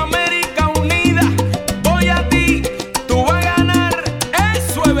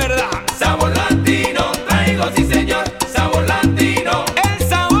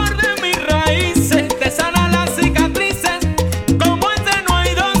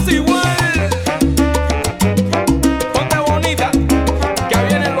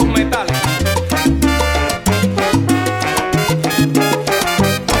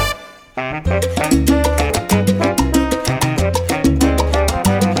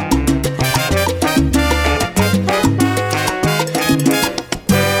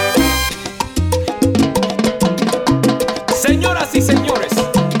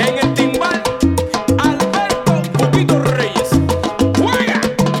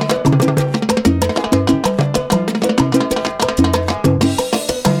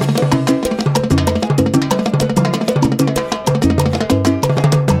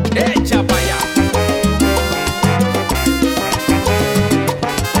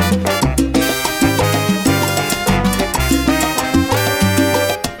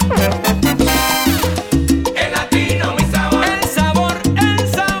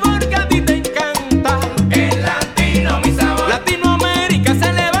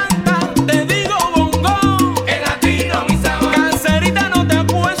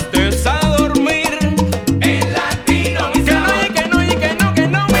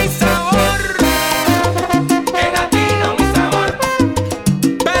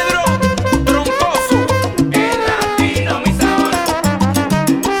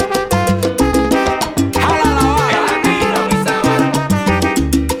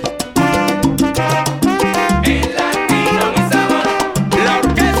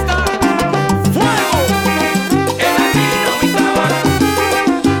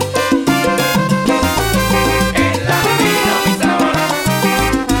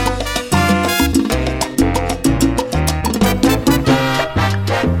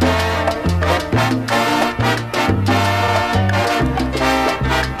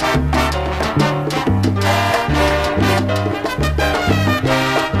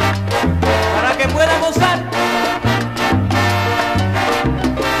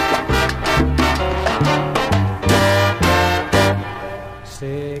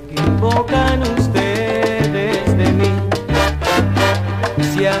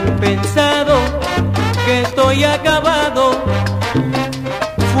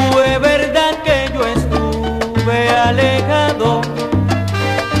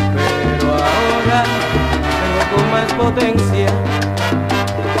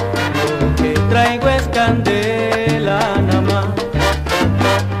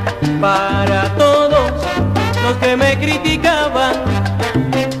 Para todos los que me criticaban,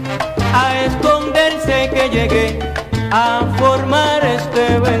 a esconderse que llegué a formar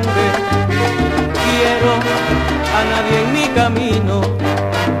este vende. Quiero a nadie en mi camino,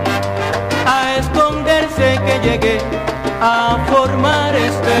 a esconderse que llegué a formar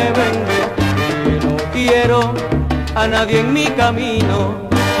este vende. No quiero a nadie en mi camino.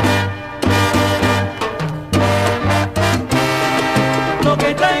 Lo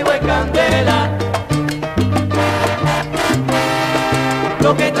que traigo es candela,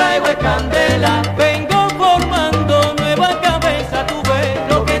 lo que traigo es candela. Vengo formando nueva cabeza, tú ves.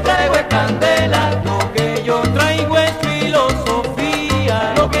 Lo que traigo es candela, lo que yo traigo es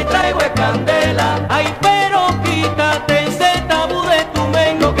filosofía. Lo que traigo es candela. Ay, pero quítate ese tabú de tu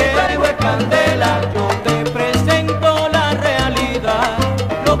mente. Lo que traigo es candela, yo te presento la realidad.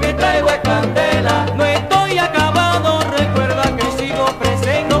 Lo que traigo es candela, no estoy acabado, recuerda que sigo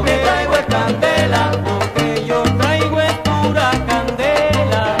presente. Lo que traigo es candela, lo que yo traigo es pura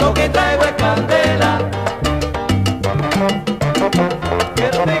candela. Lo que traigo es candela.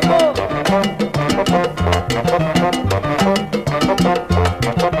 ¡Qué rico!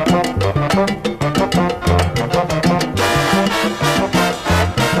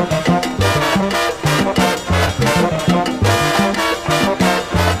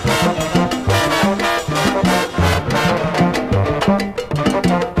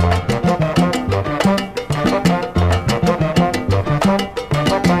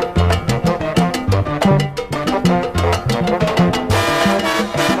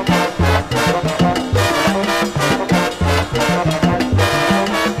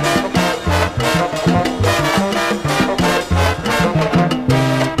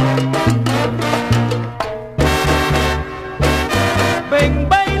 Ven,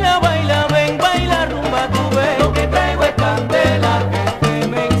 baila, baila, ven, baila rumba, tú ves. Lo que traigo es candela, este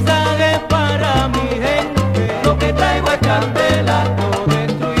mensaje es para mi gente. Lo que traigo es candela, no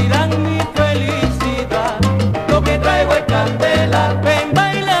destruirán mi felicidad. Lo que traigo es candela. Ven,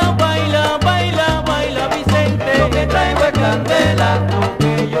 baila, baila, baila, baila, Vicente. Lo que traigo es candela, lo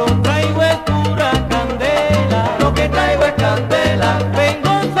que yo traigo es pura candela. Lo que traigo es candela. Ven,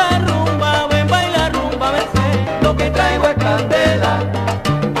 goza rumba, ven, baila rumba, Merced. Lo que traigo es candela.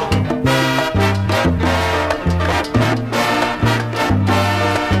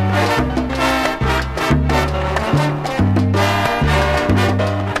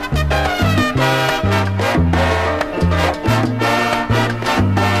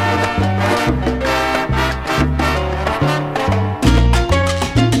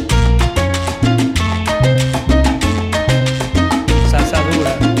 Salsa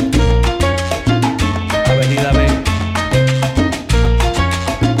dura, Avenida B.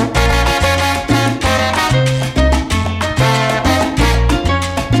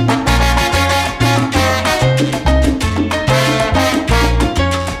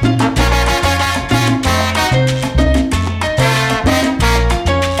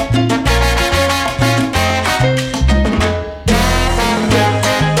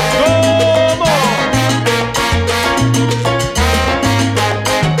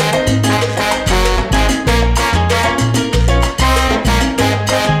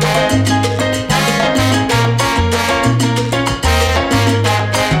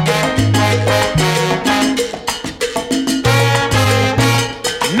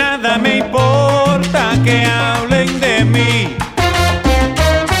 Nada me importa que hablen de mí,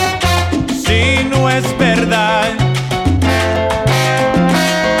 si no es verdad.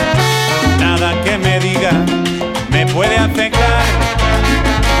 Nada que me diga me puede afectar.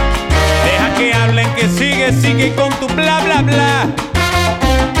 Deja que hablen, que sigue con tu bla bla bla.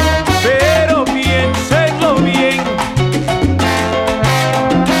 Pero piénsenlo bien,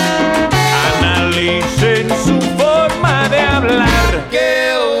 analicen su forma de hablar.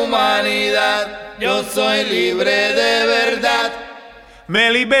 ¡Qué humanidad! Yo soy libre de verdad.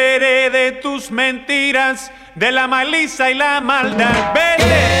 Me liberé de tus mentiras, de la malicia y la maldad. ¡Vete!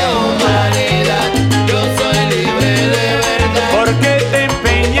 ¡Qué humanidad! Yo soy libre de verdad. Porque te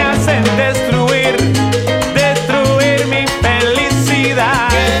empeñas en destruir mi felicidad.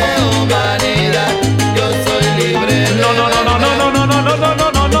 ¡Qué humanidad! Yo soy libre de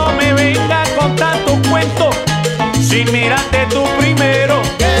verdad. No me vengas con tanto cuento sin mirarte tú primero.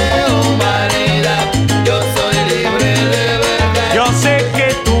 ¡Qué humanidad! Yo soy libre de verdad. Yo sé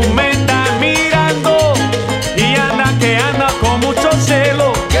que tú me estás mirando y anda con mucho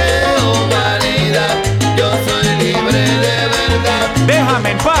celo. ¡Qué humanidad! Yo soy libre de verdad.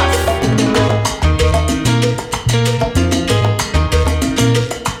 Déjame en paz.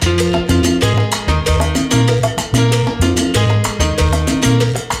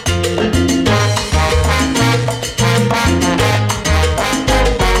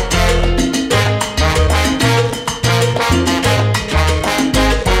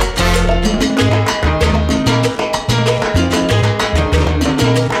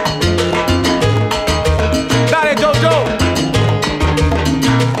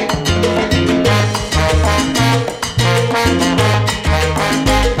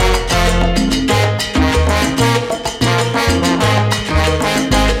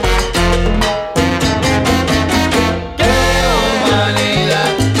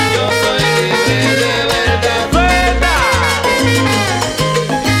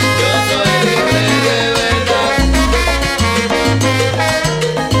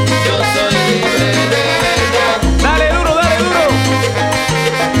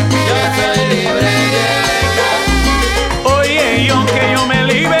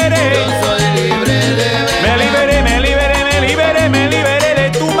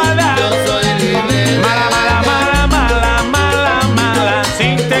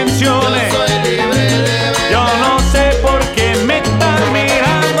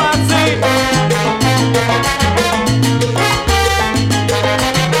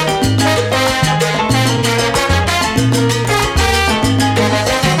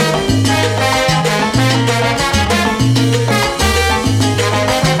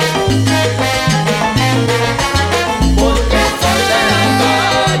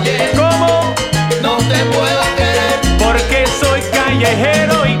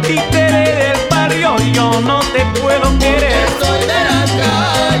 no te puedo querer. Soy de la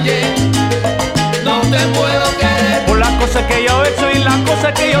calle, no te puedo querer. Por las cosas que yo he hecho y las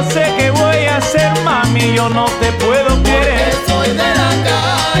cosas que yo sé que voy a hacer, mami, yo no te puedo querer. Soy de la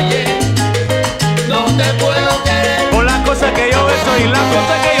calle, no te puedo querer. Por las cosas que yo he hecho y las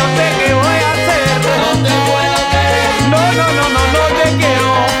cosas que yo sé que voy a hacer, no te puedo querer. No, no, no, no, no te quiero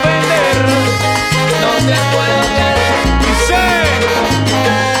ofender. No te puedo querer. Y sé,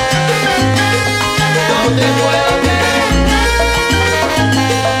 no te puedo querer.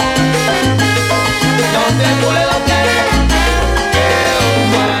 No te puedo querer.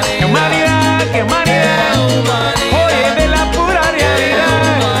 qué humanidad, qué humanidad. Oye, de la pura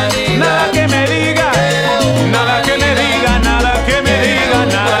realidad. Nada que me diga, nada que me diga, nada que me diga,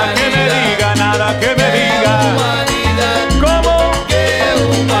 nada que me diga, nada que me diga. ¿Cómo? Qué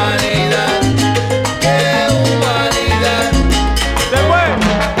humanidad, qué humanidad. Se fue.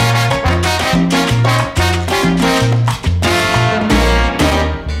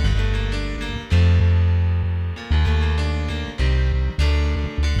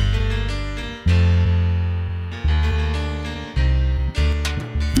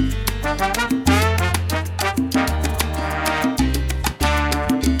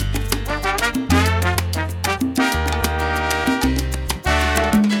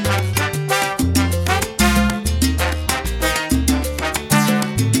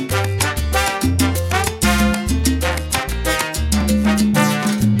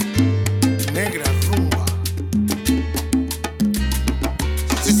 Negra rumba.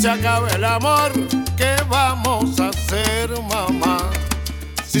 Si se acaba el amor, ¿qué vamos a hacer, mamá?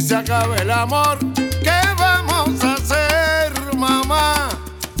 Si se acaba el amor, ¿qué vamos a hacer, mamá?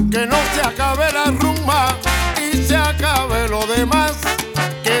 Que no se acabe la rumba y se acabe lo demás.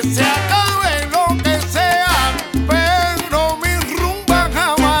 Que se acabe lo que sea, pero mi rumba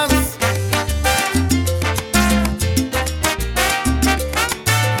jamás.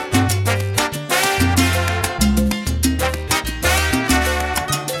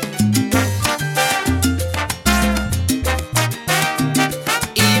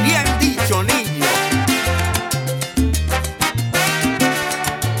 Y bien dicho, niño.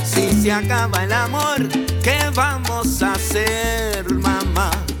 Si se acaba el amor, ¿qué vamos a hacer,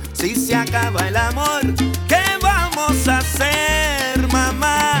 mamá? Si se acaba el amor, ¿qué vamos a hacer,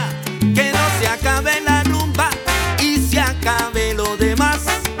 mamá? Que no se acabe la rumba y se acabe lo demás.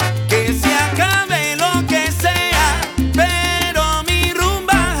 Que se acabe lo que sea, pero mi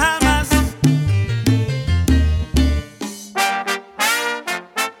rumba jamás.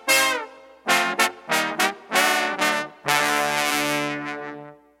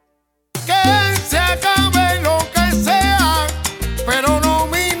 Que se acabe lo que sea, pero no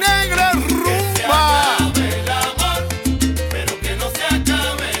mi negra rumba.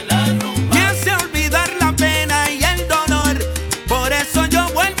 Me hace olvidar la pena y el dolor, por eso yo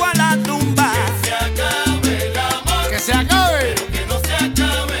vuelvo a la tumba. Que se acabe, Que no se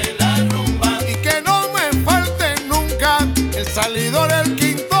acabe la rumba. y que no me falte nunca el salidor, el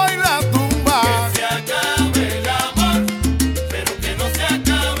quinto y la tumba. Se acabe el amor, pero que no se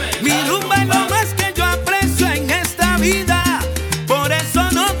acabe. Mi rumba es lo más que yo aprecio en esta vida, por eso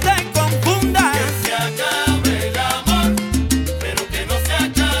no te confundas. Se acabe el amor, pero que no se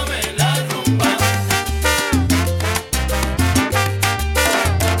acabe la rumba.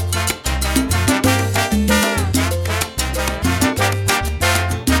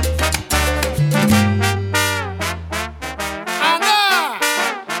 ¡Ana!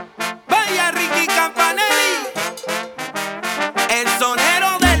 Vaya Ricky Campanelli, el sonero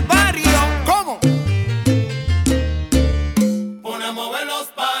del barrio. ¿Cómo? Pone a mover los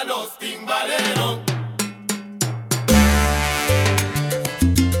palos, timbalero.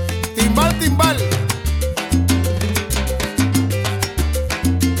 Timbal, timbal.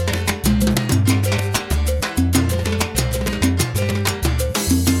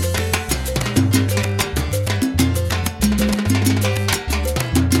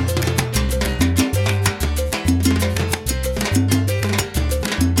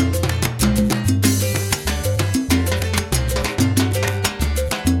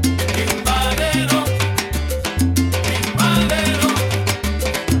 Timbalero,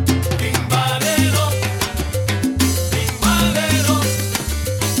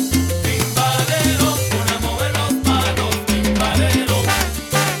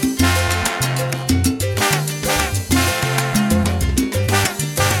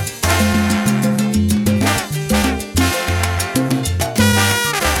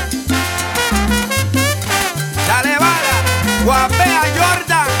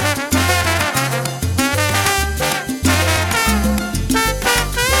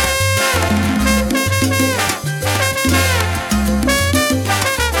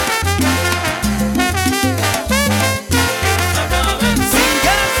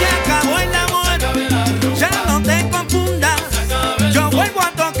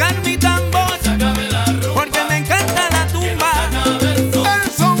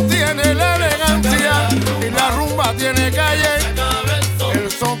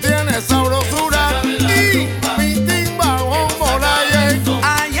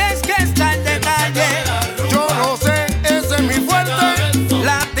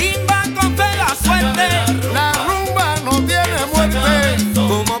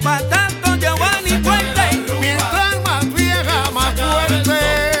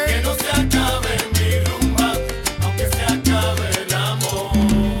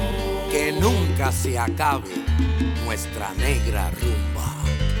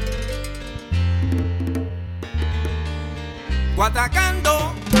 vengo atacando.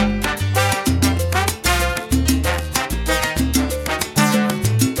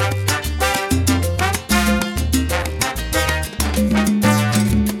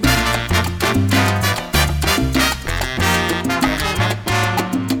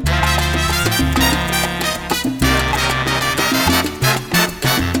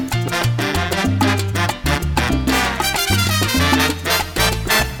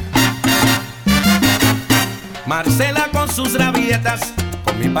 Marcela con sus rabietas,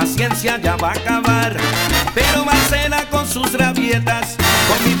 con mi paciencia ya va a acabar. Pero Marcela con sus rabietas,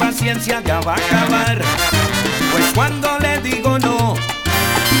 con mi paciencia ya va a acabar. Pues cuando le digo no,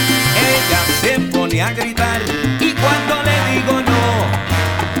 ella se pone a gritar. Y cuando le digo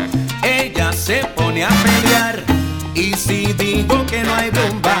no, ella se pone a pelear. Y si digo que no hay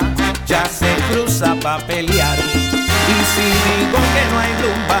rumba, ya se cruza pa' pelear. Y si digo que no hay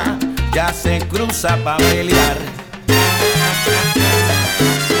rumba, ya se cruza pa' pelear.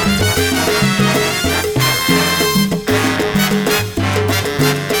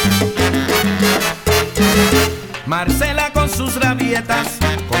 Marcela con sus rabietas,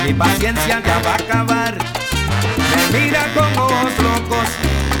 con mi paciencia ya va a acabar. Me mira con ojos locos,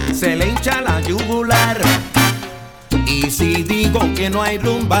 se le hincha la yugular. Y si digo que no hay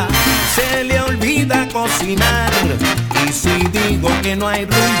rumba, se le olvida cocinar. Y si digo que no hay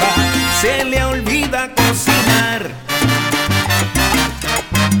rumba, se le olvida cocinar.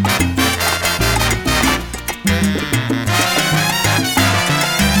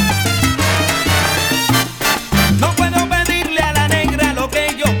 No puedo pedirle a la negra lo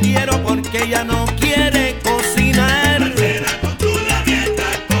que yo quiero porque ella no quiere cocinar. Marcela, con tu rabieta,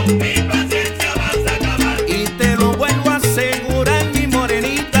 con mi paciencia vas a acabar. Y te lo vuelvo a asegurar, mi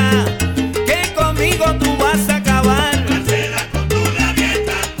morenita, que conmigo tú vas a acabar. Marcela, con tu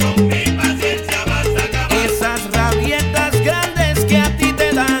rabieta, con mi paciencia vas a acabar. Esas rabietas grandes que a ti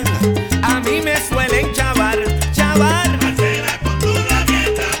te dan, a mí me suelen chavar, chavar. Marcela, con tu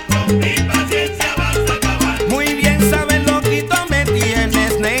rabieta, con mi paciencia vas a acabar. Muy bien sabes, loquito, me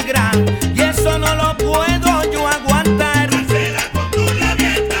tienes negra, y eso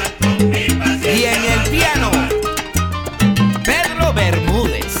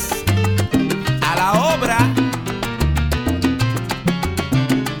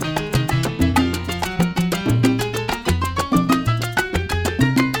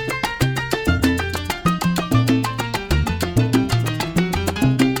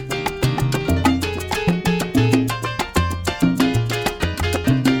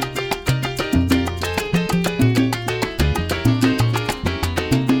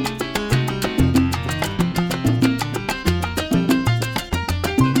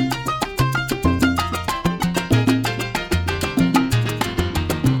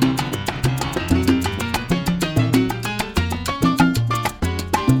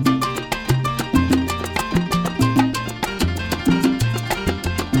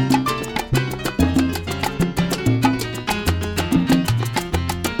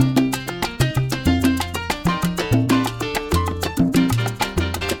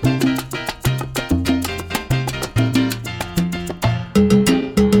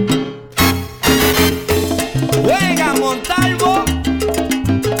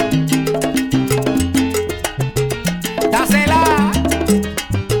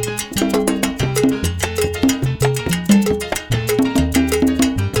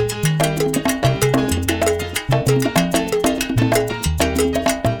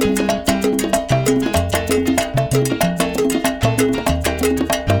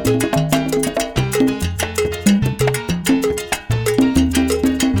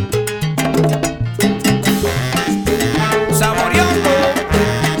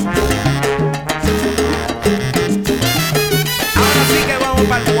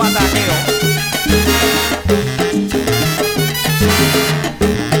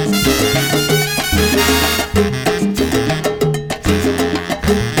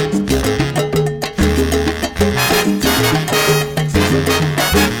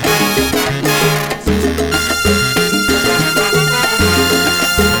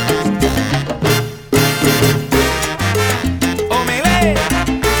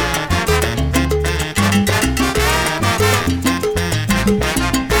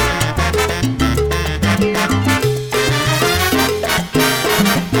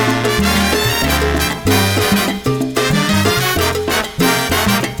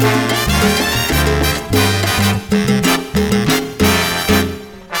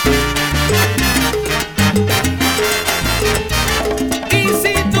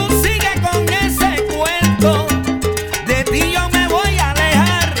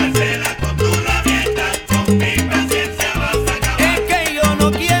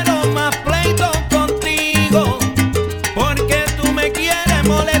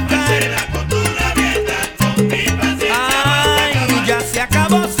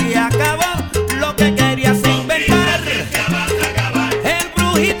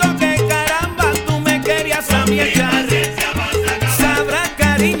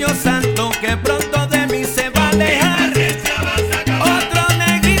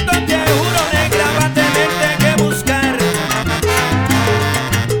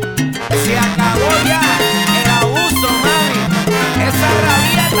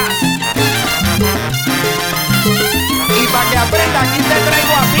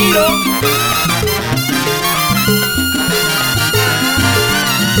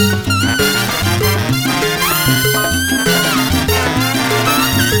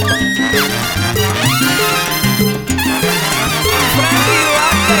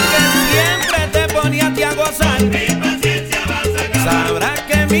Sabrás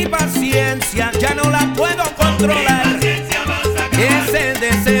que mi paciencia ya no la puedo controlar. Es el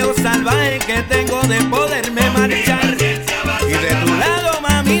deseo salvaje que tengo de poderme marchar. Y de tu lado,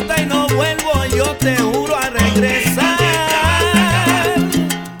 mamita, y no vuelvo, yo te juro, a regresar.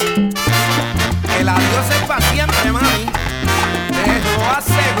 El adiós es para siempre, mami. Te lo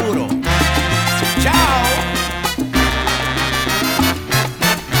aseguro. Chao.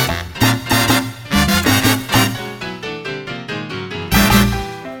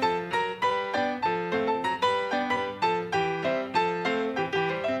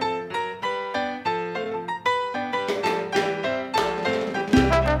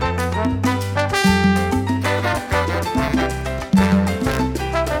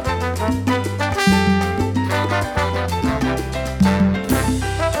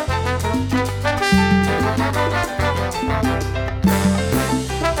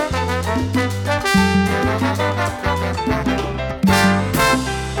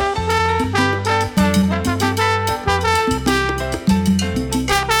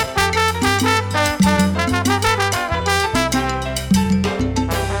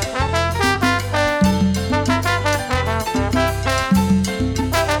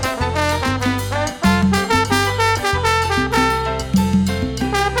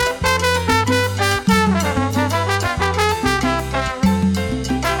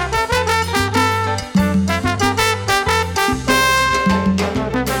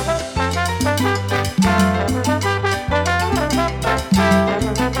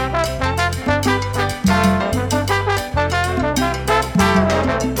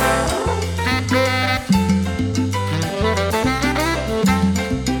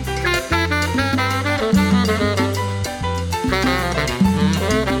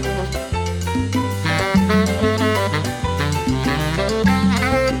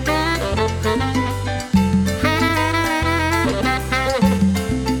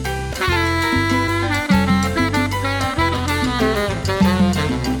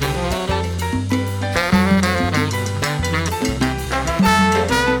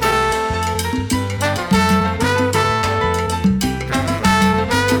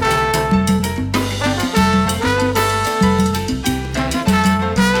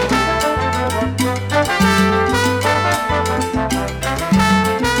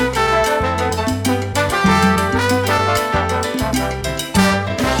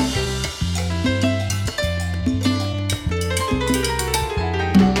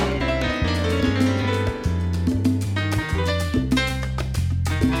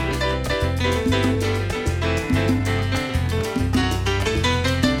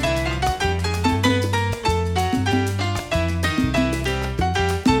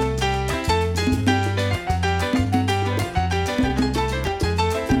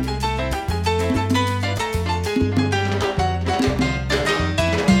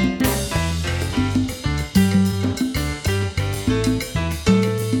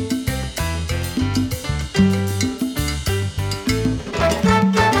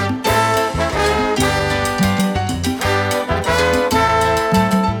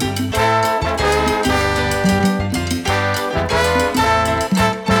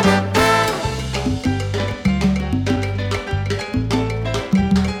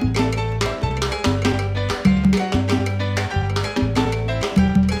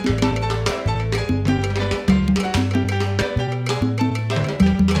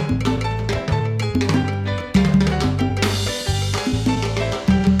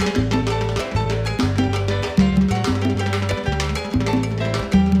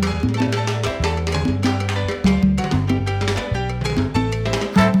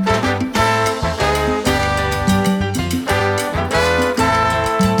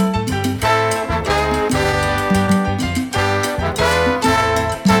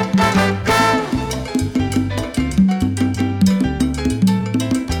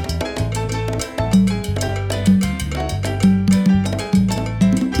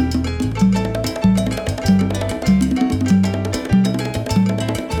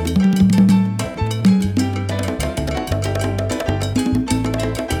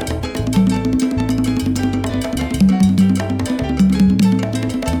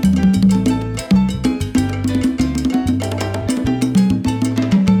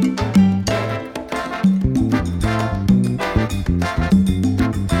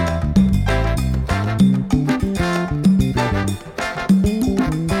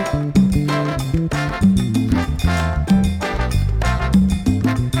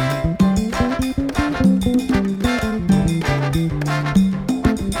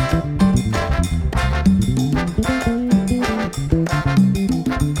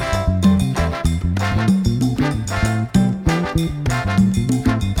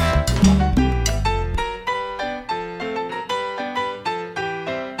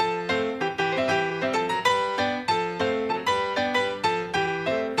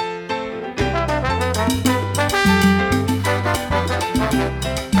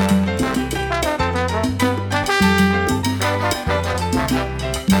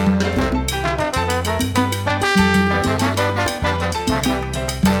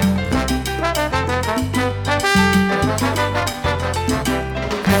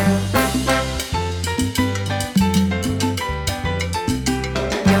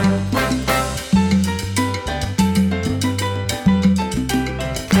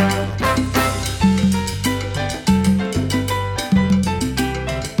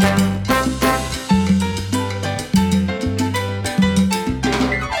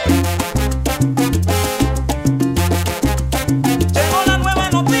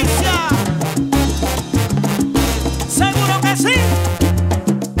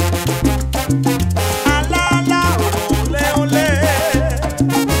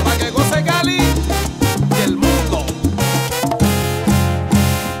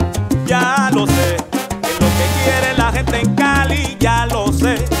 ya lo sé. Es lo que quiere la gente en Cali, ya lo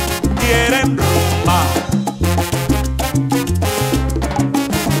sé. Quieren rumba.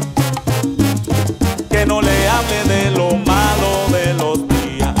 Que no le hable de lo malo de los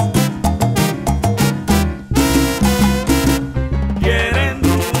días. Quieren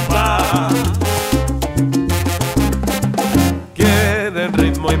rumba. Quieren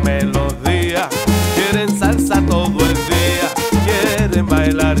ritmo y melodía, quieren salsa todo el día, quieren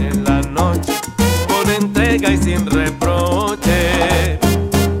bailar en la noche, con entrega y sin reproche.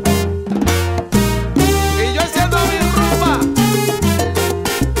 Y yo haciendo mi rumba.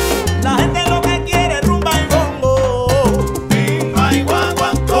 La gente lo que quiere es rumba y bongo, Timba y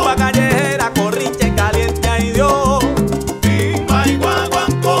guaguancó, rumba callejera, corrinche, caliente, ay Dios. timba y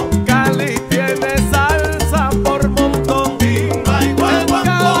guaguancó. Cali tiene salsa por montón. Timba y guaguancó. En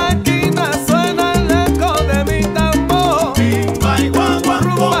cada esquina suena el eco de mi tambor. Timba y guaguancó.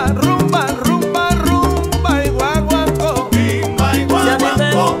 Rumba, rumba, rumba, rumba y guaguancó.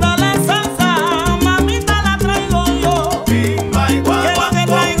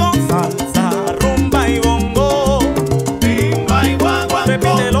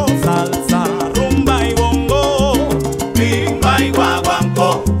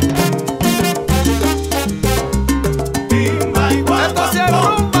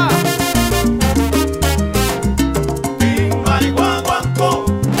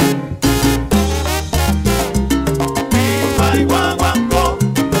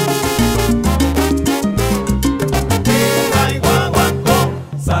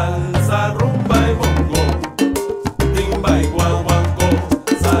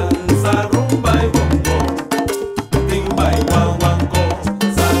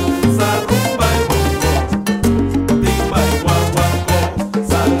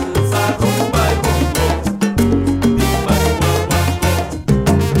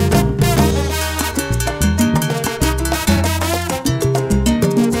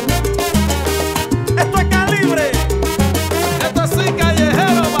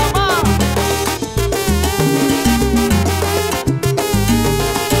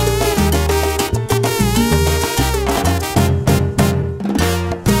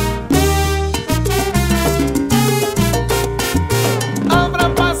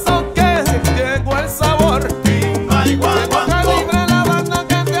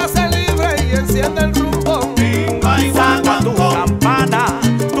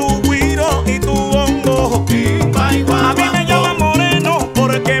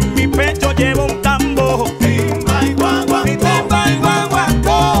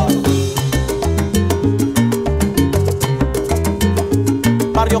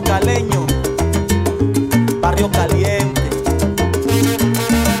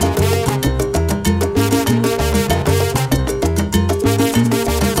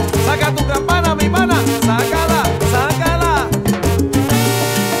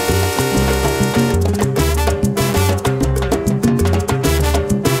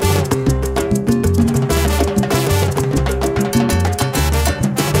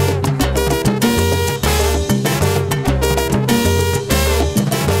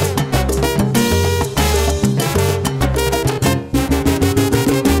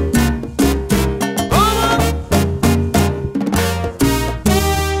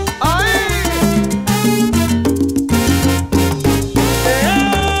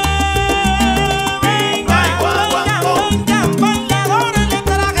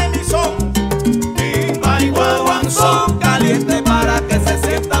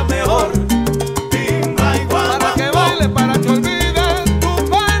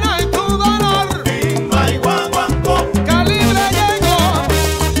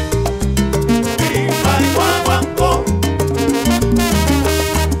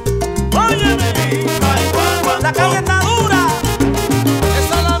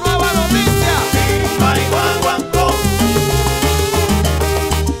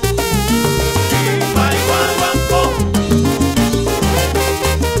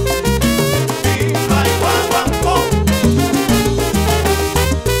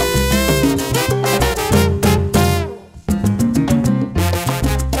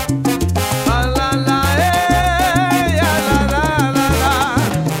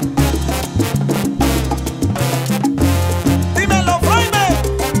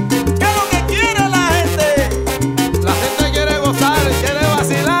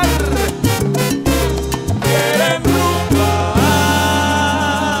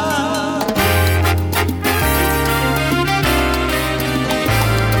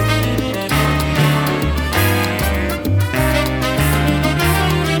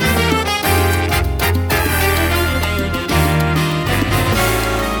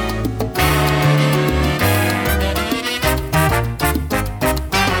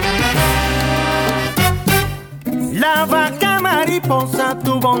 mariposa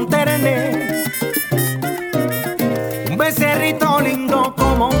tuvo un terné, un becerrito lindo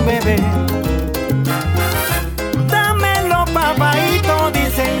como un bebé. Dámelo, papaito,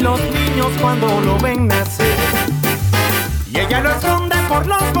 dicen los niños cuando lo ven nacer. Y ella lo esconde por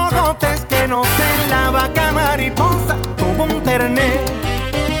los bogotes, que no sé, la vaca mariposa tuvo un terné.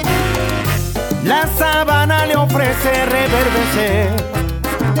 La sabana le ofrece reverdecer.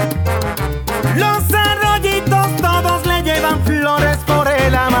 Los arroyitos todos le llevan flores por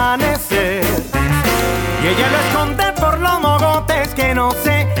el amanecer. Y ella lo esconde por los mogotes, que no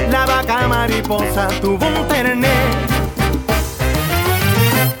sé, la vaca mariposa tuvo un terné.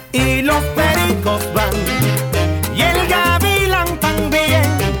 Y los pericos van, y el gavilán también,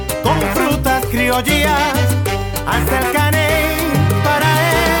 con frutas criollas, hasta el caney para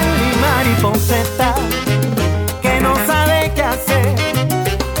él. Y mariposeta, que no sabe qué hacer,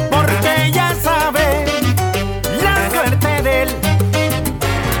 porque ya sabe la suerte de él.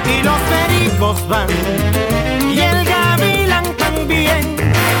 Y los pericos van, y el gavilán también,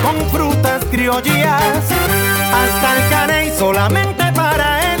 con frutas criollas, hasta el caney solamente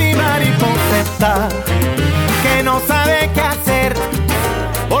para él. Y mariposeta, que no sabe qué hacer,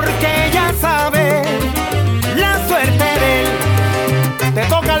 porque ya sabe la suerte de él. Te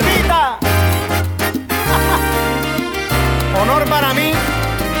toca, Albita. Honor para mí.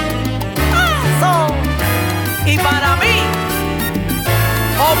 ¡Eso! Y para mí,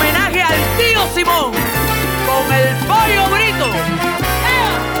 homenaje al tío Simón con el pollo brito.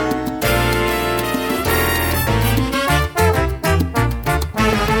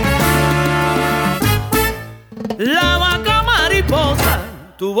 La vaca mariposa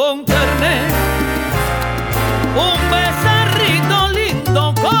tuvo un terné, un becerrito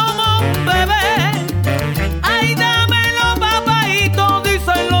lindo como un bebé. Ay, dámelo, papaito,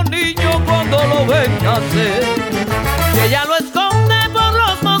 dicen los niños cuando lo ven nacer. Y ella lo esconde por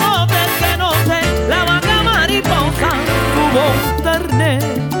los mogotes, que no sé, la vaca mariposa tuvo un terné.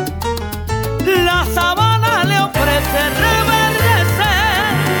 La sabana le ofrece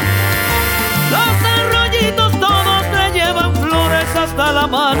reverdecer. Los arroyitos todos le llevan flores hasta el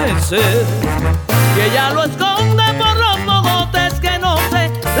amanecer. Y ella lo esconde por los mogotes, que no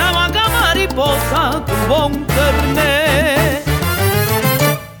sé, la vaca mariposa tuvo un terné.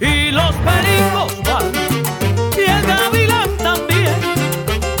 Y los pericos van, y el gavilán también,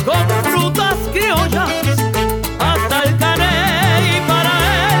 con frutas criollas, hasta el caney para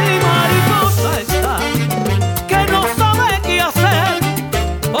él. Y mariposa está, que no sabe qué hacer,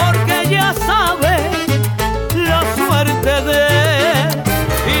 porque ya sabe la suerte de él.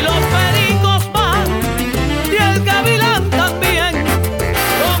 Y los pericos van, y el gavilán también,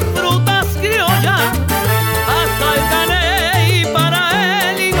 con frutas criollas, hasta el caney para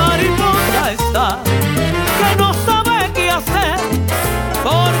él. Y mariposa está, que no sabe qué hacer,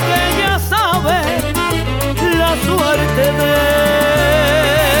 porque ya sabe la suerte de él.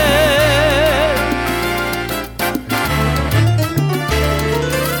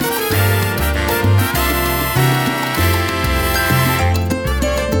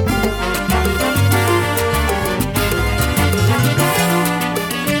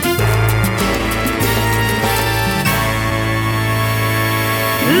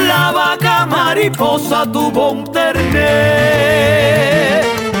 La vaca mariposa tuvo un terné.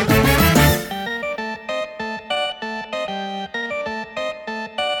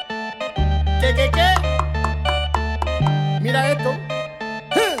 ¿Qué? Mira esto.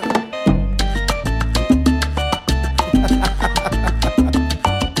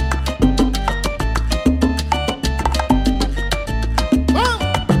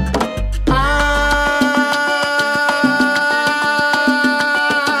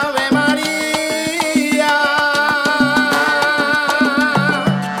 Ave María.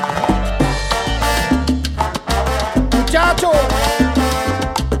 Muchacho,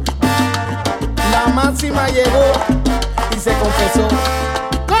 la máxima llegó y se confesó.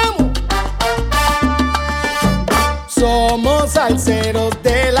 ¿Cómo? Somos salseros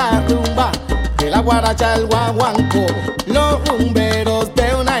de la rumba, de la guaracha al guaguancó, los rumberos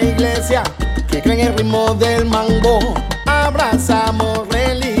de una iglesia que creen el ritmo del mambo. Abrazamos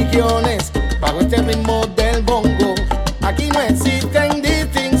religiones bajo este ritmo del bongo. Aquí no existen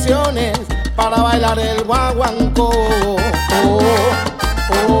distinciones para bailar el guaguancó. Oh,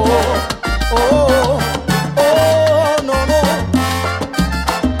 oh, oh, oh, no, no.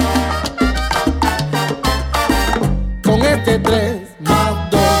 Con este 3 más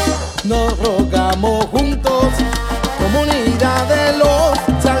 2 nos rogamos juntos, comunidad de los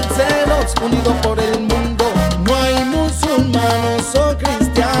salseros unidos por el mundo. No hay musulmanos o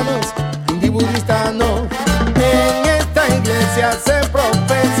cristianos, hindi budistas no. En esta iglesia se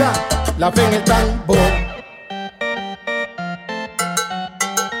la fe en el tambor.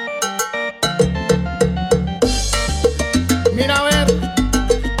 Mira a ver,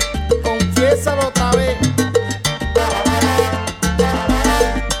 confiésalo otra vez.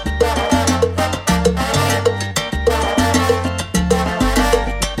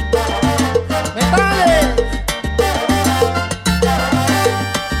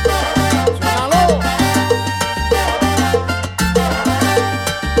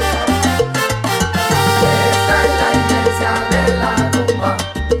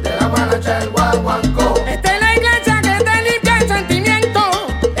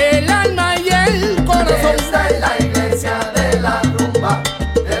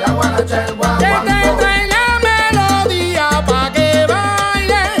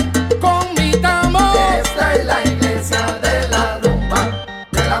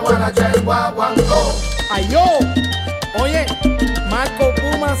 Ay, yo, oye, Marco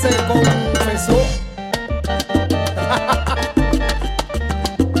Puma se confesó.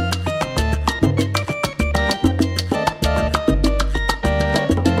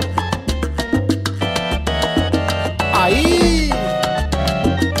 Ahí.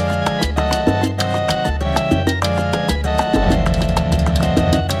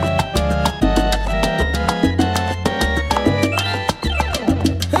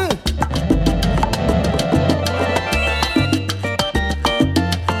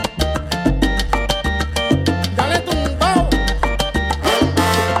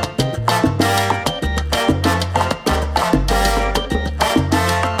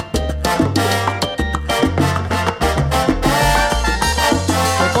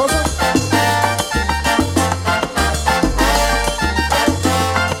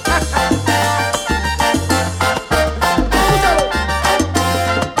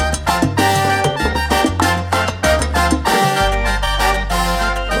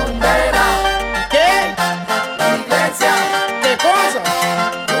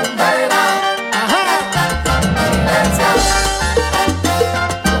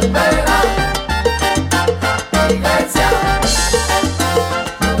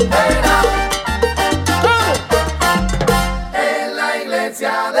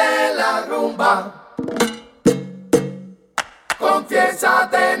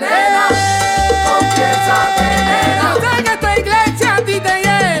 Confiésate, nena, confiésate, nena. Sé que esta iglesia a ti te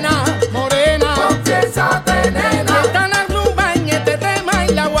llena, morena. Confiésate, nena. Está la rumba en este tema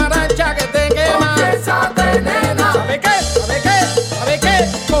y la guaracha que te quema. Confiésate, nena. ¿Sabe qué? ¿Sabe qué? ¿Sabe qué?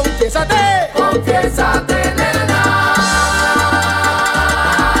 Confiésate, confiésate, nena.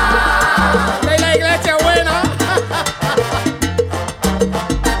 De la iglesia buena.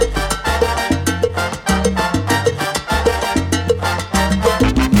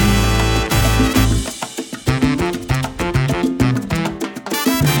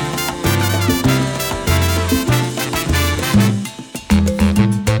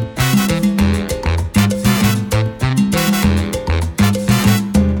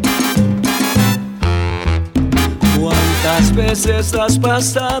 ¿Cuántas veces has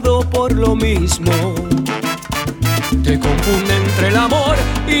pasado por lo mismo? Te confunde entre el amor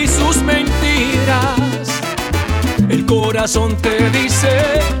y sus mentiras. El corazón te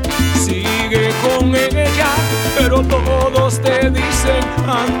dice, sigue con ella, pero todos te dicen,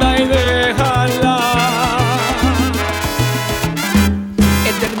 anda y déjala.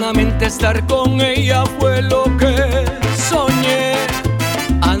 Eternamente estar con ella fue lo que soñé.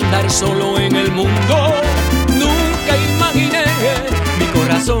 Andar solo en el mundo nunca imaginé. Mi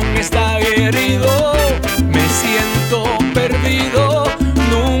corazón está herido, me siento perdido,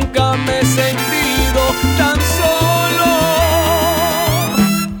 nunca me he sentido tan solo.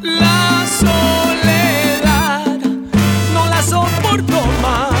 La soledad no la soporto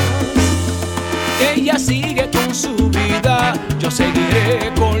más. Ella sigue con su vida, yo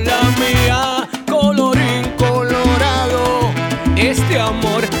seguiré con la mía. Colorín colorado, este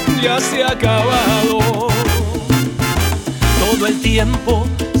amor ya se ha acabado. Todo el tiempo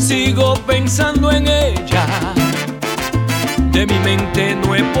sigo pensando en ella, de mi mente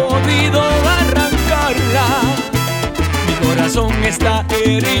no he podido arrancarla. Mi corazón está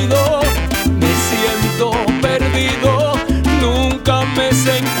herido, me siento perdido, nunca me he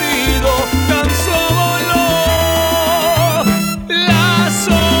sentido tan solo. La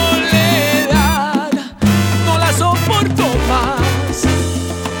soledad no la soporto más.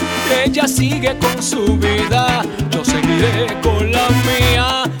 Ella sigue con su vida, yo seguiré con la mía.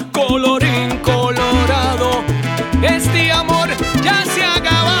 Colorín colorado, este amor ya se ha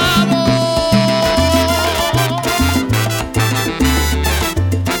acabado.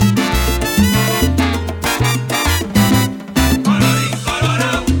 Colorín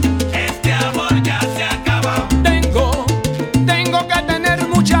colorado, este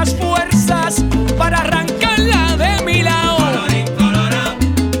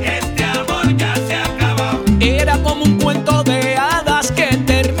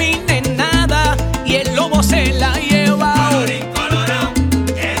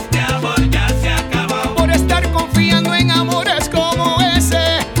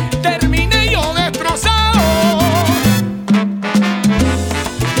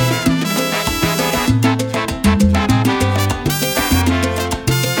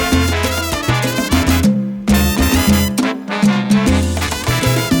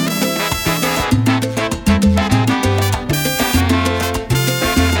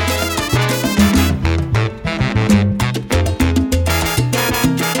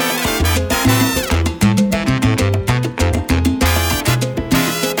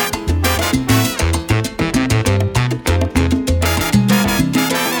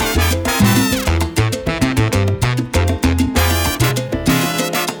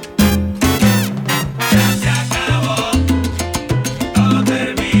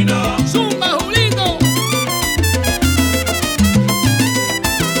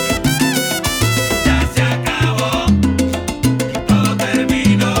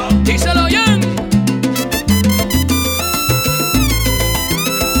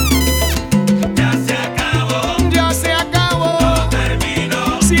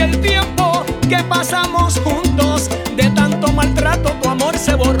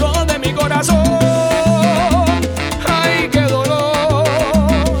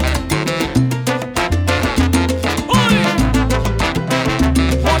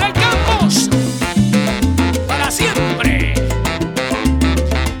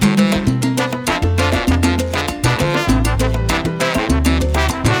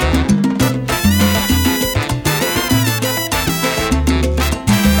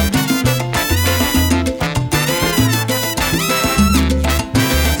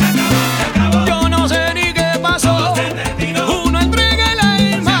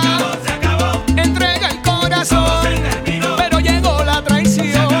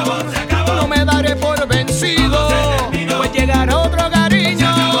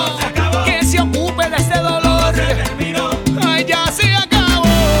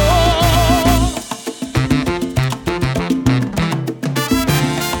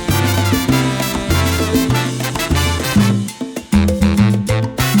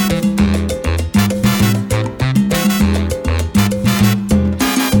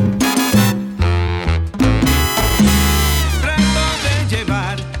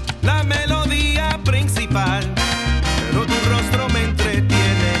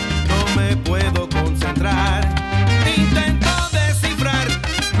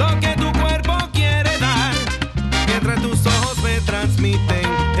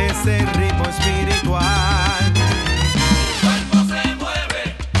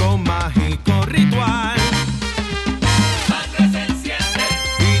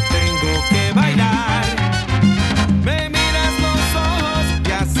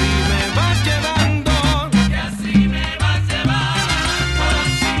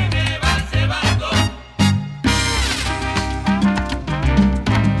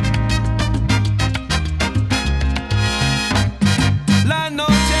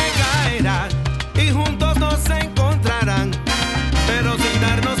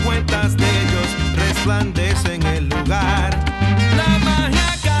resplandece en el lugar. La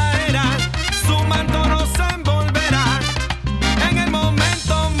magia caerá, su manto nos envolverá. En el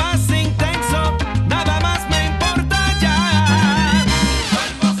momento más intenso, nada más me importa ya. Mi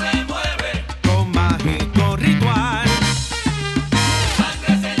cuerpo se mueve con mágico ritual.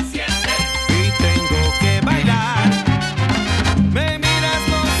 Sangre se enciende y tengo que bailar. Me miras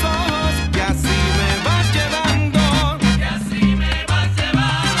los ojos y así me vas llevando. y así me vas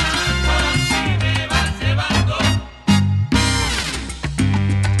llevando, así me vas llevando.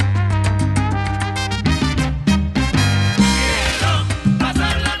 Quiero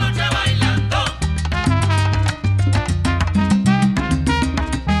pasar la noche bailando.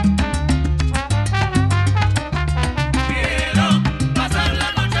 Quiero pasar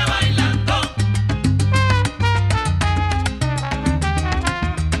la noche bailando.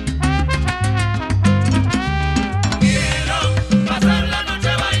 Quiero pasar la noche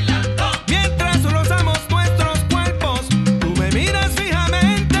bailando. Mientras rozamos nuestros cuerpos, tú me miras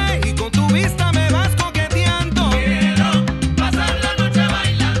fijamente y con tu vista me vas coqueteando. Quiero pasar la noche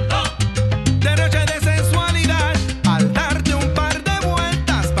bailando. De noche de sensualidad, al darte un par de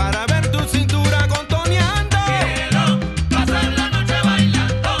vueltas para ver tu cintura contoneando. Quiero pasar la noche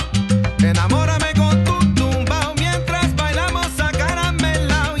bailando. Enamórame con tu tumbao mientras bailamos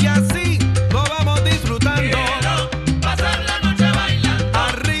acaramelao y así lo vamos disfrutando. Quiero pasar la noche bailando.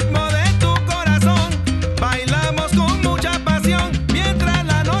 Al ritmo de tu corazón, bailamos con mucha pasión mientras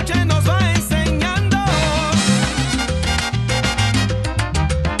la noche nos va enseñando.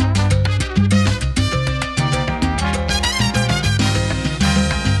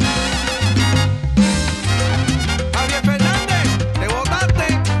 Javier Fernández, te botaste.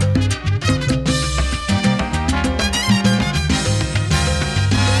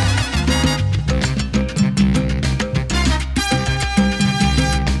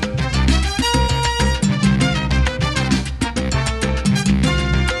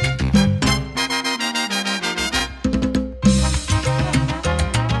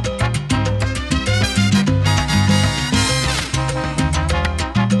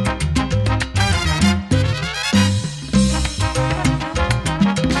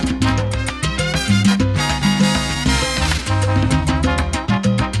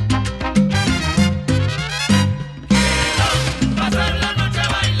 Pasar la noche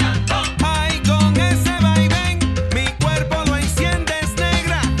bailando. Ay, con ese vaivén, mi cuerpo lo enciendes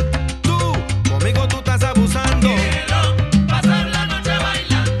negra. Tú, conmigo tú estás abusando. Quiero pasar la noche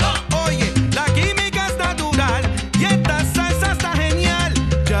bailando. Oye, la química es natural y esta salsa está genial.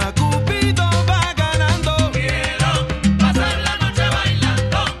 Ya Cupido va ganando. Quiero pasar la noche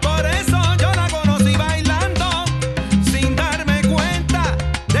bailando. Por eso yo la conocí bailando. Sin darme cuenta,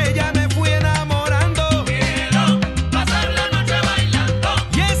 de ella me fui enamorando. Quiero pasar la noche bailando.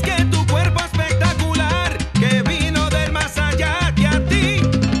 Y es que tu cuerpo espectacular, que vino del más allá, que a ti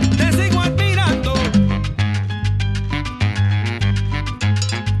te sigo admirando.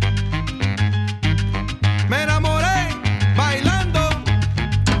 Me enamoré bailando.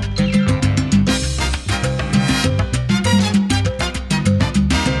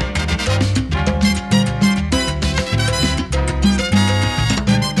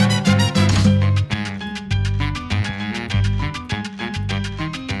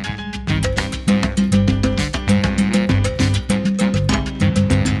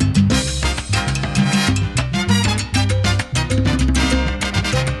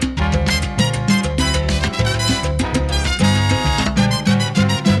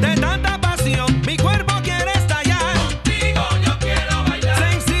 De tanta pasión, mi cuerpo quiere estallar. Contigo yo quiero bailar.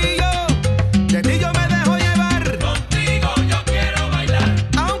 Sencillo, de ti yo me dejo llevar. Contigo yo quiero bailar.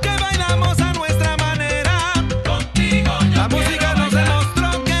 Aunque bailamos a nuestra manera, Contigo yo la música nos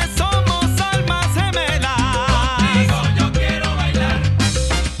demostró que somos almas gemelas. Contigo yo quiero bailar.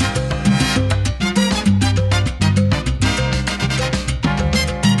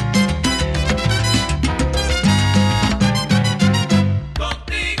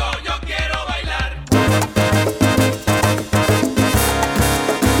 Contigo yo quiero bailar.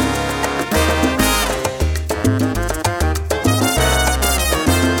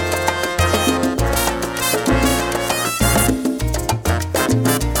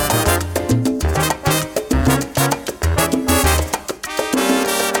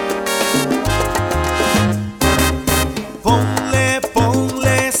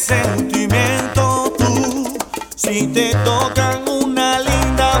 Ponle sentimiento tú, si te tocan una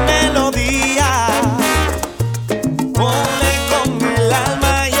linda melodía. Ponle con el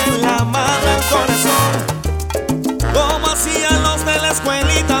alma y en la mano el corazón, como hacían los de la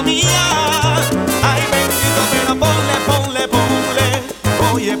escuelita mía. Ay, bendito, pero ponle,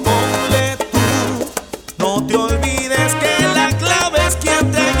 oye, ponle tú.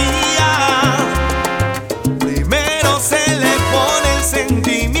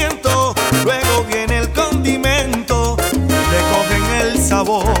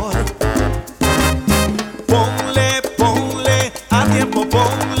 sabor. Ponle, ponle, a tiempo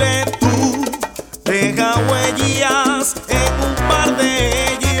ponle tú. Deja huellas en un par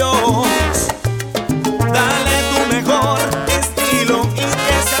de ellos. Dale tu mejor estilo y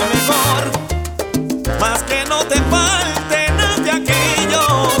que sea mejor. Más que no te falte nada de aquello.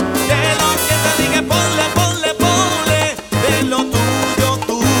 De lo que te dije, ponle, ponle, ponle. De lo tuyo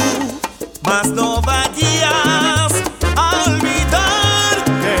tú. Más no vayas a olvidar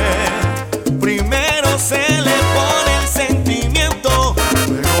que primero se le pone el sentimiento,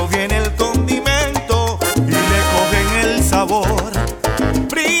 luego viene el condimento y le cogen el sabor.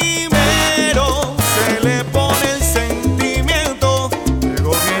 Primero se le pone el sentimiento,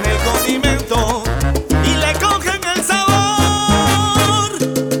 luego viene el condimento y le cogen el sabor.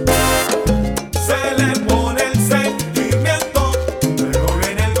 Se le pone el sentimiento, luego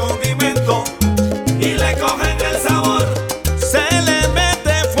viene el condimento y le cogen el sabor. Se le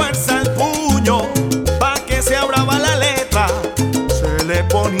mete fuerza al puño pa' que se abrava la letra. Se le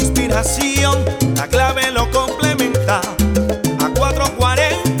pone inspiración, la clave lo complementa. A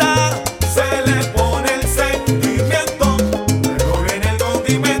 440 se le pone el sentimiento, luego viene el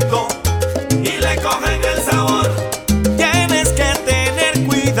condimento y le cogen el sabor. Tienes que tener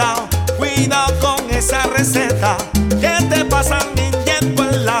cuidado, cuidado con esa receta, que te pasan yendo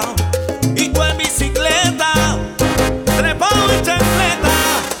al lado y tú en bicicleta, trepado y chancleta.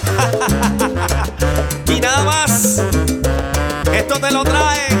 Y nada más, esto te lo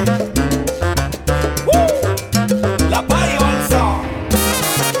trae la Pari Balsa.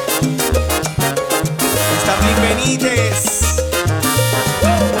 Starling Benítez.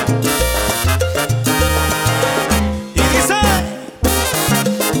 Y dice: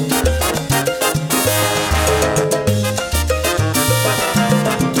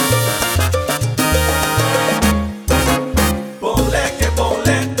 ponle que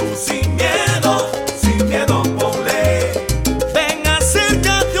ponle tú sin miedo ponle. Ven,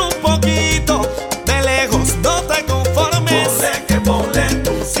 acércate un poquito, de lejos no te conformes. Ponle que ponle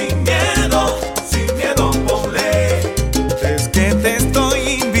tú sin miedo ponle. Es que te estoy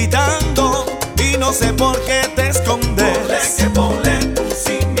invitando y no sé por qué te escondes. Ponle que ponle tú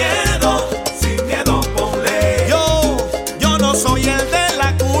sin miedo ponle. Yo no soy el de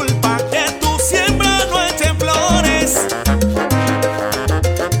la culpa, que tú siembras no echen flores.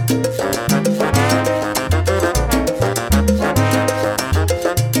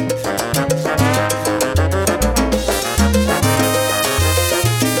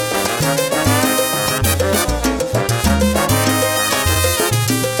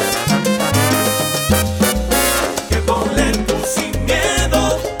 Que ponle tú sin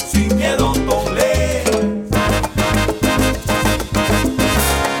miedo ponle.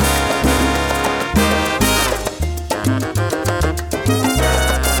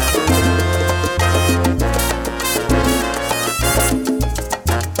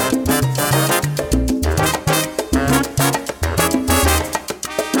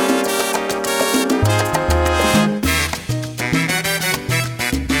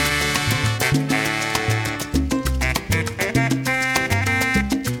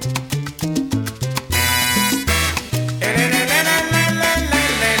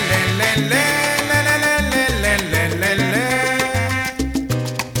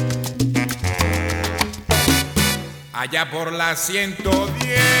 Allá por la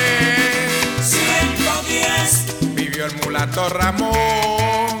 110 vivió el mulato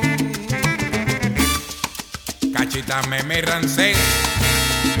Ramón. Cachita, Meme y Rancé,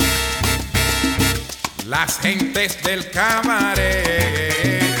 las gentes del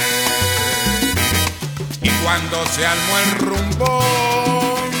cabaret. Y cuando se armó el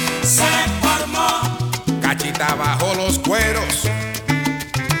rumbo, se formó. Cachita bajó los cueros,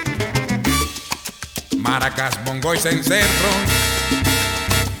 maracas, bongo y cencerro,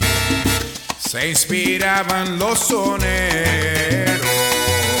 se inspiraban los soneros.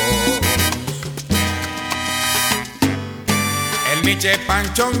 El Miche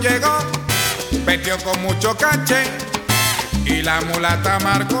Panchón llegó, metió con mucho caché y la mulata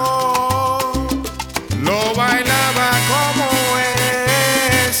marcó, lo bailaba como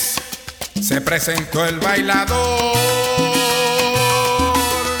es. Se presentó el bailador,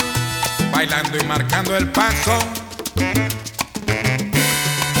 bailando y marcando el paso.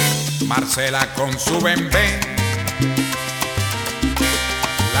 Marcela con su bembé,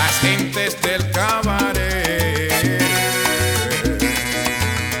 las gentes del cabaret.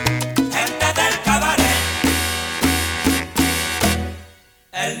 Gente del cabaret,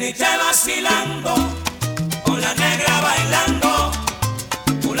 el Nietzsche vacilando, con la negra bailando,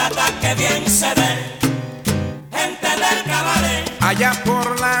 mulata que bien se ve. Gente del cabaret, allá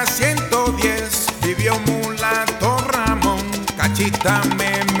por la 110 vivió mulato Ramón, Cachita,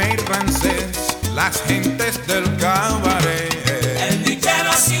 Meme y Rancés, las gentes del cabaret. El DJ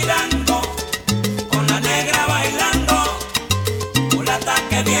vacilando, con la negra bailando, mulata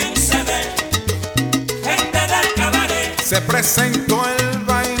que bien se ve, gente del cabaret. Se presentó el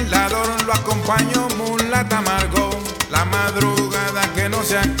bailador, lo acompañó mulata Margot, la madrugada que no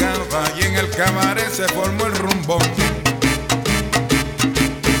se acaba y en el cabaret se formó el rumbón.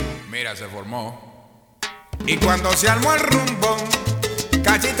 Mira, se formó. Y cuando se armó el rumbón,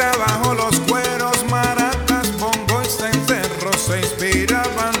 Cachita bajó los cueros, maracas, bongo y cencerro, se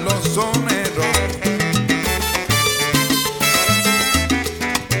inspiraban los soneros.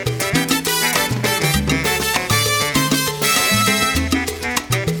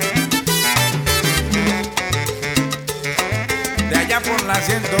 De allá por la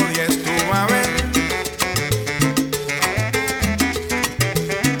 110 tú vas a ver.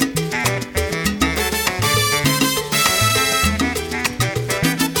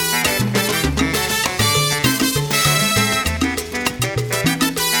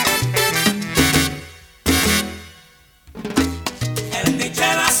 El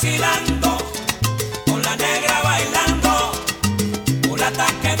DJ vacilando, con la negra bailando, mulata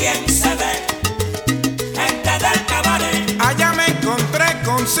que bien se ve, gente del cabaret. Allá me encontré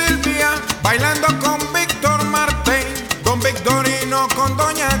con Silvia, bailando con Víctor Martín, don Victorino con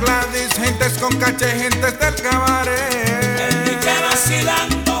doña Gladys, gentes con caché, gentes del cabaret. El DJ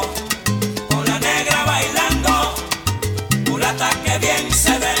vacilando, con la negra bailando, mulata que bien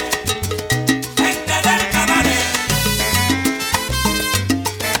se ve, gente del cabaret.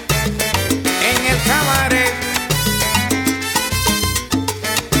 En el cabaret,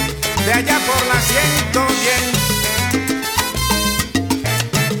 de allá por la 110,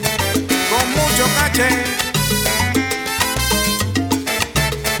 con mucho caché,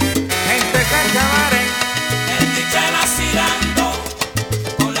 gente del cabaret. El DJ vacilando,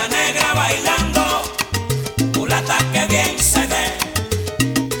 con la negra bailando, mulata que bien se ve,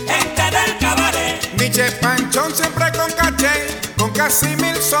 gente del cabaret. Miche Panchón siempre con caché, con casi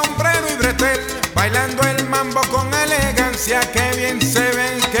 1000 sombrero y bretel, bailando el mambo con elegancia, que bien se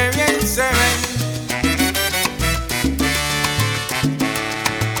ven, que bien se ven.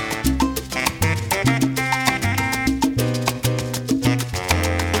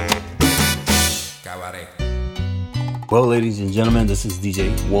 Cabaret. Well, ladies and gentlemen, this is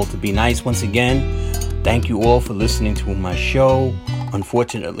DJ Walter B. Nice once again. Thank you all for listening to my show.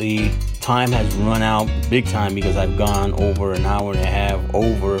 Unfortunately, time has run out big time because I've gone over an hour and a half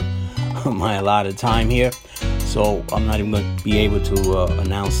over my allotted time here. So I'm not even going to be able to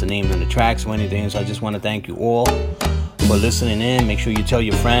announce the name of the tracks or anything. So I just want to thank you all for listening in. Make sure you tell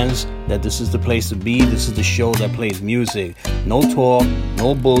your friends that this is the place to be. This is the show that plays music. No talk,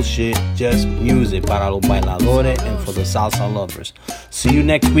 no bullshit, just music para los bailadores and for the salsa lovers. See you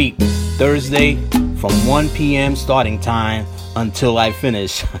next week, Thursday, from 1 p.m. starting time until I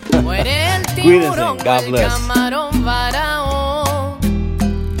finish. Cuídense. God bless.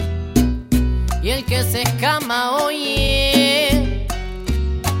 Y el que se escama, oye,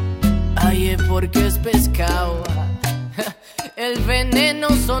 ay, es porque es pescado. El veneno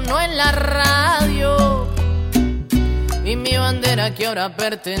sonó en la radio y mi bandera que ahora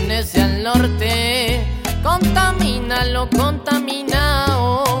pertenece al norte contamina lo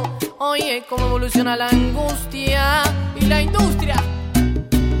contaminado. Oye, cómo evoluciona la angustia y la industria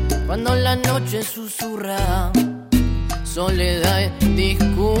cuando la noche susurra. Soledad,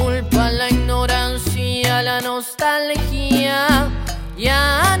 disculpa la ignorancia, la nostalgia,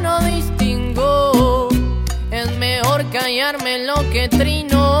 ya no distingo. Es mejor callarme lo que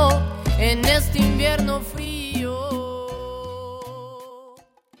trino en este invierno frío.